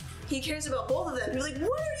because he cares about both of them. He's like,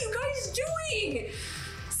 what are you guys doing?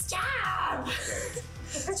 Stop!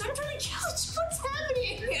 So I'm trying to catch what's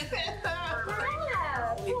happening.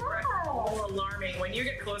 All alarming. When you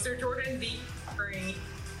get closer, Jordan, the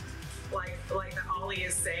like that Ollie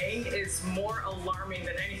is saying is more alarming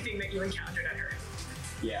than anything that you encountered at her.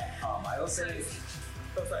 Yeah, I will say.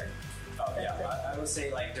 Oh, sorry. Oh yeah, I would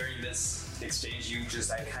say like during this exchange, you just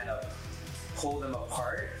like kind of pull them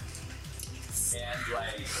apart, and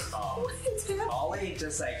like Ollie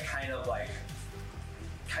just like kind of like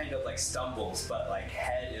stumbles, but like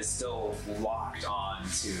head is still locked on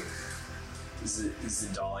to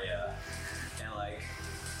Zedalia, and like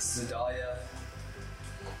Zedalia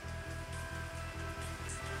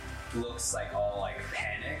looks like all like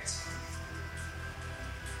panicked,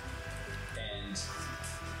 and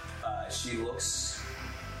she looks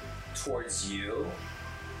towards you,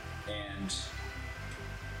 and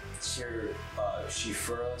she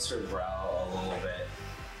furrows her brow a little bit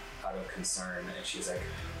out of concern, and she's like,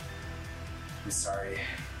 I'm sorry.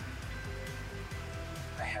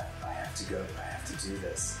 I have to go. I have to do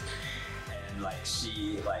this. And like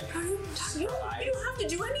she like you don't have to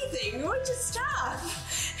do anything. You want to stop.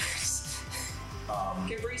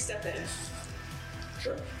 Can Bree step in?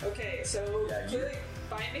 Sure. Okay, so clearly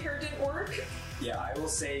binding her didn't work. Yeah, I will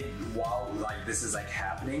say while like this is like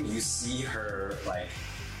happening, you see her like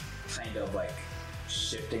kind of like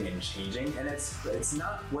shifting and changing, and it's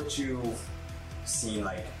not what you've seen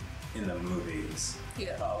like in the movies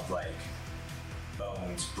of like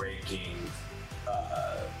bones breaking,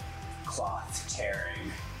 cloth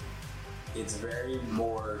tearing. It's very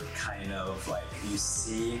more kind of like you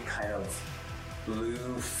see kind of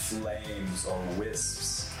blue flames or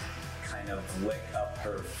wisps kind of lick up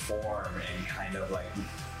her form and kind of like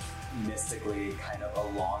mystically kind of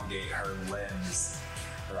elongate her limbs.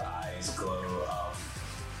 Her eyes glow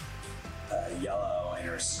yellow, and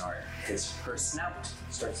her her snout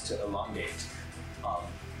starts to elongate.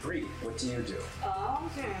 Bree, what do you do? Yeah,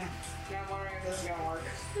 I'm wondering if this is gonna work.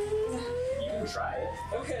 You can try it.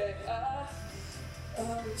 Okay,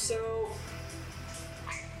 so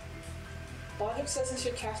logic says I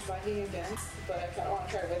should cast binding again, but I kind of want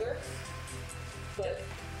to try Wither. But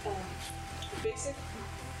basic,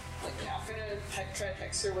 like I'm gonna try to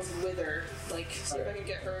hex her with Wither, like see if I can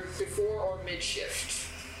get her before or mid shift.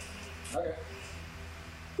 Okay.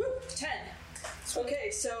 Woo, 10.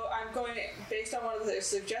 Okay, so I'm going, based on one of the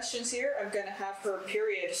suggestions here, I'm going to have her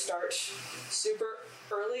period start super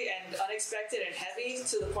early and unexpected and heavy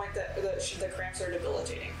to the point that the cramps are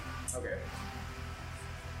debilitating. Okay.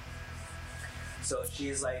 So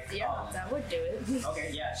she's like... Yeah, that would do it.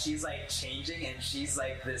 Okay, yeah, she's like changing, and she's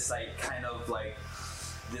like this like kind of like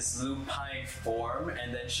this lupine form,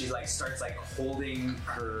 and then she like starts like holding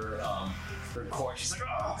her core. She's like,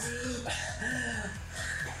 oh!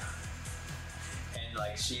 And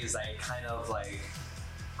like she's like kind of like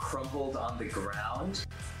crumpled on the ground,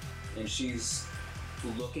 and she's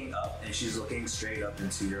looking up, and she's looking straight up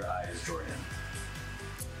into your eyes, Jordan.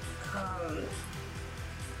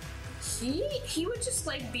 He would just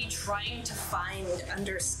like be trying to find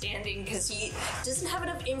understanding because he doesn't have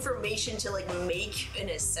enough information to like make an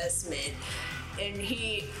assessment, and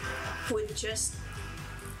he would just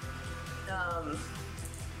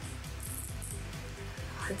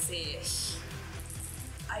let's see.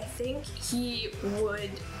 I think he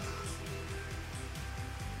would.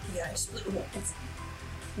 Yeah.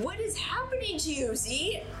 What is happening to you,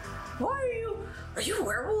 Z? Why are you? Are you a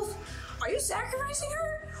werewolf? Are you sacrificing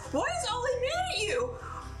her? Why is Ollie mad at you?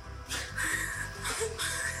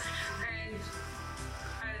 And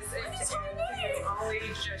as if Ollie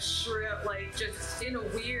just shrill, like just in a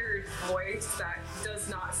weird voice that does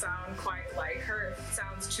not sound quite like her. It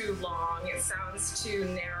sounds too long. It sounds too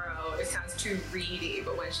narrow. It sounds too reedy.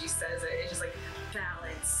 But when she says it, it's just like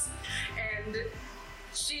balance. And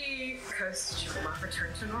because she will not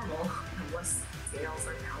return to normal unless scales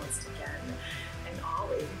are balanced again. And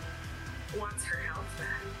Ollie wants her health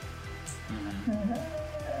back. Mm-hmm.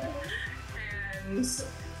 And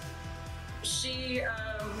she,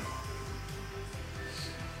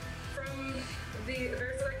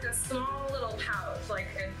 there's like a small little pouch, like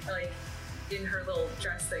in her little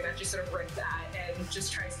dress thing that she sort of ripped at and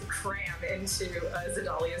just tries to cram into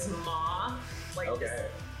Zedalia's maw. Like okay.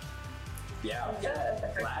 Yeah.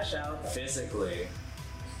 Lash out physically.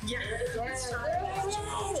 Yeah.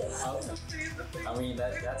 I mean,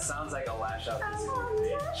 that sounds like a lash out physically.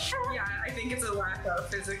 Yeah, I think it's a lash out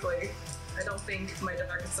physically. I don't think my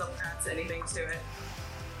darkest self adds anything to it.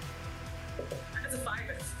 That's a 5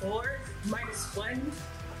 and 4 minus 1.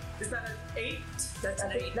 Is that an 8? That's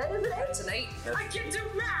an 8. That is an 8. That's an 8. I can do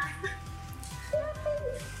math!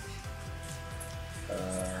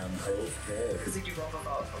 Okay. Because you do roll the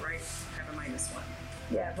volatile, right? I have a minus 1.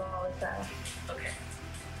 Yeah, ball is that. Okay.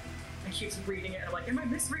 I keep reading it and I'm like, am I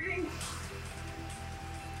misreading?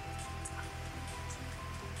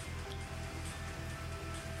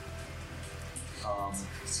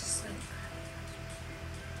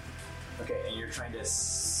 Okay, and you're trying to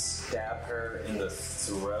stab her in the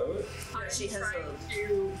throat? She has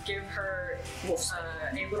to give her a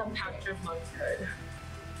little pouch of monkhood.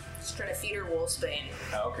 Just trying to feed her wolfsbane.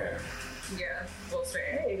 Okay. Yeah,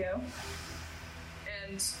 wolfsbane. There you go.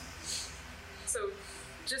 And so,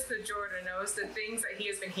 just that Jordan knows the things that he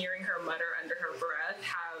has been hearing her mutter under her breath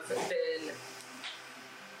have been,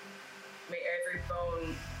 may every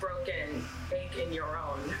bone broken ache in your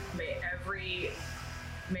own. May every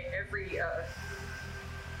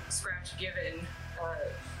scratch given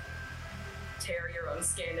tear your own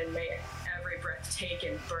skin, and may every breath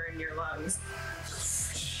taken burn your lungs.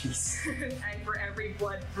 And for every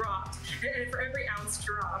blood dropped, and for every ounce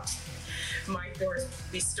dropped, my force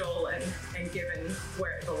be stolen and given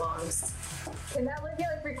where it belongs. Can that like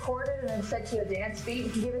get recorded and then set to a dance beat?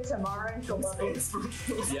 You can give it to Mara and she'll love it.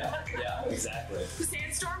 Yeah, exactly.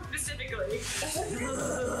 Sandstorm specifically.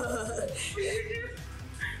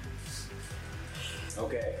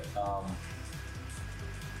 Okay,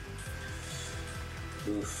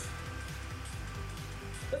 oof.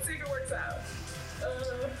 Let's see if it works out.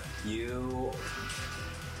 You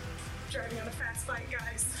Driving on a fast bike,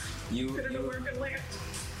 guys. I don't know where I'm gonna land.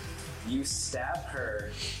 You stab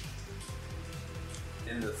her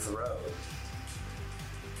in the throat.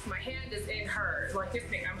 My hand is in her, like this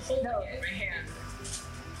thing. I'm holding it in my hand.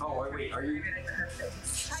 Oh wait, are you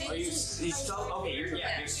stuck? Okay, you're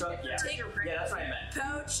stuck. Yeah, that's what I meant.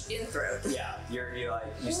 Pouch in throat. Yeah,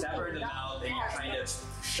 you stab her in the mouth and you kind of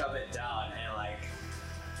shove it down, and like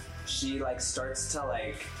she like starts to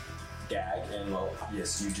like gag, and well,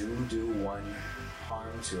 yes, you do one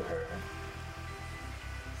harm to her.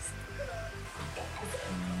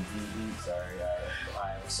 Sorry, I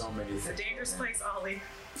have so many things. It's a dangerous place, Ollie.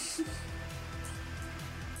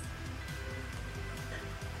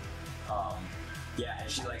 Yeah,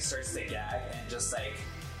 and she like starts to gag and just like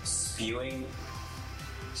spewing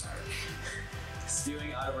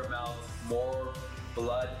out of her mouth, more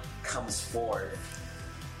blood comes forth.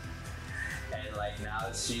 And like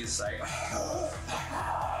now she's like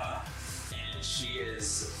and she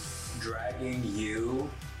is dragging you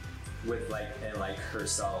with like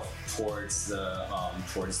herself towards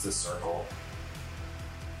the circle.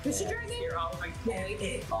 Is she dragging? You're all like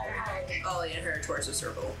Ollie and her towards the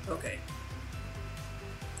circle. Okay.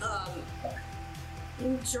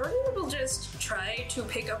 Jordan will just try to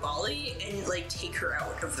pick up Ollie and like take her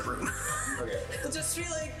out of the room. Okay. He'll just be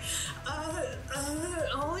like,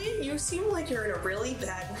 Ollie, you seem like you're in a really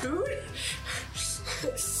bad mood. You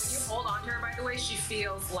hold on to her, by the way, she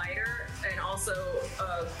feels lighter and also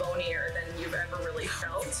bonier than you've ever really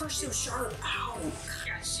felt. You're so sharp. Ow.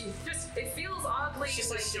 Yeah, it feels oddly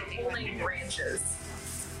like you're holding branches.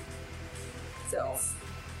 So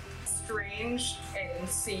strange and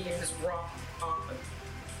seems wrong.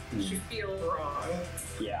 She feels wrong.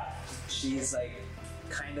 Yeah, she's like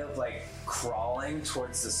kind of like crawling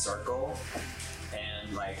towards the circle,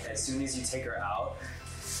 and like as soon as you take her out,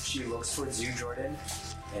 she looks towards you, Jordan,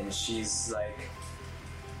 and she's like,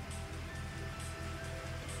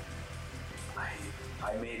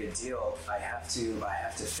 I made a deal. I have to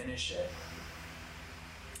finish it.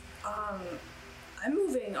 I'm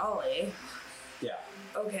moving Ollie. Yeah.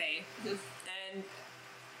 Okay. And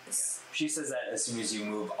She says that as soon as you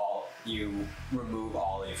remove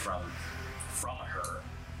Ollie from her.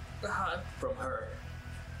 From her,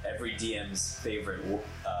 every DM's favorite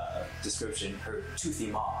description, her toothy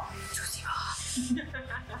maw. Toothy maw.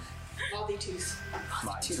 Moldy tooth.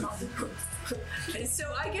 My tooth. And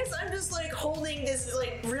so I guess I'm just like holding this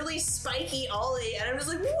like really spiky Ollie, and I'm just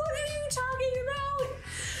like, what are you talking about?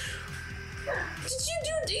 Did you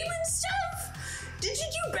do demon stuff? Did you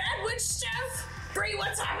do bad witch stuff? Bree,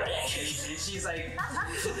 what's happening? And she's like,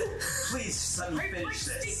 please just let me finish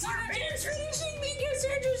this. Are you finishing me because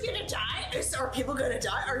Andrew's gonna die? Are people gonna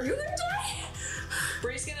die? Are you gonna die?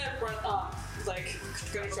 Bree's gonna run up, like,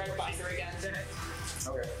 gonna try to bind her again.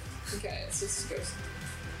 Okay. Okay, so this goes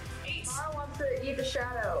 8 eat. Mara wants to eat the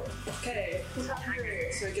shadow. Okay. He's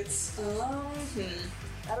hungry. So it gets.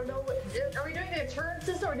 I don't know. Are we doing the turn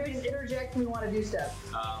system or do we just interject when we want to do stuff?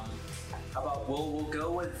 How about we'll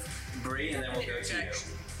go with Bree and then we'll go to you.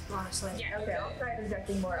 Honestly. Yeah. Okay, I'll try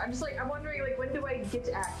interjecting more. I'm just like, I'm wondering, like, when do I get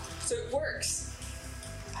to act? So it works.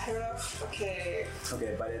 I don't know. Okay.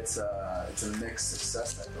 Okay, but it's a mixed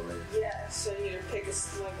success, I believe. Yeah. So you need to pick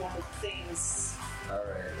one of the things. All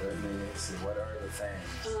right, let me see. What are the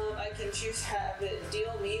things? I can choose have it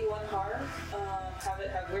deal me 1 harm, have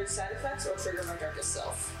it have weird side effects, or trigger my darkest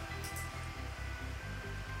self.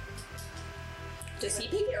 Does he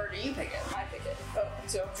pick it or do you pick it? I pick it. Oh,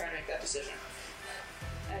 so I'm trying to make that decision.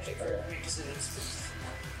 I take forever to make decisions.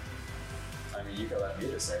 I mean, you can let me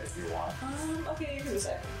decide if you want. Okay, you can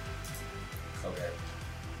decide. Okay.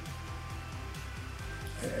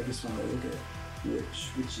 I just want to look at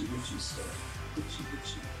witchy stuff. Witchy.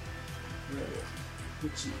 Right.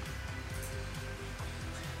 Witchy.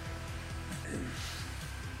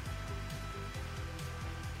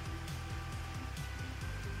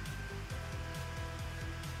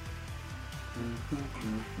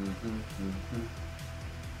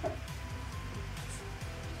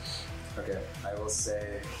 Okay, I will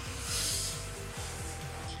say.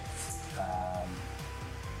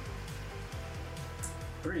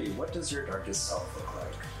 Bree, what does your darkest self look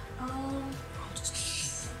like?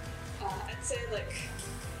 I'd say like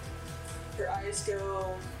her eyes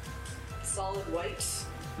go solid white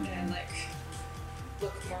and like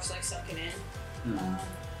look more like sunken in.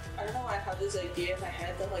 I don't know. I have this idea in my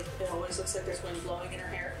head that like it always looks like there's wind blowing in her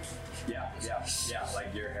hair. Yeah.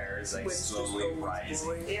 Like your hair is like Wind's just slowly always rising.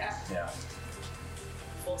 blowing. Yeah. Yeah.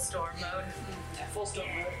 Full storm mode. Yeah, full storm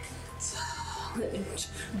mode.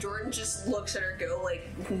 Jordan just looks at her go like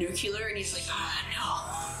nuclear and he's like,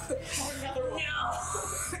 no. Another one.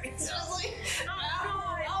 No. It's just like, no.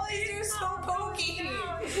 All these do so pokey.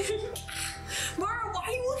 Mara, why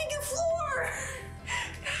are you looking at the floor?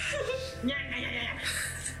 Yeah.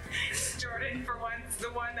 Jordan, for once,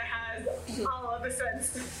 the one that has all of the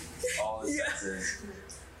sense. All the senses.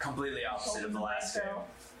 Completely opposite of the last game.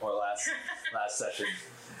 Or last session.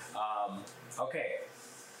 Okay.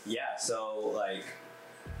 Yeah, so like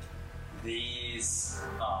these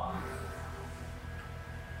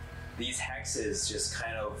hexes just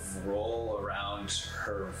kind of roll around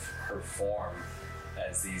her form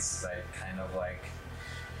as these like kind of like,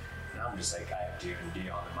 and I'm just like, I have D&D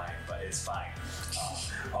on the mind, but it's fine.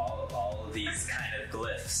 All of these kind of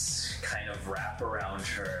glyphs kind of wrap around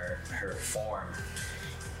her form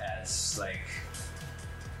as like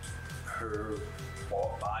her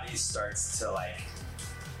body starts to like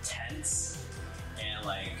tense and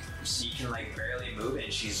like she can like barely move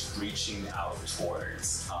and she's reaching out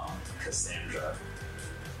towards Cassandra.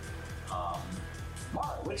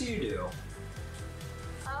 Mara, what do you do?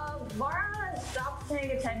 Mara stopped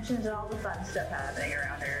paying attention to all the fun stuff happening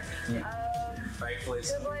around her. Rightfully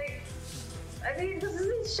so. Cause like, I mean, this is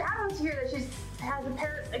these shadows here that she has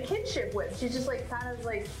a kinship with. She's just like kind of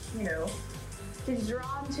like, you know, she's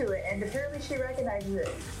drawn to it, and apparently she recognizes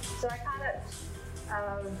it. So I kind of,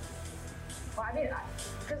 well, I mean,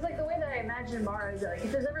 because like the way that I imagine Mara is like,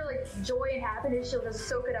 if there's ever like joy and happiness, she'll just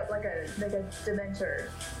soak it up like a Dementor.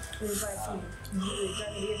 It's like really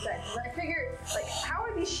trying to be inside. But I figure, like, how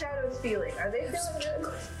are these shadows feeling? Are they feeling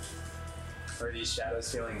good? Are these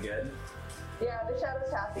shadows feeling good? Yeah, the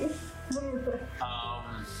shadow's happy.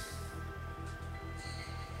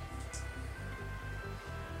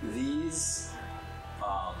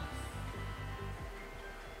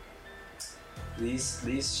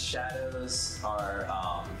 These shadows are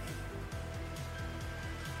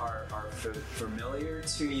familiar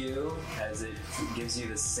to you, as it gives you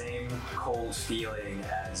the same cold feeling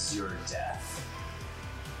as your death.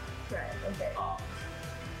 Right, okay.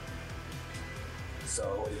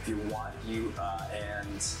 So if you want,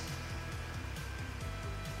 and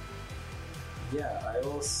yeah, I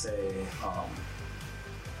will say,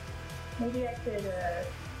 maybe I could,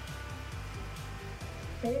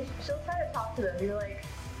 maybe she'll try to talk to them. Be like,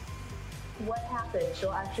 what happened?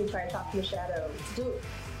 She'll actually try to talk to the shadow.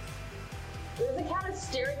 Does it count as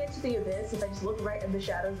staring into the abyss if I just look right in the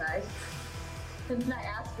shadow's eyes? And then I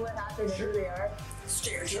ask what happened and who they are?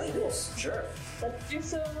 Stare into the abyss. Sure. Let's do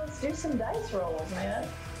some dice rolls, man.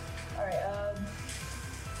 Alright,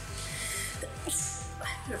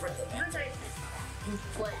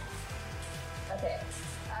 Flat. Okay.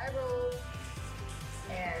 I rolled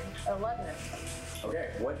an 11. Okay,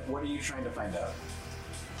 what are you trying to find out?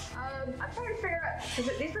 I'm trying to figure out,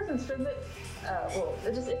 because these persons says it, well,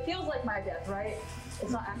 it feels like my death, right?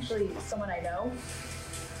 It's not actually someone I know.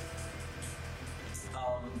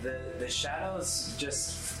 The shadows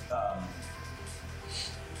just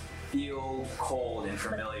feel cold and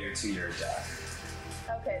familiar to your death.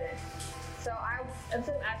 Okay then. So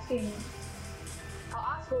instead of asking,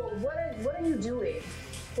 I'll ask her, what are you doing?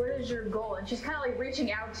 What is your goal? And she's kind of like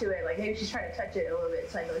reaching out to it, like maybe she's trying to touch it a little bit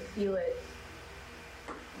so I can like feel it.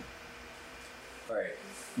 All right,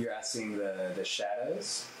 you're asking the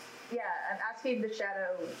shadows. Yeah, I'm asking the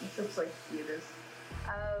shadow. It looks like you this.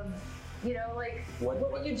 You know, like what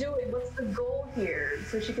are you doing? What's the goal here?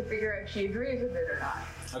 So she can figure out if she agrees with it or not.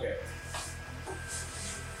 Okay.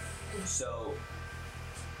 So,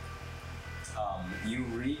 you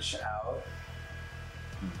reach out.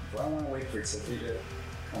 Do I want to wait for Tiffy to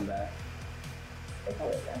come back? It's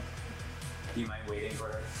always there. Do you mind waiting for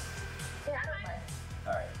her? Yeah, I don't mind.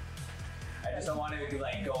 All right. I just don't want to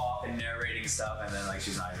like go off and narrating stuff and then like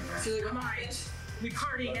she's not even there. She's like, Come on, we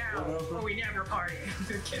party now, or we never party.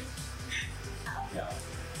 Okay. Yeah.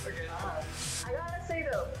 Okay. I gotta say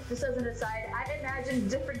though, just as an aside, I imagined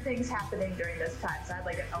different things happening during this time. So I had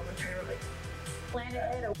like an arbitrary like plan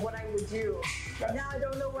ahead of what I would do. And now I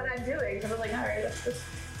don't know what I'm doing. So I was like, all right,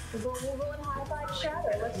 we'll go and high five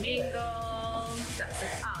Shadow. Let's do it. Mingle. That's it.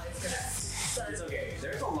 Oh, it's gonna. It's okay.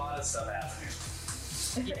 There's a lot of stuff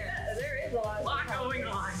happening. Yeah, there is a lot Going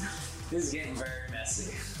on. This is getting very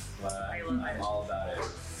messy. But I'm all about it.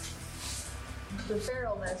 The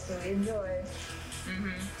feralness that we enjoy.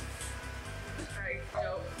 I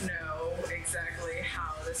don't know exactly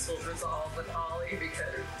how this will resolve with Ollie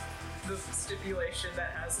because the stipulation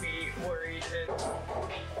that has me worried and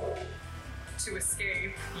to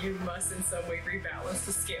escape, you must in some way rebalance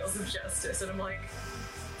the scales of justice. And I'm like,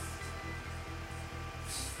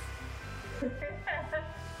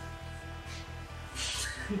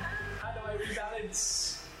 How do I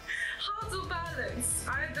rebalance? how to balance?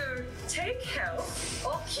 Either take help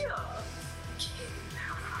or cure.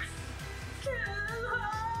 Kill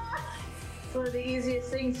her. One of the easiest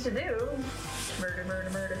things to do. Murder, murder,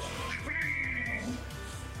 murder.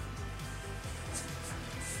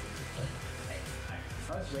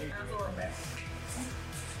 I was waiting for you to come back.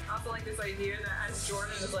 I also like this idea that as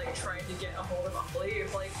Jordan is like trying to get a hold of Ollie,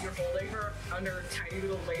 if like you're holding her under a tiny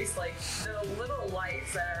little waist, like the little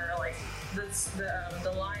lights that are like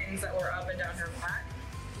the lines that were up and down her back,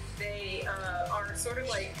 they are sort of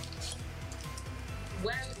like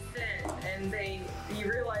web thin, and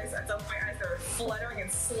you realize at some point as they're fluttering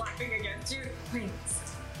and slapping against you,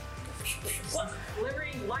 wings,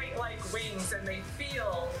 glimmering light like wings, and they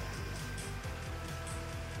feel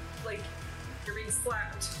like you're being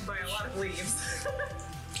slapped by a lot of leaves.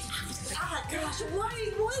 Ah, gosh, what?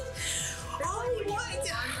 Ollie,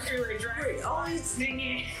 what? Really dragging. Ollie's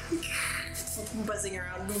singing. Buzzing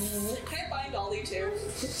around. Can I find Ollie too?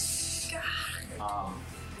 Okay.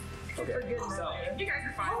 For goodness So, sake. You guys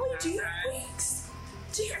are fine. Ollie, with do you that. have wings?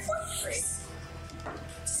 Do you have wings?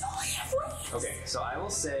 Does Ollie have wings? okay, so I will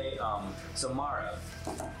say, so Mara,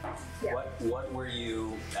 Yeah. what were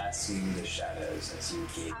you asking the shadows as you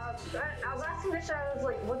gave? I was asking the shadows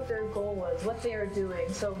like what their goal was, what they are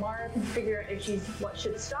doing, so Mara can figure out if she's what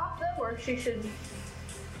should stop them or if she should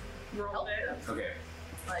Roll help it. them. Okay,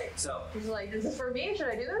 Like so she's like, is this for me? Should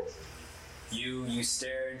I do this? you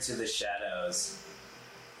stare into the shadows,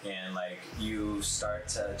 and like you start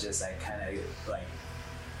to just like kind of like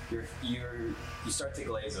you start to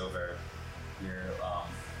glaze over.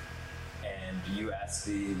 And you ask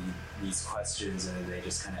these questions, and they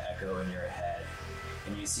just kind of echo in your head,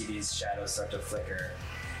 and you see these shadows start to flicker,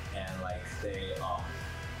 and like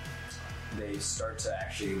they start to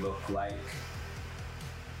actually look like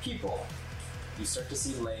people. You start to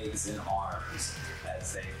see legs and arms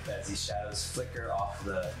as these shadows flicker off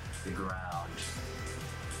the ground,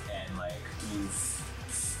 and like you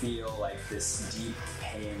feel like this deep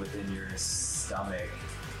pain within your stomach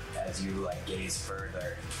as you like gaze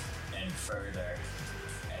further and further,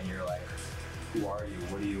 and you're like, who are you?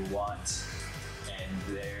 What do you want?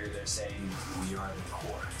 And they're saying, we are the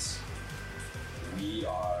court. We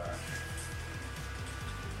are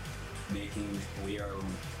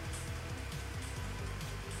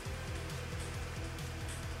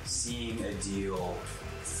seeing a deal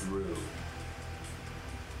through,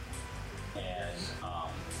 and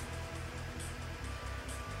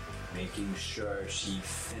making sure she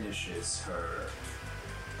finishes her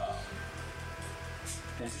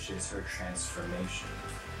transformation.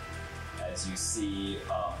 As you see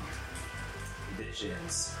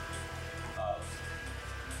visions of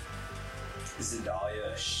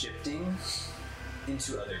Zedalia shifting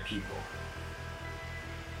into other people,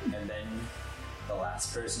 and then the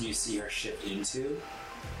last person you see her shift into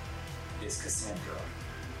is Cassandra.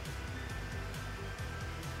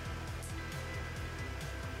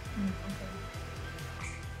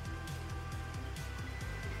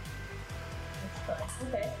 That's fun.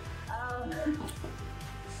 Okay.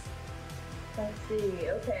 Let's see.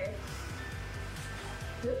 Okay.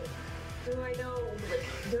 Do I know?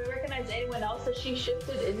 Do I recognize anyone else that she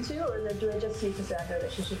shifted into, or do I just see Cassandra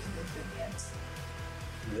that she shifted into again?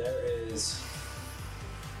 There is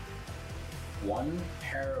one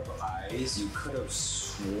pair of eyes you could have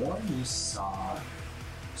sworn you saw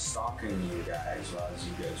stalking you guys while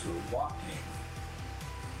you guys were walking.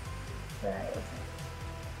 Right.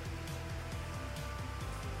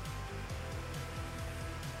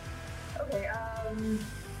 Okay. How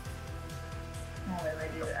do I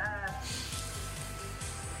do that?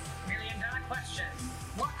 $1,000,000 question.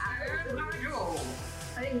 What iron are you?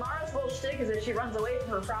 I think Mara's whole shtick is that she runs away from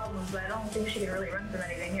her problems, but I don't think she can really run from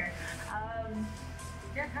anything here.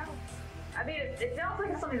 Yeah, how? I mean, it sounds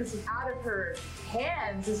like something that's out of her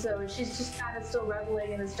hands, so she's just kind of still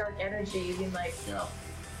reveling in this dark energy. I mean, like, Yeah.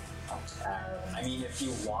 I mean, if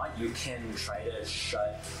you want, you can try to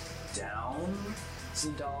shut down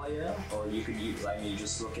Sedalia, or you could use, I mean,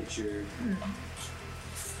 just look at your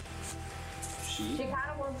sheet. she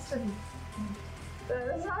kind of wants to.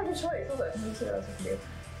 That's not a good choice, is it? Let me see what else I can do.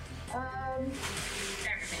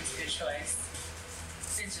 Everything's a good choice.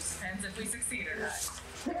 It just depends if we succeed or not.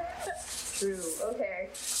 True. Okay,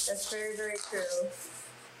 that's very, very true.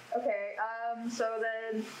 Okay. So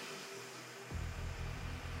then.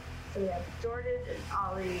 So we have Jordan and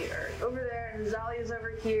Ollie are over there, and Zalia's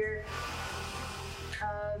over here.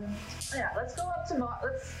 Yeah, let's go up to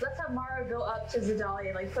let's have Mara go up to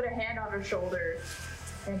Zedalia, like put a hand on her shoulder,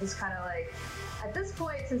 and just kind of like. At this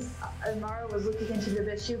point, since Mara was looking into the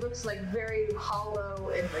abyss, she looks like very hollow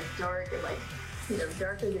and like dark and like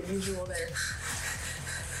darker than usual there.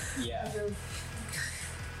 Yeah. And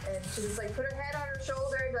she just like put her head on her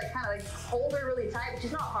shoulder, like kind of like hold her really tight. But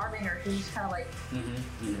she's not harming her. She's just kind of like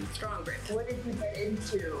Strong grip. What did you get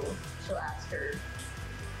into? She'll ask her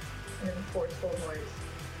in a forceful voice.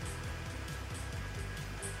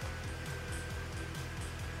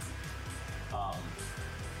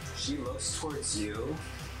 She looks towards you.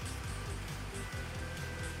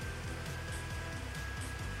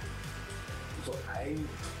 So I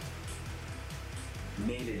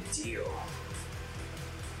made a deal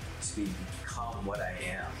to become what I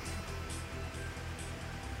am.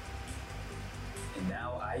 And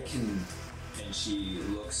now I can, and she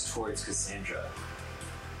looks towards Cassandra.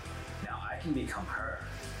 Now I can become her.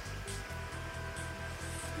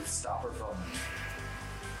 And stop her from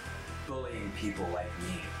bullying people like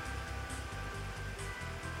me.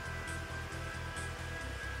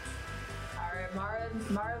 Alright,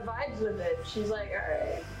 Mara vibes with it. She's like,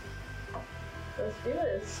 alright, let's do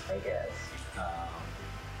this, I guess.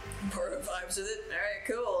 Part of vibes with it. Alright,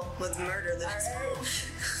 cool. Let's murder this.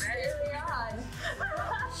 Carry on.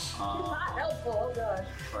 Not helpful, oh gosh.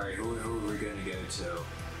 Alright, who are we gonna go to?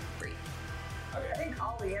 Bree. I Okay. think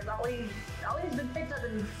Ollie's been picked up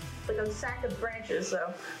in like a sack of branches,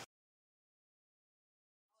 so.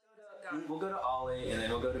 We'll go to Ollie, and then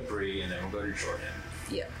we'll go to Bree, and then we'll go to Jordan.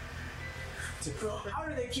 Yeah. How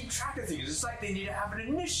do they keep track of things? It's like they need to have an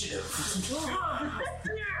initiative.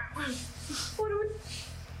 What do we...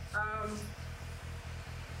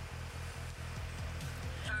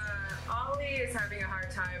 Ollie is having a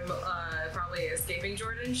hard time probably escaping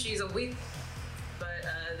Jordan. She's a weak, but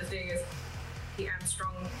the thing is, I'm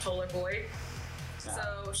strong, taller boy.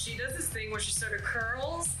 So she does this thing where she sort of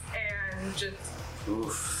curls and just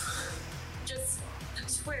a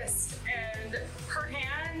twist, and her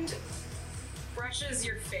hand brushes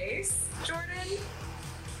your face, Jordan,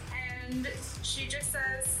 and she just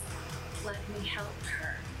says, "Let me help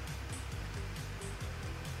her."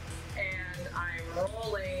 And I'm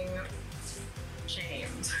rolling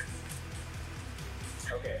shamed.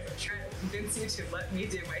 Okay. I'm trying to convince you to let me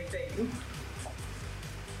do my thing.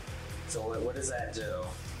 So what does that do?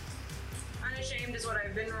 Unashamed is what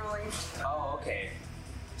I've been rolling. Oh, okay.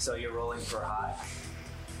 So you're rolling for hot?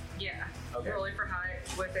 Yeah. Okay. Rolling for high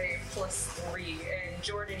with a +3, and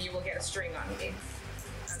Jordan, you will get a string on me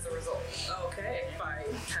as a result. Okay. By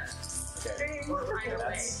test. Okay. Or either way,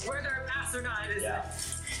 That's- whether I pass or not is Yeah.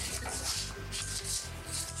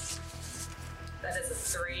 That is a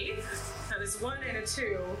 3. That is 1 and a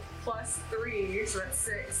 2 +3, so that's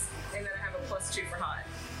 6. And then I have a +2 for hot.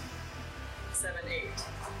 7, 8.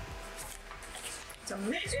 It's a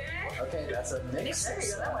mix. Okay, that's a mix. There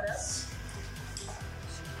you go, that one up.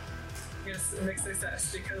 Yes, a mixed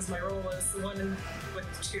success because my roll was 1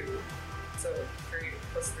 with 2. So 3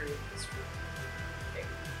 +3 is 8.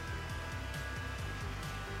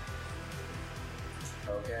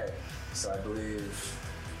 Okay, so I believe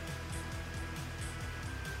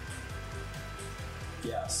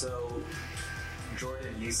So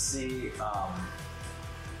Jordan, you see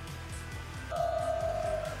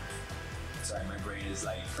sorry, my brain is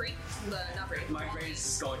like Not brain. my brain is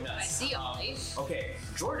just going nuts. I see Ollie. Okay,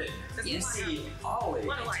 Jordan, you Yes. see Ollie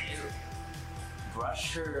What do I do?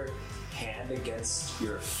 brush her hand against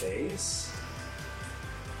your face,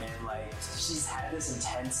 and like she's had this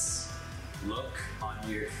intense look on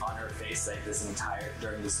her face like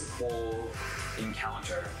during this whole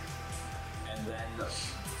encounter, and then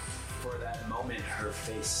for that moment her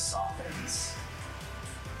face softens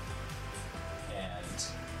and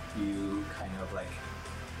you kind of like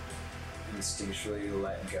instinctually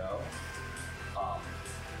let go.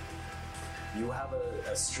 You have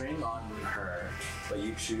a string on her, but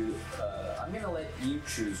you choose. I'm gonna let you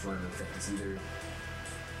choose one of the things. Either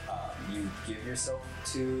you give yourself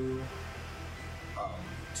to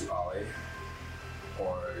Ollie,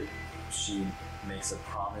 or she makes a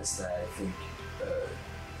promise that I think.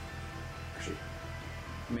 Actually,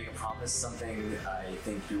 make a promise something I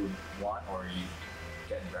think you would want, or you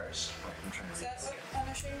get embarrassed. Wait, I'm trying to. Is that what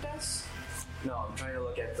Unashamed does? No, I'm trying to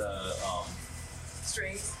look at the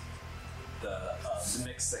Strings. the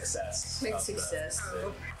mixed success. Mixed of success.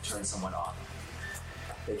 The turn someone on.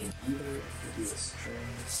 They can either do a string.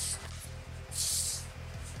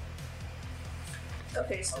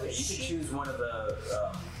 Okay, so Okay, you can choose one of the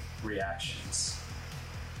reactions.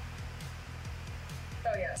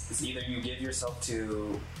 Oh yes. It's either you give yourself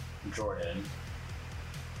to Jordan,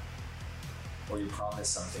 or you promise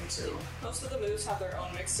something to. Most of the moves have their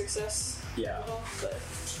own mixed success. Yeah. Level, but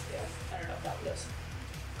yeah, I don't know if that one does.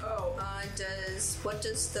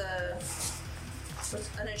 What's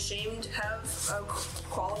Unashamed have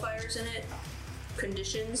qualifiers in it?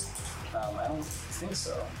 Conditions? I don't think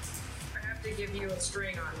so. I have to give you a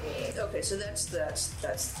string on me. Okay, so that's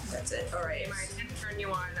it. All right. If I didn't turn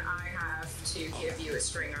you on, I have to give you a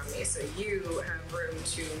string on me, so you have room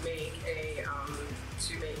to make a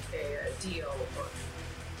deal or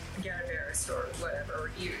get embarrassed or whatever,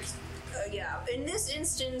 or use. Yeah. In this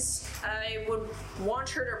instance, I would want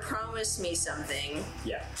her to promise me something.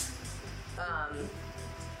 Yeah.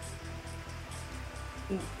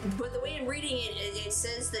 But the way I'm reading it, it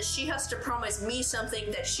says that she has to promise me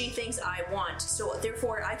something that she thinks I want. So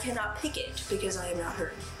therefore, I cannot pick it because I am not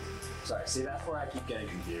her. Sorry. See, that's where I keep getting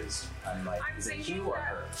confused. I'm like, I'm is it thinking you or that-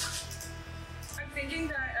 her? I'm thinking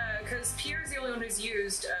that because Pierre's the only one who's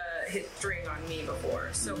used his string on me before,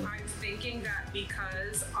 so I'm thinking that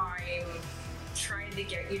because I'm trying to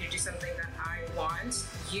get you to do something that I want,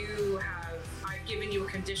 I've given you a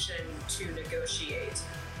condition to negotiate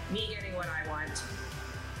me getting what I want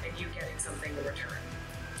and you getting something in return.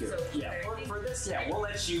 Good. So Yeah. For this, yeah, we'll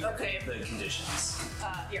let you Okay. pick the conditions.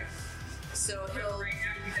 yeah. So But he'll. right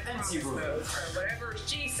now you can Empty promise room. mode. So whatever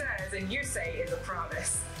she says and you say is a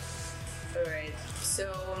promise. All right. So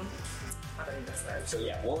I think that's that. So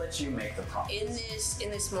yeah, we'll let you make the promise. in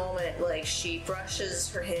this moment, like she brushes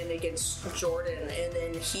her hand against Jordan, and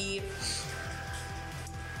then he.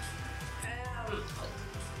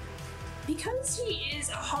 Because he is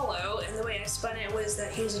a hollow, and the way I spun it was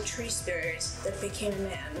that he was a tree spirit that became a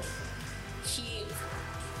man, he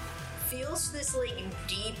feels this like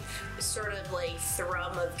deep sort of like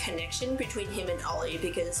thrum of connection between him and Ollie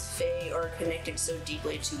because Fae are connected so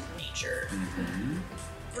deeply to nature.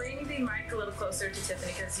 Bring the mic a little closer to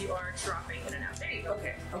Tiffany because you are dropping in and out. There you go.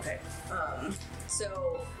 Okay.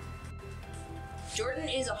 So Jordan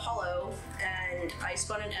is a hollow, and I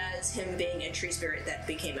spun it as him being a tree spirit that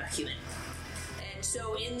became a human. And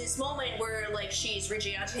so in this moment where like she's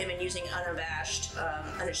reaching out to him and using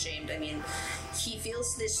unashamed, I mean, he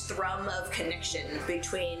feels this thrum of connection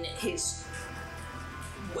between his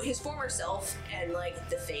former self and like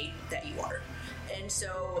the fate that you are. And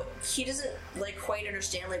so he doesn't like quite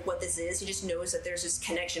understand like what this is. He just knows that there's this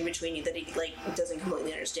connection between you that he like doesn't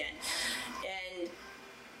completely understand. And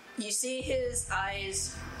you see his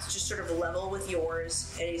eyes just sort of level with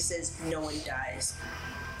yours, and he says, "No one dies."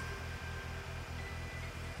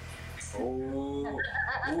 Oh.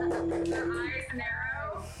 Her eyes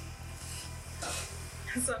narrow.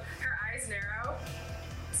 So her eyes narrow.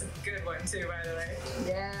 It's a good one too, by the way.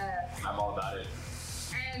 Yeah. I'm all about it.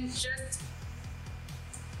 And just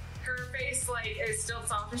her face like is still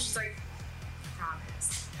soft, and she's like,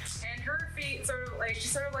 promise. And her feet sort of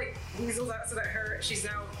like weasels out so that she's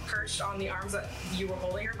now perched on the arms that you were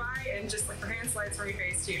holding her by, and just like her hand slides from your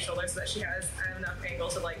face to your shoulder so that she has enough angle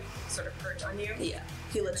to like sort of perch on you. Yeah.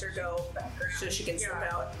 He lets her go so she can slip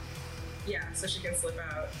out. Yeah, so she can slip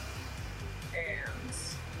out. And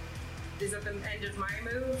is that the end of my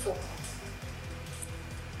move?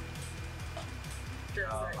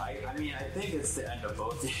 I mean, I think it's the end of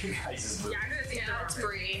both of you guys' movies. Yeah, I'm gonna think Yeah, it's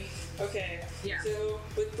Bree. Okay. Yeah. So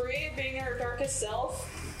with Bree being her darkest self,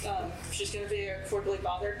 she's gonna be affordably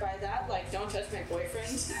bothered by that. Like, don't touch my boyfriend.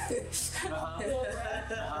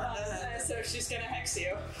 So she's gonna hex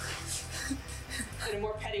you in a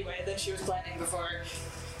more petty way than she was planning before.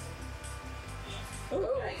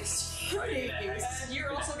 Oh, nice. Are you gonna hex- And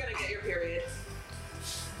you're also gonna get your period.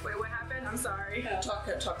 Wait, what happened? I'm sorry. Talk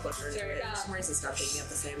closer into Sorry, it. For some reason it's not picking up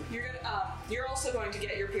the same. You're also going to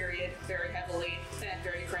get your period very heavily and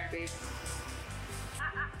very crampy.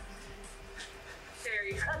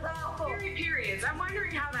 Very periods. I'm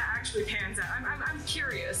wondering how that actually pans out. I'm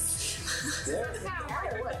curious.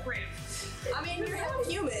 I mean, you're half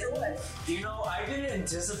human. You know, I didn't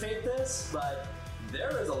anticipate this, but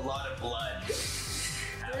there is a lot of blood.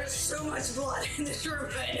 There's so much blood in this room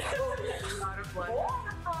right now. A lot of blood.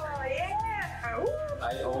 Oh, yeah!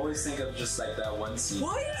 I always think of just like that one scene.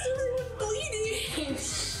 Why is everyone bleeding?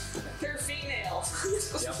 They're female.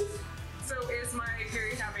 Yep. So is my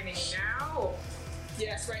period happening now?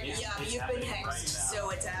 Yes, right now. It's Yeah, you've been happening hexed, right now. so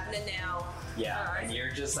it's happening now. Yeah, and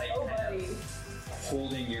you're just like kind of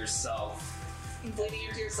holding yourself. Bleeding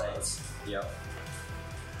into your clothes. Yep.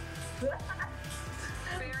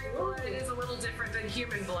 Fairy blood is a little different than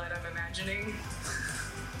human blood, I'm imagining.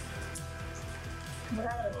 We're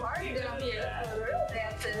having a party down here.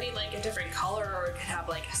 It could be like a different color, or it could have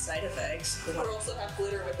like side effects. Or also have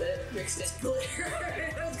glitter with it mixed in.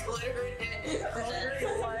 Glitter. With glitter in it.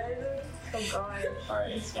 Oh god.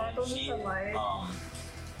 Alright. Sparkle in the sunlight.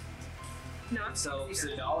 No, So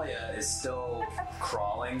Dahlia is still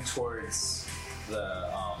crawling towards the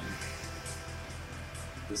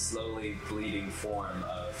slowly bleeding form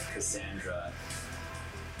of Cassandra,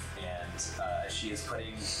 and she is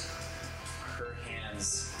putting her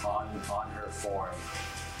hands on her form,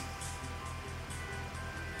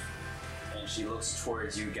 and she looks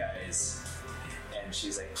towards you guys, and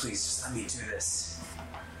she's like, "Please, just let me do this."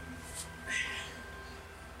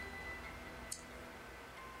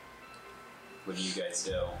 What do you guys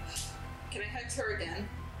do? Can I hex her again?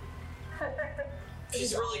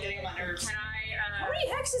 She's really getting on my nerves. can I, How many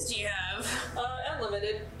hexes do you have?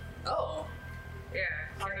 Unlimited. Oh. yeah,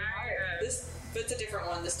 can I, This, but it's a different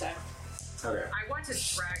one this time. Okay. I want to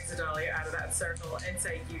drag Zedalia out of that circle and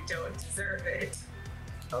say you don't deserve it.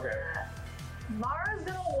 Okay. Mara's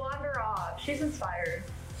gonna wander off. She's inspired.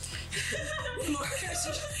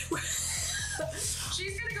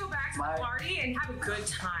 She's gonna go back to My- the party and have a good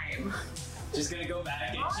time. She's gonna go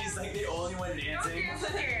back and she's like the only one dancing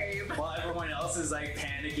Okay. while everyone else is like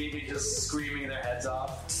panicking and just screaming their heads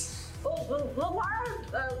off. Well, Mara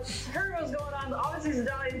heard what was going on. Obviously,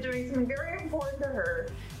 Zedalia is doing something very important to her,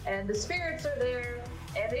 and the spirits are there,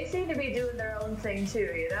 and they seem to be doing their own thing too,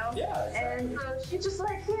 you know? Yeah, exactly. And so she's just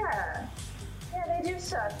like, yeah, they do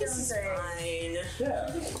suck, This don't is they? fine.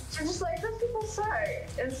 Yeah. She's just like, those people suck.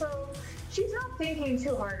 And so she's not thinking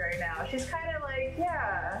too hard right now. She's kind of like,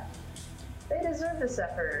 yeah, they deserve this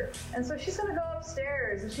effort. And so she's gonna go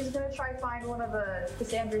upstairs and she's gonna try find one of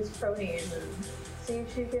Cassandra's cronies and see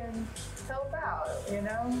if she can help out, you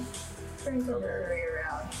know? Bring some misery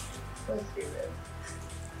around. Let's do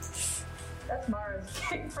this. That's Mara's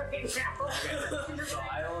game right now. Okay. So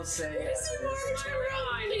I will say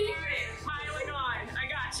Piling on. I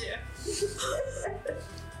got you.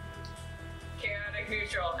 Chaotic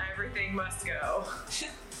neutral. Everything must go.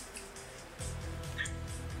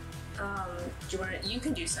 Do you want to? You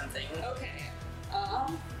can do something. Okay.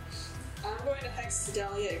 I'm going to hex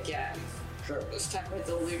Delia again. Sure. This time with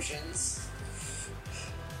illusions.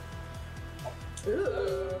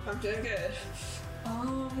 Ooh, I'm doing good.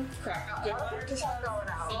 Crap. Do I want her to have going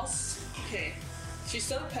out. false? Okay. She's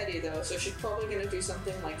so petty though, so she's probably gonna do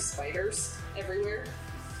something like spiders everywhere.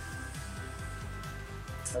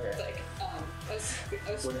 Okay.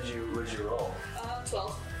 Like, What did you roll?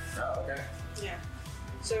 12. Oh, okay. Yeah.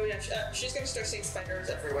 So yeah, she's gonna start seeing spiders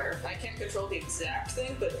everywhere. I can't control the exact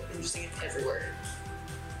thing, but I'm just seeing it everywhere.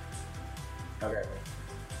 Okay.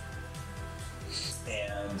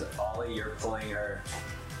 And Ollie, you're pulling her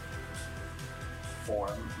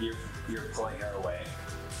form. You're pulling her away.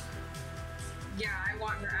 Yeah, I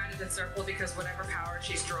want her out of the circle because whatever power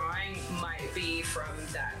she's drawing might be from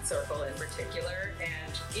that circle in particular.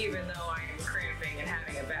 And even though I am cramping and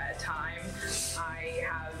having a bad time, I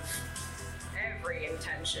have every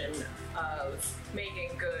intention of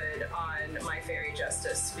making good on my fairy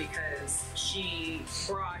justice because she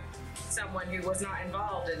brought someone who was not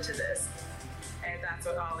involved into this. And that's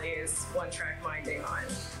what Ollie is one-track minding on.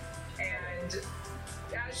 And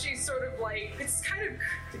as she's sort of like, it's kind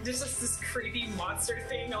of, there's just this creepy monster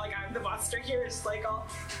thing, like I'm the monster here, it's like all,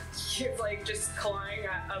 she's like just clawing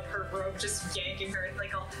up her robe, just yanking her,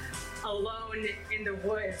 like all alone in the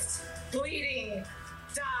woods, bleeding,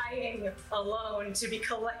 dying, alone, to be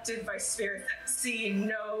collected by spirits that see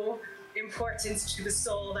no importance to the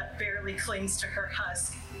soul that barely clings to her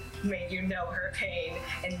husk. May you know her pain,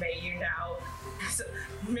 and may you now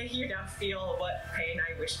feel what pain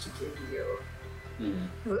I wish to give you.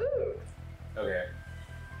 Woo! Okay.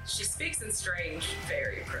 She speaks in strange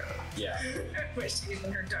fairy crow. Yeah. When she's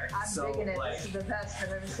in her dark. I'm So, digging it. like, This is the best I've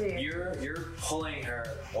ever seen. You're pulling her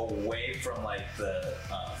away from like the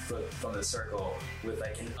from the circle with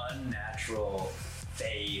like an unnatural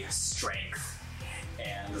fey strength,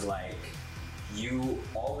 and like you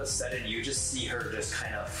all of a sudden you just see her just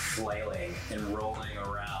kind of flailing and rolling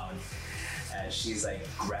around as she's like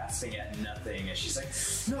grasping at nothing, and she's like,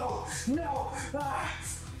 no, ah!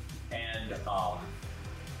 And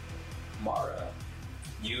Mara,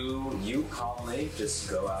 you calmly just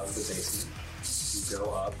go out of the basement. You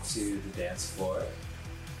go up to the dance floor.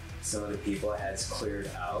 Some of the people has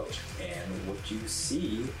cleared out, and what you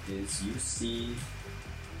see is you see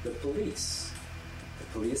the police. The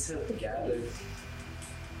police have gathered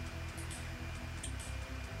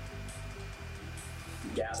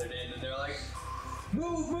in, and they're like,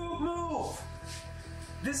 move!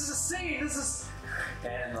 This is a scene.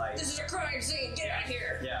 And like, This is a crime scene. Get out of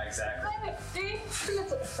here. yeah, exactly.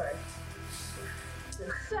 Sorry.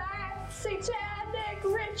 Satanic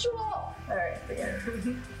ritual! Alright, forget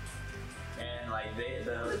it. And like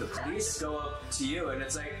the police go up to you, and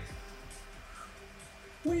it's like,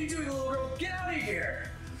 what are you doing, little girl? Get out of here!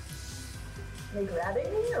 Are they grabbing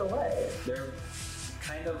me or what? They're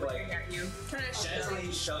kind of like At you.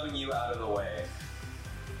 gently shoving you out of the way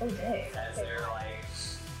Oh, dang. as they're like,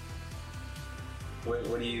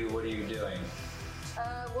 what are you doing?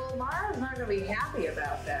 Well, Mara's not gonna be happy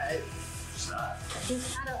about that. It's not.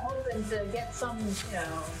 She's kind of hoping to get some,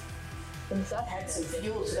 some stuff. Add some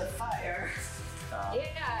fuel to the fire.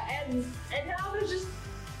 Yeah, and now there's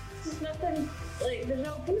just nothing, like, there's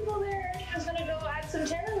no people there. She's just gonna go add some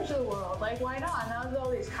terror to the world. Like, why not? Now that all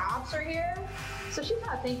these cops are here. So she's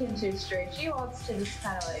not thinking too straight. She wants to just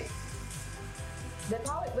kind of like,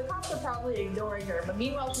 the cops are probably ignoring her, but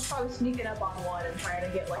meanwhile she's probably sneaking up on one and trying to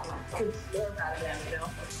get like a good storm out of them,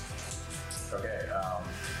 Okay,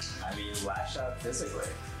 I mean, lash out physically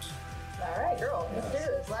All right, girl, let's do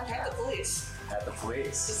this. Last At the round. police. at the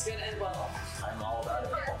police. It's gonna end well. I'm all about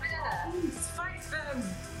it. Yeah. Fight them!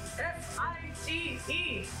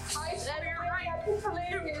 F-I-T-E! I said We're right. right That's to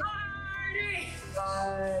hilarious. party!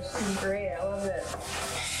 She's great. I love it.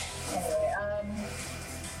 Anyway,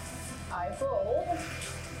 I rolled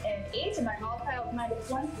an 8 and my modifier was -1,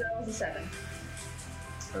 so that was a 7.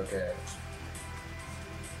 Okay.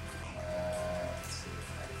 Let's see,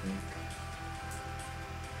 I think.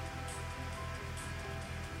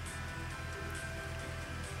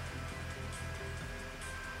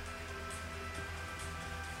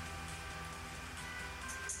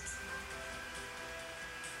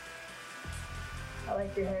 I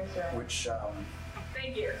like your hairstyle. Which,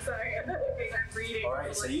 Thank you. Sorry, I'm reading.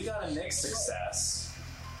 alright, so you got a mixed success.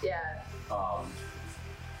 Yeah.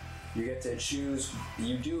 You get to choose,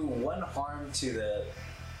 you do 1 harm to the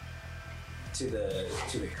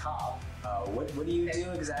cop. What do you do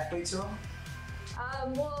exactly to him?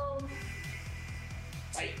 Well,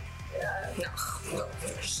 Fight. she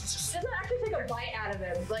doesn't actually take a bite out of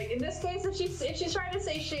him. Like in this case, if she's trying to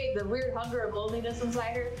satiate the weird hunger of loneliness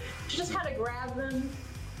inside her, she just kind of grabs him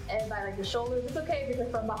and by like the shoulders. It's okay because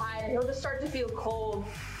from behind he'll just start to feel cold,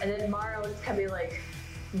 and then Mara will just kind of be like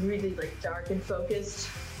really like dark and focused,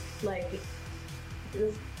 like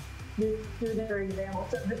this. Here's another example.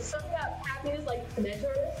 So it's something about happiness like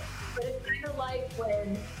mentors, but it's kind of like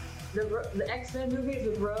when the X-Men movies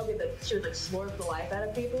with Rogue and she would like slurp the life out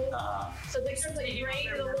of people. So they just like drain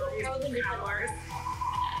the little frozen powers.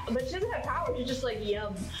 But she doesn't have powers, she's just like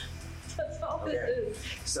yum. That's all this is.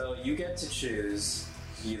 So you get to choose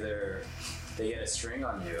either they get a string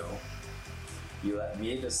on you, you let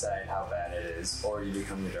me decide how bad it is, or you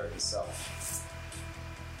become your darkest self.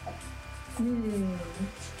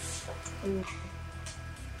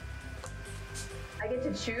 I get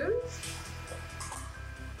to choose?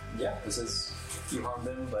 Yeah, this is, you harm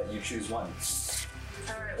them, but you choose one.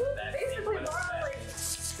 Alright, well That- basically when Mara like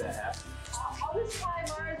that happens. all this time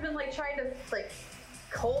Mara's been like trying to like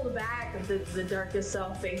hold back the darkest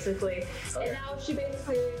self basically. Okay. And now she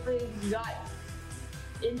basically got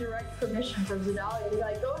indirect permission from Zedalia to be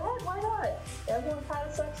like, go ahead, why not? Everyone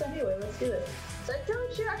kinda sucks anyway, let's do this. So I feel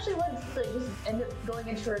like she actually would like just end up going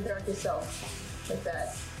into her darkest self, like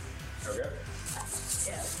that. Okay.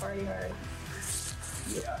 Yeah, party hard.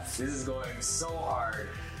 Yeah, this is going so hard.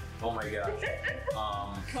 Oh my god. Come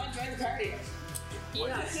on, join the party.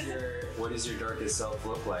 What does your darkest self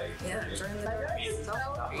look like? Yeah, join the My darkest Not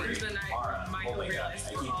self. really. Even I, Mara. Michael Oh my god, realized I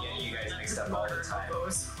keep getting you guys mixed up all the time.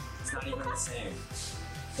 It's not even the same.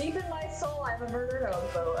 Deep in my soul, I'm a murder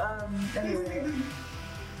hobo. Anyway.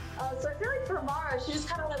 So I feel like for Mara, she just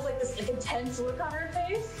kind of has like this like, intense look on her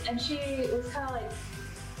face, and she was kind of like,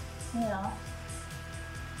 you know,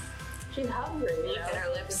 she's hungry. You Look know? at her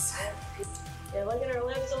lips. Yeah, look at her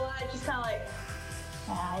lips a lot. She's kind of like,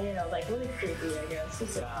 you know, like really creepy, I guess.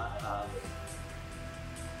 Just,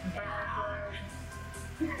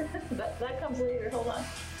 that comes later. Hold on.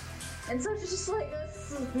 And so she's just like,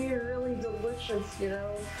 this is really delicious, you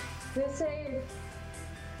know.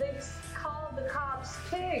 They call the cops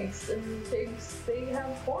pigs, and pigs, they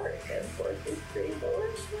have pork, and pork is pretty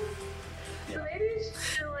delicious. Yeah. So maybe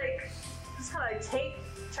she should like just kind of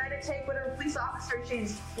try to take whatever police officer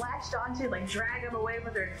she's latched onto, like drag him away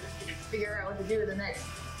with her, figure out what to do with the next,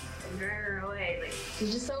 and drag her away. Like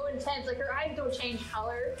she's just so intense. Like her eyes don't change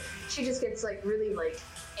color. She just gets like really like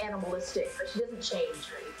animalistic, but she doesn't change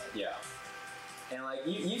or anything. Yeah. And like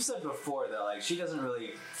you've said before that like she doesn't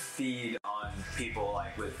really feed on people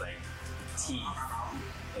like with like teeth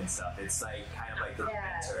and stuff. It's like kind of like the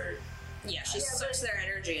mentor. Yeah, she sucks their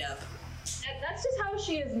energy up. That's just how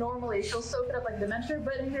she is normally. She'll soak it up like Dementor,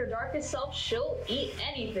 but in her darkest self, she'll eat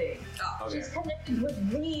anything. Oh, okay. She's connected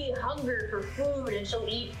with the hunger for food, and she'll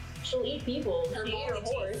eat people. She'll eat her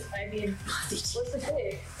horse. I mean, what's the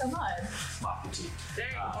pig? Come on. Moppy teeth.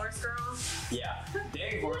 Dang, horse girl. Yeah.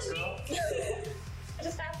 Dang, horse girl. It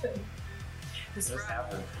just happened. This Just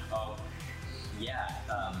happened.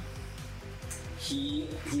 He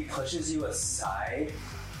pushes you aside,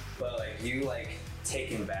 but like you like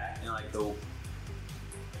taken back, and like the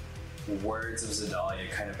words of Zedalia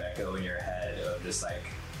kind of echo in your head of just like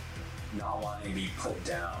not wanting to be put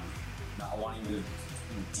down, not wanting to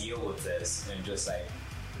deal with this, and just like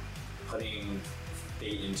putting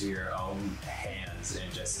fate into your own hands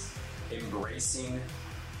and just embracing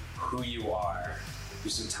who you are.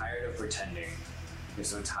 You're so tired of pretending. You're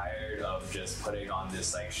so tired of just putting on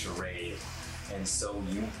this like charade. And so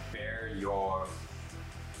you bare your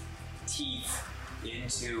teeth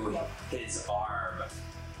into his arm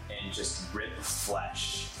and just rip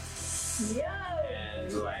flesh.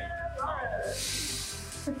 And like,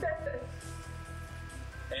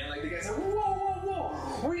 and like the guy's like,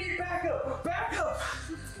 whoa, we need backup. Grab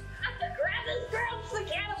this girl, it's the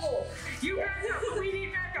cannibal. You back up! We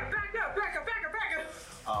need backup!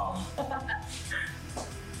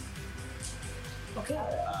 Okay.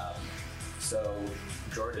 So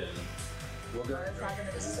Jordan, we'll go through it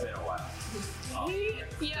because it's been a while. Had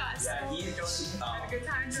a good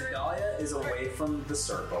time doing it. Zedalia is away from the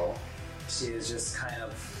circle. She is just kind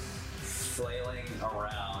of flailing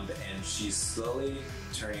around, and she's slowly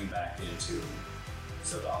turning back into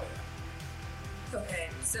Zedalia. Okay,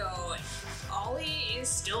 so Ollie is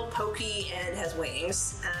still pokey and has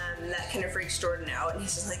wings. That kind of freaks Jordan out, and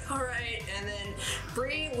he's just like, all right. And then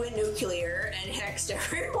Bree went nuclear and hexed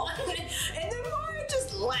everyone, and then Mara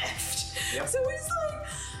just left. Yep. So he's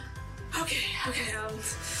like, okay.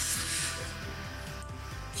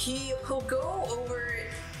 He'll go over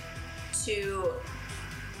to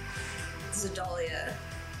Zedalia,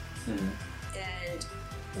 and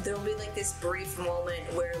there'll be like this brief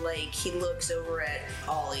moment where like he looks over at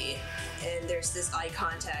Ollie, and there's this eye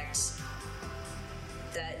contact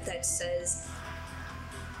that says,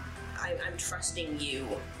 I'm trusting you.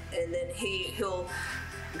 And then he'll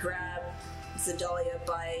grab Zedalia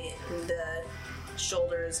by the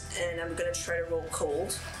shoulders, and I'm gonna try to roll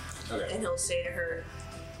cold. Okay. And he'll say to her,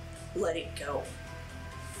 let it go.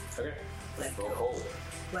 Okay. Let Roll go. cold.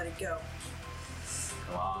 Let it go.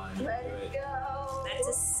 Come on, you Let can do it it. go. That's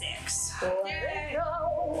a 6. Let it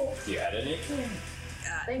go. You had any?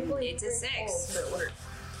 Thankfully, It's a very 6. cold, so it worked.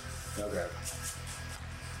 Okay.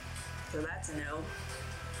 So that's a no.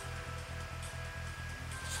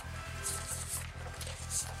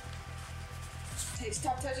 Hey,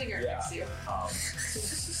 stop touching her Yeah. next to you.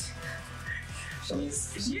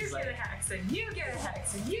 She's You like, get a hex, and you get a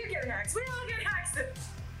hex, and you get a hex. We all get hexed.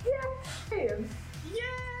 Yeah. Yay!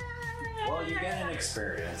 well, you get an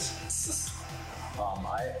experience.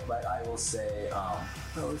 I will say,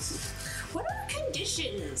 let's see. What are the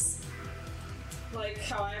conditions? Like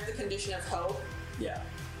how I have the condition of hope. Yeah.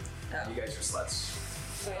 Oh. You guys are sluts.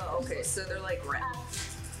 Oh, okay, so they're like red.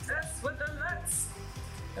 That's what the nuts.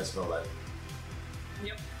 That's what like.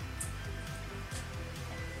 Yep.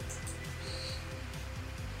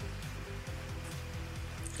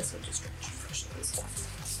 This would just refresh.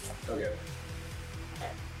 Okay.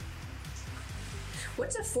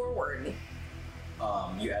 What's a forward?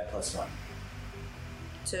 You add +1.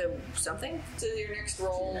 To something? To your next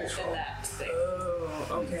roll next in roll. that thing. Oh,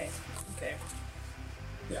 okay. Okay.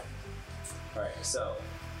 Yeah. Alright, so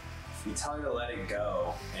you tell her to let it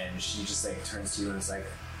go, and she just like turns to you and is like,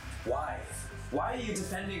 why? Why are you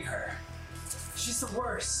defending her? She's the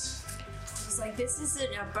worst. It's like, this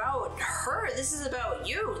isn't about her. This is about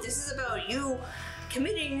you. This is about you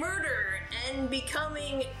committing murder and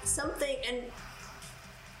becoming something and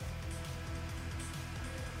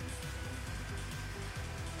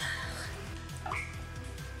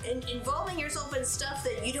involving yourself in stuff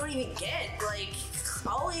that you don't even get. Like,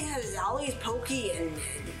 Ollie's pokey and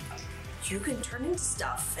you can turn into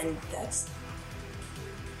stuff, and that's...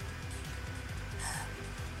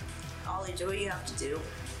 Ollie, do what you have to do.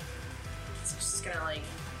 It's just gonna, like,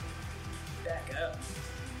 back up.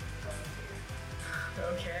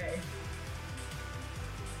 Okay.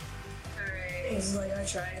 Alright. He's like, I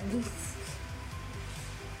tried.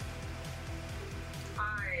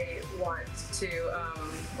 I want to,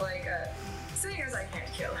 seeing as I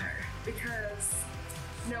can't kill her, because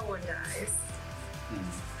no one dies.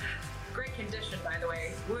 Great condition, by the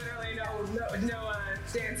way. Literally no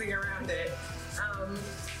dancing around it.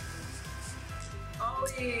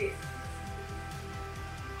 Ollie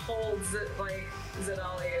holds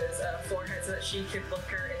Zedalia's forehead so that she could look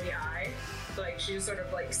her in the eye. Like, she sort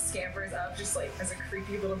of like scampers up, just like as a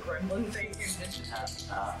creepy little gremlin thing, and then she's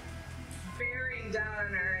bearing down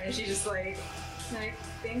on her, and she just like, I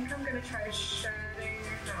think I'm gonna try shutting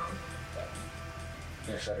her down. You're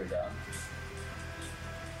gonna shut her down.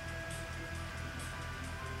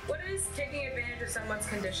 What is taking advantage of someone's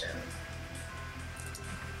condition?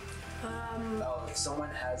 Oh, if someone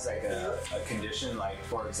has like a condition, like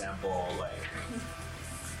for example, like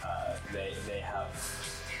they have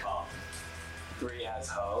Bree has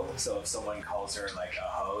hoe, so if someone calls her like a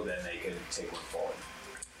hoe, then they could take one forward.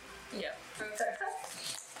 Yep. Okay.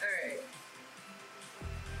 Alright.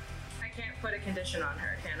 I can't put a condition on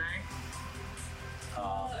her, can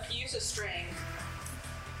I? Use a string.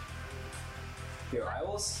 Here, I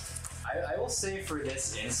will say for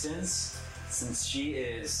this instance, since she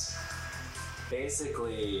is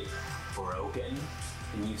basically broken,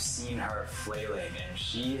 and you've seen her flailing, and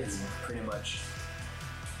she has pretty much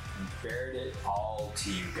bared it all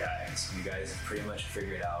to you guys. You guys have pretty much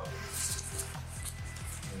figured out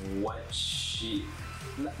what she,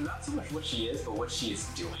 not so much what she is, but what she is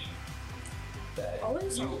doing. That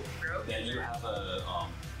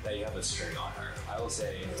you have a string on her. I will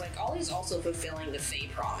say. Like, Ollie's also fulfilling the Fae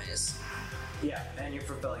promise. Yeah, and you're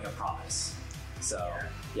fulfilling a promise. So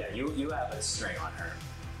yeah, you have a string on her.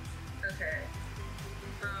 Okay.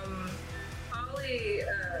 Ollie,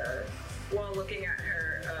 while looking at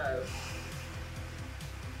her,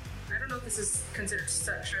 I don't know if this is considered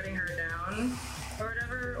shutting her down or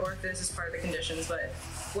whatever, or if this is part of the conditions, but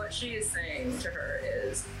what she is saying to her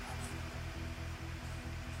is,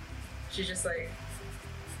 she's just like,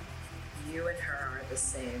 you and her are the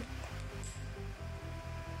same.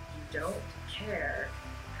 You don't care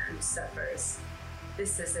who suffers.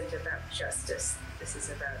 This isn't about justice. This is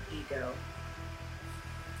about ego.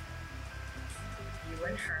 You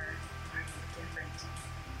and her are different.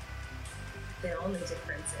 The only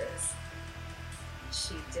difference is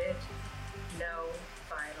she did no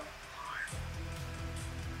vital harm.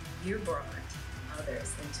 You brought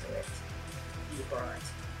others into it. You brought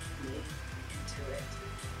me into it.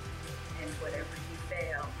 And whatever you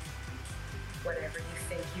fail, whatever you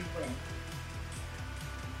think you win,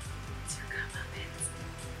 it's your comeuppance.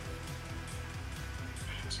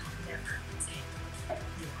 And you'll never take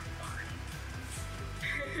your part.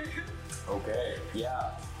 Okay.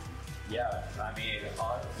 Yeah. I mean,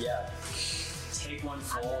 yeah. Take one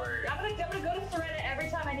forward. I'm gonna go to Serena every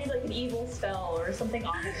time I need like an evil spell or something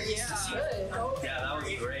on her. Yeah. Good. Yeah,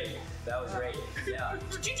 that was great. Yeah.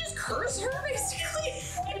 Did you just curse her, basically?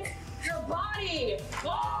 Like, your body!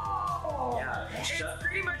 Oh! Yeah. It's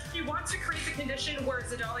pretty much, she wants to create the condition where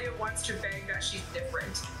Zedalia wants to beg that she's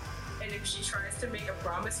different. And if she tries to make a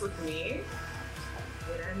promise with me,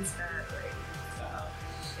 it ends badly.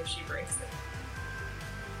 If she breaks it.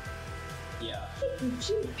 Yeah.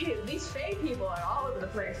 These Fae people are all over the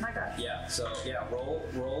place. My God. Yeah. So yeah, roll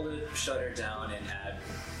to shut her down and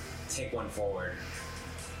take one forward.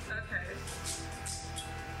 Okay.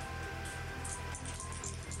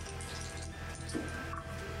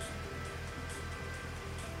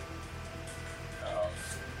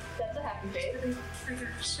 That's a happy face. I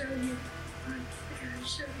gotta show you. I gotta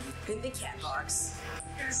show you. In the cat box.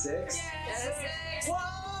 6. Yes.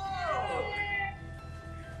 Whoa!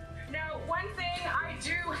 Now, one thing I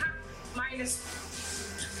do have minus.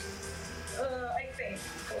 I think.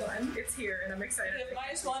 Hold on, it's here, and I'm excited. You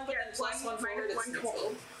have -1, but then +1 forward. minus It's 1 neutral.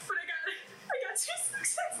 cold. But I got 2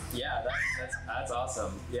 successes. Yeah, that's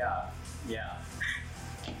awesome. Yeah.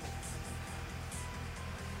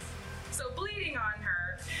 So bleeding on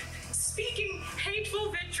her, speaking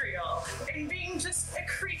hateful vitriol, and being just a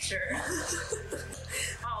creature.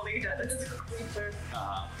 Ollie does. Creature.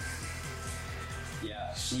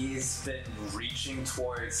 Yeah, she's been reaching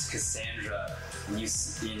towards Cassandra, and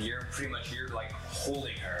you're like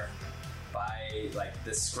holding her by like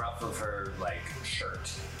the scruff of her like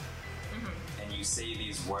shirt, and you say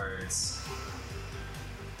these words.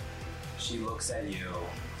 She looks at you.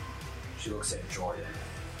 She looks at Jordan.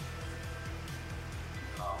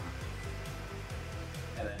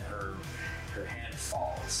 And then her hand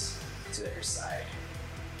falls to her side,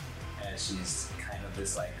 and she's kind of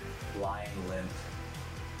this like lying limp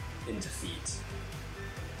in defeat.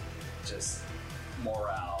 Just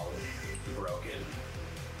morale broken.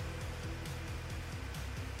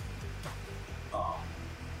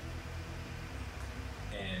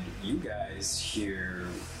 And you guys hear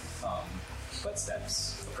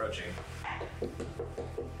footsteps approaching.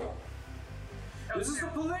 This is the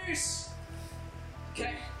police!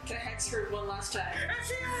 Can I hex her one last time?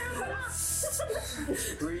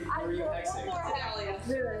 Who are you hexing?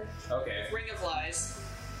 Dahlia. Okay. Ring of Lies.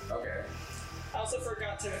 Okay. I also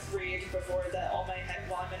forgot to read before that while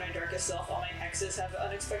I'm in my darkest self, all my hexes have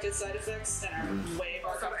unexpected side effects and are way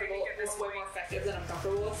more comfortable, way more effective than I'm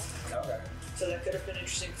comfortable with. Okay. So that could have been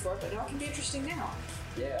interesting before, but now it can be interesting now.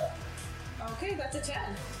 Yeah. Okay, that's a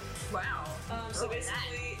 10. Wow. So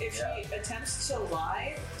basically, if she attempts to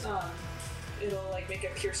lie, it'll like make a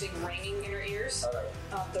piercing ringing in her ears. Okay.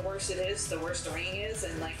 The worse it is, the worse the ringing is,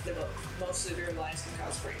 and like the most severe lies can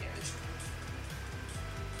cause brain damage.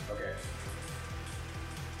 Okay.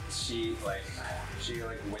 She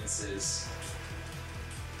winces,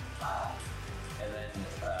 and then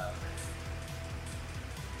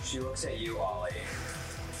she looks at you, Ollie,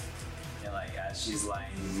 and like as she's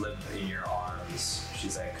lying limp in your arms,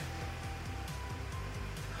 she's like,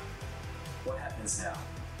 "What happens now?"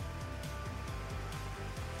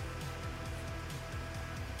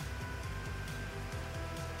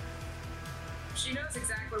 She knows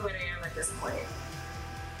exactly what I am at this point.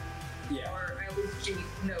 Yeah. Or at least she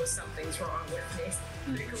knows something's wrong with me.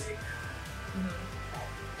 Basically.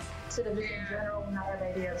 Instead of just in general, not have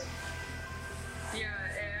ideas. Yeah,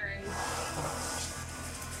 and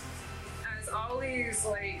as Ollie's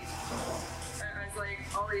Ollie's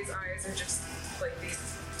eyes are just like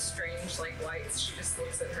these strange like lights, she just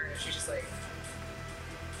looks at her and she's just like,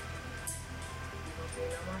 "We'll do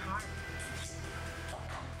no more harm.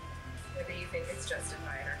 Maybe you think it's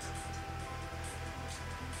justified or something."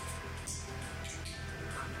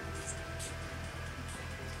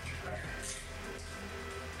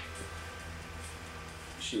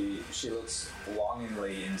 She looks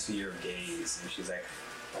longingly into your gaze, and she's like,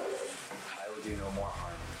 "I will do no more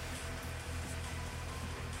harm."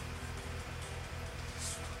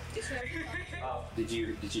 Did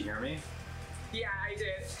you hear me? Yeah, I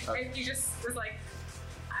did. Okay. And he just was like,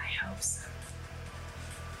 "I hope so."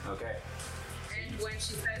 Okay. And when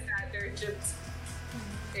she says that,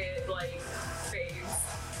 it like fades,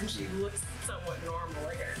 and she looks somewhat normal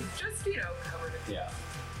again. Just, covered in. Yeah.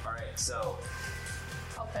 All right. So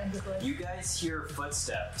Authentically. you guys hear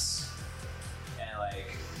footsteps, and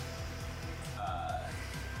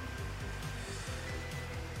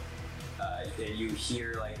and you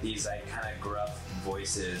hear like these like kind of gruff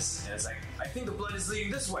voices, and it's like, "I think the blood is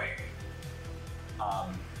leading this way."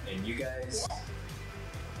 And you guys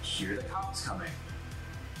hear the cops coming.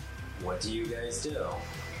 What do you guys do?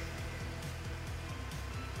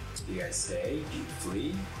 Do you guys stay? Do you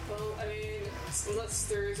flee? Well, I mean,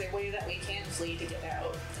 there's a way that we can flee to get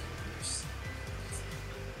out. There's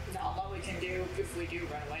not a lot we can do if we do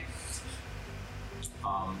run away.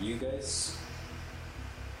 You guys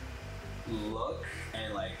look,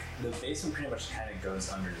 and like the basement pretty much kind of goes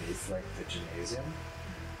underneath like the gymnasium,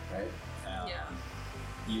 right? Yeah.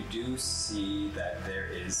 You do see that there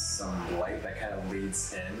is some light that kind of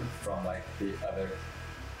leads in from like the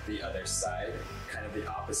other side, kind of the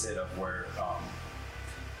opposite of where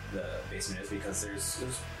the basement is, because there's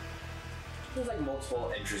like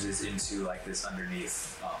multiple entrances into like this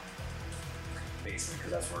underneath basement,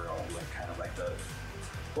 because that's where all like kind of like the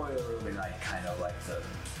boiler room and like kind of like the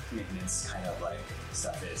maintenance kind of like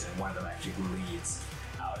stuff is, and one of them actually leads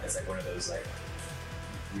out. It's like one of those like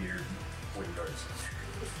weird wooden doors.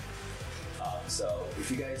 So if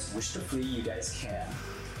you guys wish to flee, you guys can.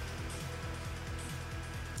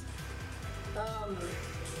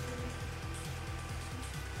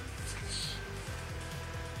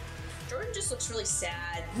 Jordan just looks really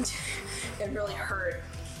sad and really hurt.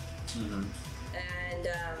 Mm-hmm. And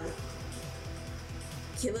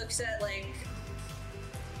he looks at like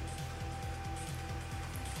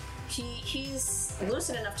he's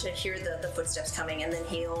lucid enough to hear the footsteps coming, and then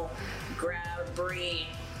he'll grab Bree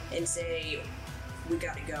and say, "We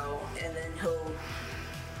gotta go," and then he'll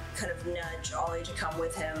kind of nudge Ollie to come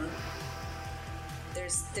with him.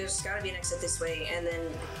 There's gotta be an exit this way, and then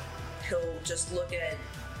he'll just look at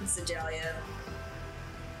Sedalia,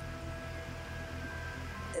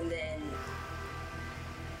 and then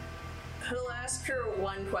he'll ask her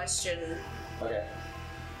one question. Okay.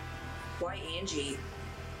 Why Angie?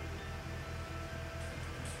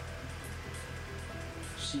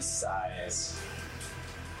 She sighs,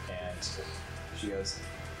 and she goes,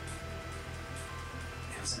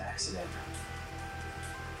 "It was an accident.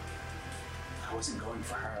 I wasn't going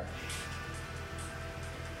for her.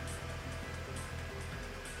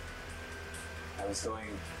 I was going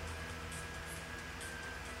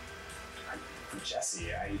for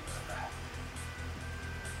Jesse. And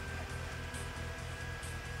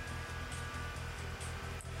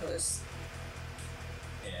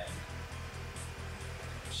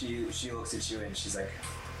she looks at you and she's like,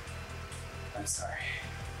 I'm sorry.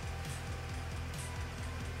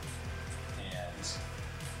 And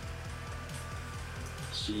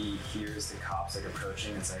she hears the cops like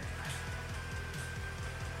approaching. It's like,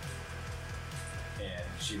 and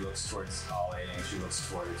she looks towards Ollie and she looks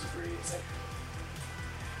towards Bree. It's like,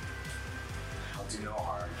 I'll do no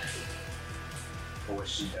harm. But what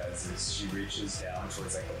she does is she reaches down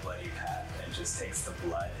towards like a bloody path and just takes the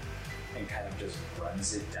blood and kind of just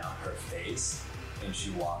runs it down her face, and she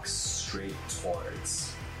walks straight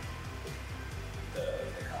towards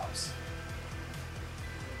the cops.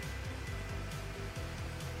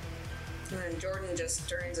 And Jordan just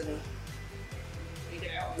turns and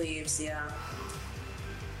leaves, yeah.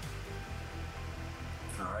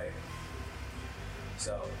 Alright.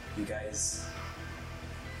 So, you guys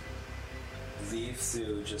leave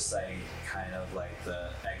through just like kind of like the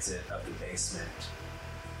exit of the basement.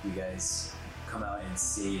 You guys come out and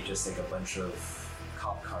see just like a bunch of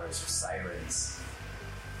cop cars with sirens.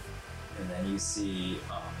 And then you see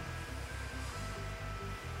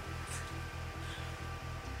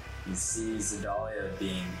Sedalia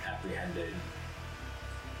being apprehended.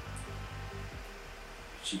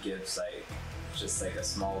 She gives like just like a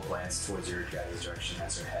small glance towards your guys' direction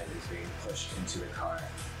as her head is being pushed into the car.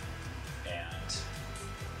 And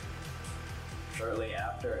shortly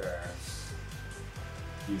after her,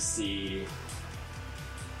 you see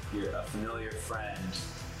a familiar friend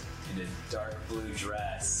in a dark blue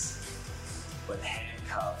dress with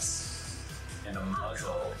handcuffs and a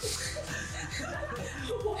muzzle.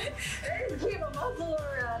 They keep a muzzle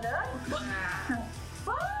around, huh?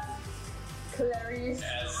 What? Clarice.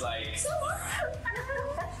 As like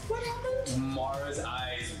What happened? Mara's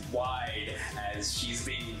eyes wide as she's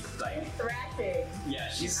being like Thrashing. yeah,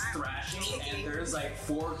 she's thrashing, and there's like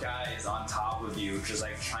 4 guys on top of you just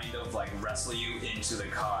like trying to like wrestle you into the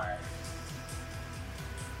car.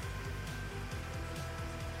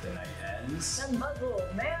 The night ends. That muzzle,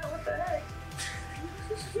 man, what the heck?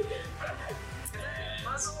 And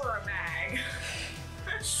Muzzle or a mag?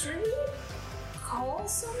 Should we call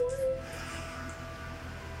someone?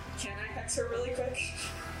 Can I hex her really quick?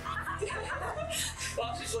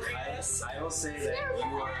 While she's looking at us. I will say that you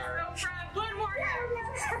are. One more.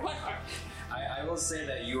 I will say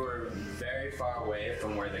that you are very far away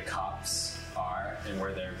from where the cops are and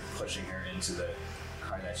where they're pushing her into the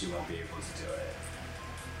car that you won't be able to do it.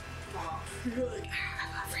 You're like,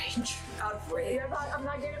 out of range. Out of range. I'm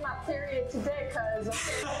not getting my period today, cuz.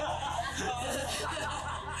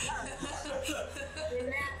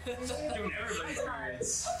 Doing everybody's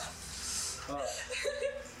parents.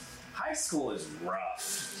 High school is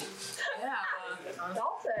rough. Yeah.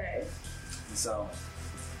 I'll say. So,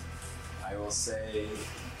 I will say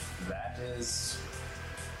that is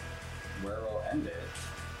where we'll end it.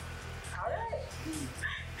 Alright.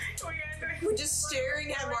 We're just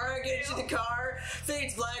staring at Mara get into the car,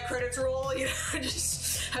 fades black, credits roll, you know,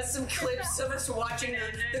 just has some clips of us watching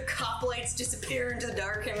the cop lights disappear into the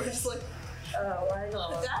dark, and we're just like, Oh, I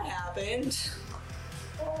know. that happened.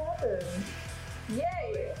 What happened?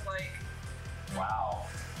 Yay! Like, Wow.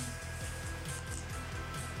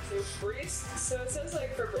 So it says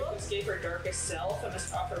like for Bree to escape her darkest self, I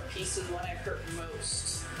must offer peace to the one I hurt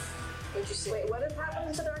most. What'd you say? Wait, what has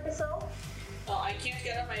happened to Darkest Self? Well, I can't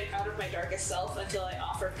get out of my darkest self until I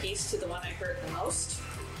offer peace to the one I hurt the most.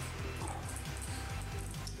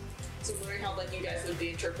 also wondering how like you guys would be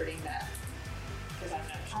interpreting that. Because I'm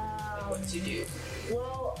not sure like, what to do.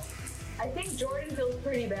 Well, I think Jordan feels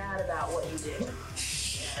pretty bad about what you did.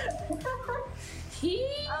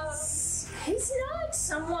 He's not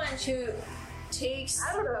someone who takes.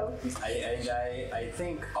 I don't know. I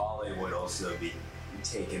think Ollie would also be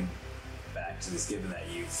taken back to this, given that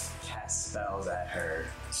you've cast spells at her.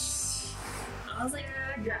 I was like,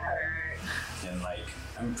 got her. And like,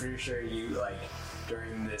 I'm pretty sure you like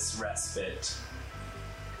during this respite.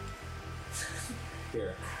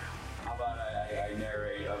 Here, how about I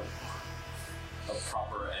narrate a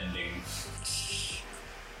proper ending?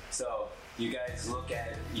 So you guys look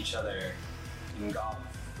at each other in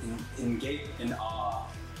awe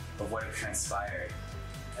of what had transpired,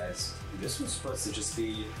 as this was supposed to just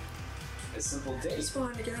be a simple date. Just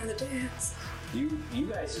wanted to get on the dance. You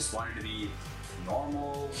guys just wanted to be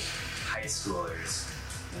normal high schoolers,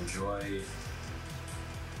 enjoy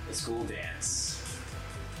the school dance.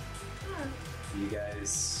 You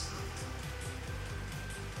guys,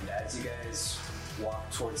 and as you guys walk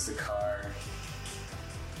towards the car,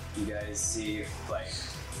 you guys see, like,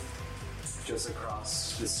 just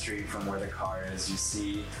across the street from where the car is, you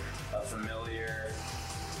see a familiar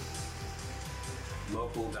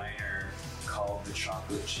local diner called the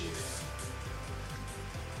Chocolate Chief.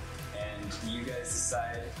 And you guys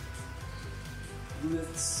decide,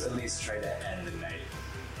 let's at least try to end the night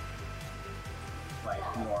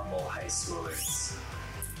like normal high schoolers.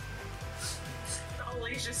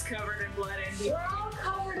 Ollie's just covered in blood and We're all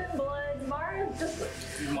covered in blood. Mara's just.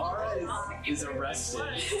 Mara is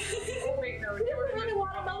arrested. Wait, no, He doesn't really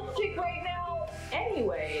want a milkshake right now.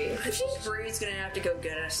 Anyway. I think Bree's gonna have to go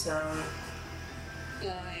get us some. Oh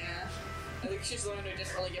yeah. I think she's the one who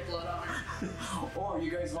didn't really get blood on her. Or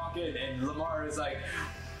you guys walk in and Lamar is like,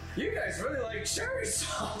 you guys really like cherry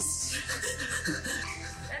sauce.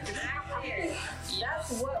 That's exactly it.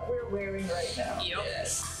 That's what we're wearing right now. Yep.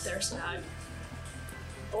 Yes. There's not.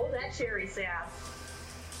 Oh, that cherry sap.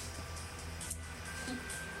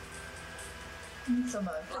 So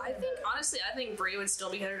much. I think Bree would still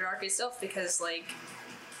be her darkest self because, like,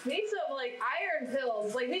 We need some, like, iron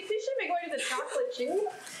pills. Like, we should be going to the chocolate chew.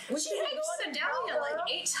 We she makes Sedalia like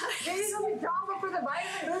 8 times. Maybe some Java for the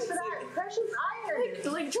vitamin boost for that precious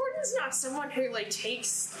iron. Like Jordan's not someone who like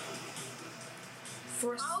takes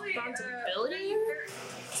responsibility.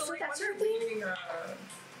 So like That's when her they're thing. leading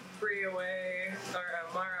Bree away or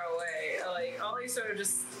Mara away, like Ollie sort of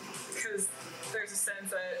just because there's a sense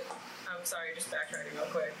that I'm sorry, just backtracking real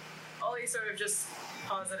quick. Ollie sort of just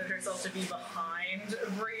posited herself to be behind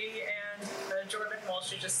Bree and Jordan while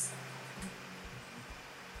she just.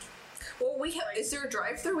 Well, we have. Is there a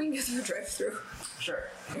drive-through? We can go through the drive-through. Sure.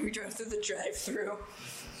 We drive through the drive-through.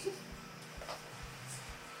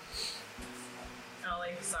 Ollie,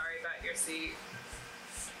 sorry about your seat.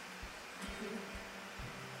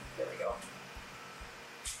 There we go.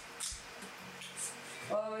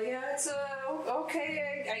 Oh yeah, it's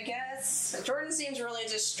okay, I guess. Jordan seems really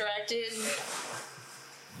distracted,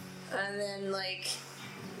 and then like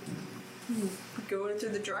going through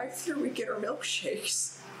the drive-through, we get our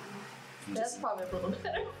milkshakes. That's probably a little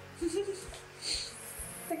better.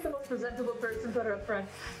 Pick the most presentable person, put her up front.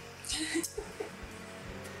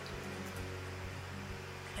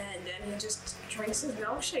 And then he just drinks his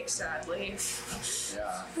milkshake, sadly.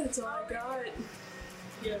 Yeah. That's all I got.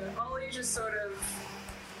 Yeah, Ollie just sort of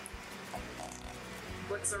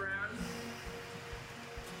looks around.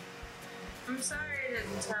 I'm sorry I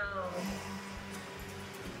didn't tell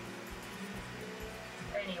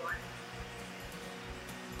anyone.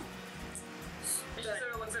 And she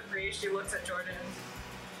sort of looks at Bree, she looks at Jordan.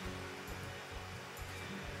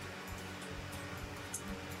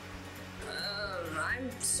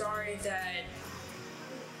 I'm sorry that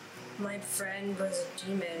my friend was a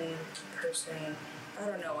demon person. I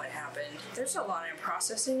don't know what happened. There's a lot I'm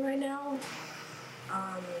processing right now.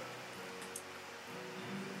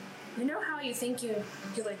 You know how you think you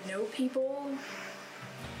like know people,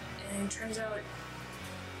 and it turns out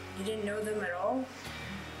you didn't know them at all?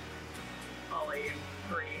 Ollie and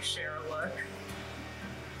Bree share a look.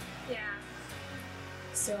 Yeah.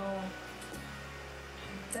 So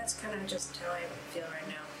that's kind of just how I feel right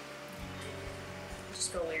now. I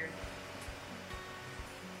just feel weird.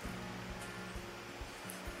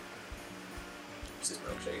 It's his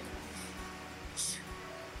milkshake.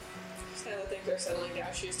 Now that things are settling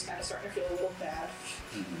down, she's kind of starting to feel a little bad.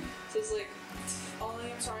 So it's like,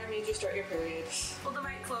 Ollie, I'm sorry I made you start your period. Hold the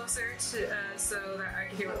mic closer to so that I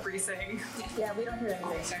can hear what Bree's saying. Yeah, we don't hear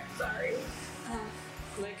anything. Sorry.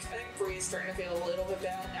 Like, I think Bree's starting to feel a little bit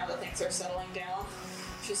bad now that things are settling down.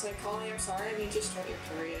 She's like, Ollie, I'm sorry I made you start your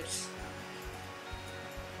period.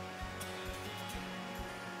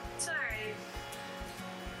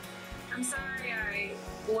 I'm sorry, I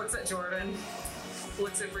looks at Jordan,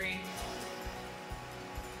 looks at Bree.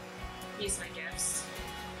 Use my gifts.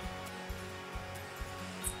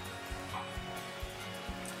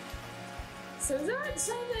 So is that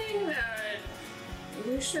something that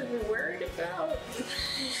we should be worried about?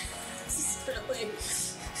 This is really...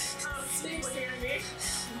 seriously,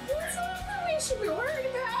 what's something that we should be worried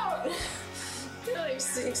about? I feel like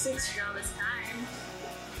 6 weeks ago this time.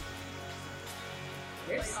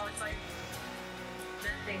 It's like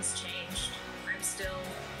nothing's changed. I'm still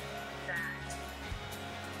that.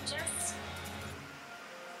 Just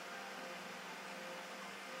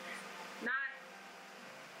not.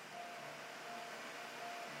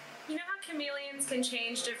 You know how chameleons can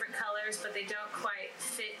change different colors, but they don't quite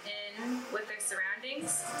fit in with their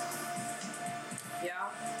surroundings?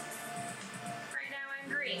 Yeah. Right now I'm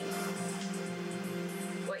green.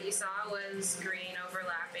 What you saw was green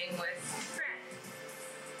overlapping with red.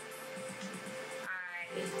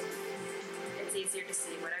 It's easier to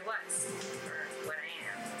see what I was, or what I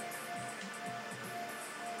am.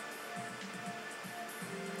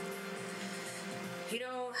 You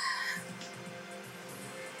know,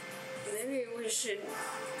 maybe we should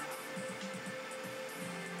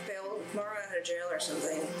bail Mara out of jail or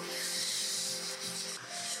something.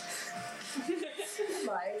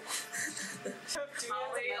 Bye.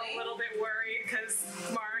 Holly a little bit worried because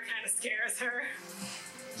Mara kind of scares her.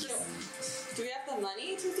 Do we have the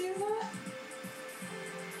money to do that?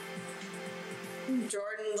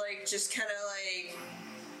 Jordan, like, just kind of,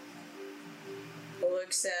 like,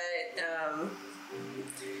 looks at,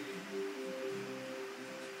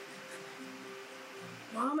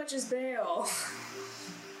 well, how much is bail?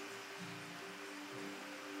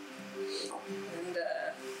 And,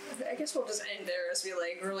 I guess we'll just end there as we're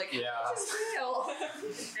like, how much is bail?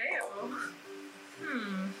 Bail?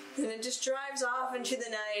 And it just drives off into the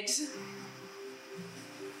night.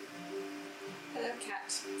 Hello,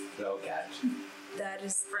 cat. No catch. That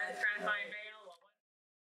is Fred trying to find bail.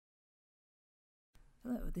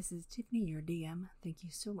 Hello, this is Tiffany, your DM. Thank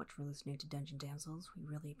you so much for listening to Dungeon Damsels. We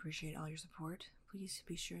really appreciate all your support. Please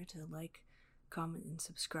be sure to like, comment, and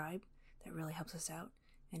subscribe. That really helps us out.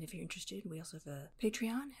 And if you're interested, we also have a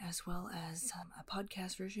Patreon as well as a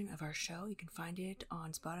podcast version of our show. You can find it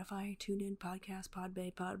on Spotify, TuneIn, Podcast,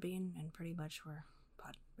 Podbay, Podbean, and pretty much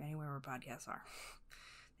anywhere where podcasts are.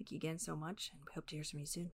 Thank you again so much, and we hope to hear from you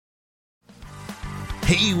soon.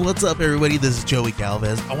 Hey, what's up, everybody? This is Joey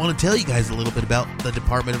Galvez. I want to tell you guys a little bit about the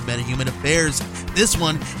Department of Metahuman Affairs. This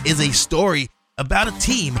one is a story about a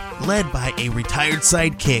team led by a retired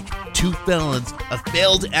sidekick, 2 felons, a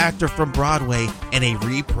failed actor from Broadway, and a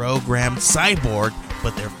reprogrammed cyborg.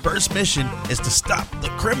 But their first mission is to stop the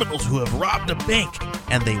criminals who have robbed a bank,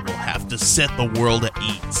 and they will have to set the world at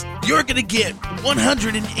ease. You're going to get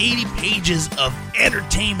 180 pages of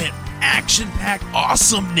entertainment, action-packed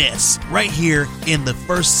awesomeness right here in the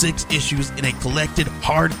first 6 issues in a collected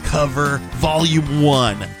hardcover volume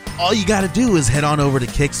 1. All you got to do is head on over to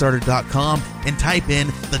Kickstarter.com and type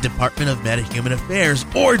in the Department of Metahuman Affairs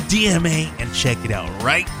or DMA and check it out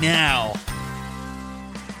right now.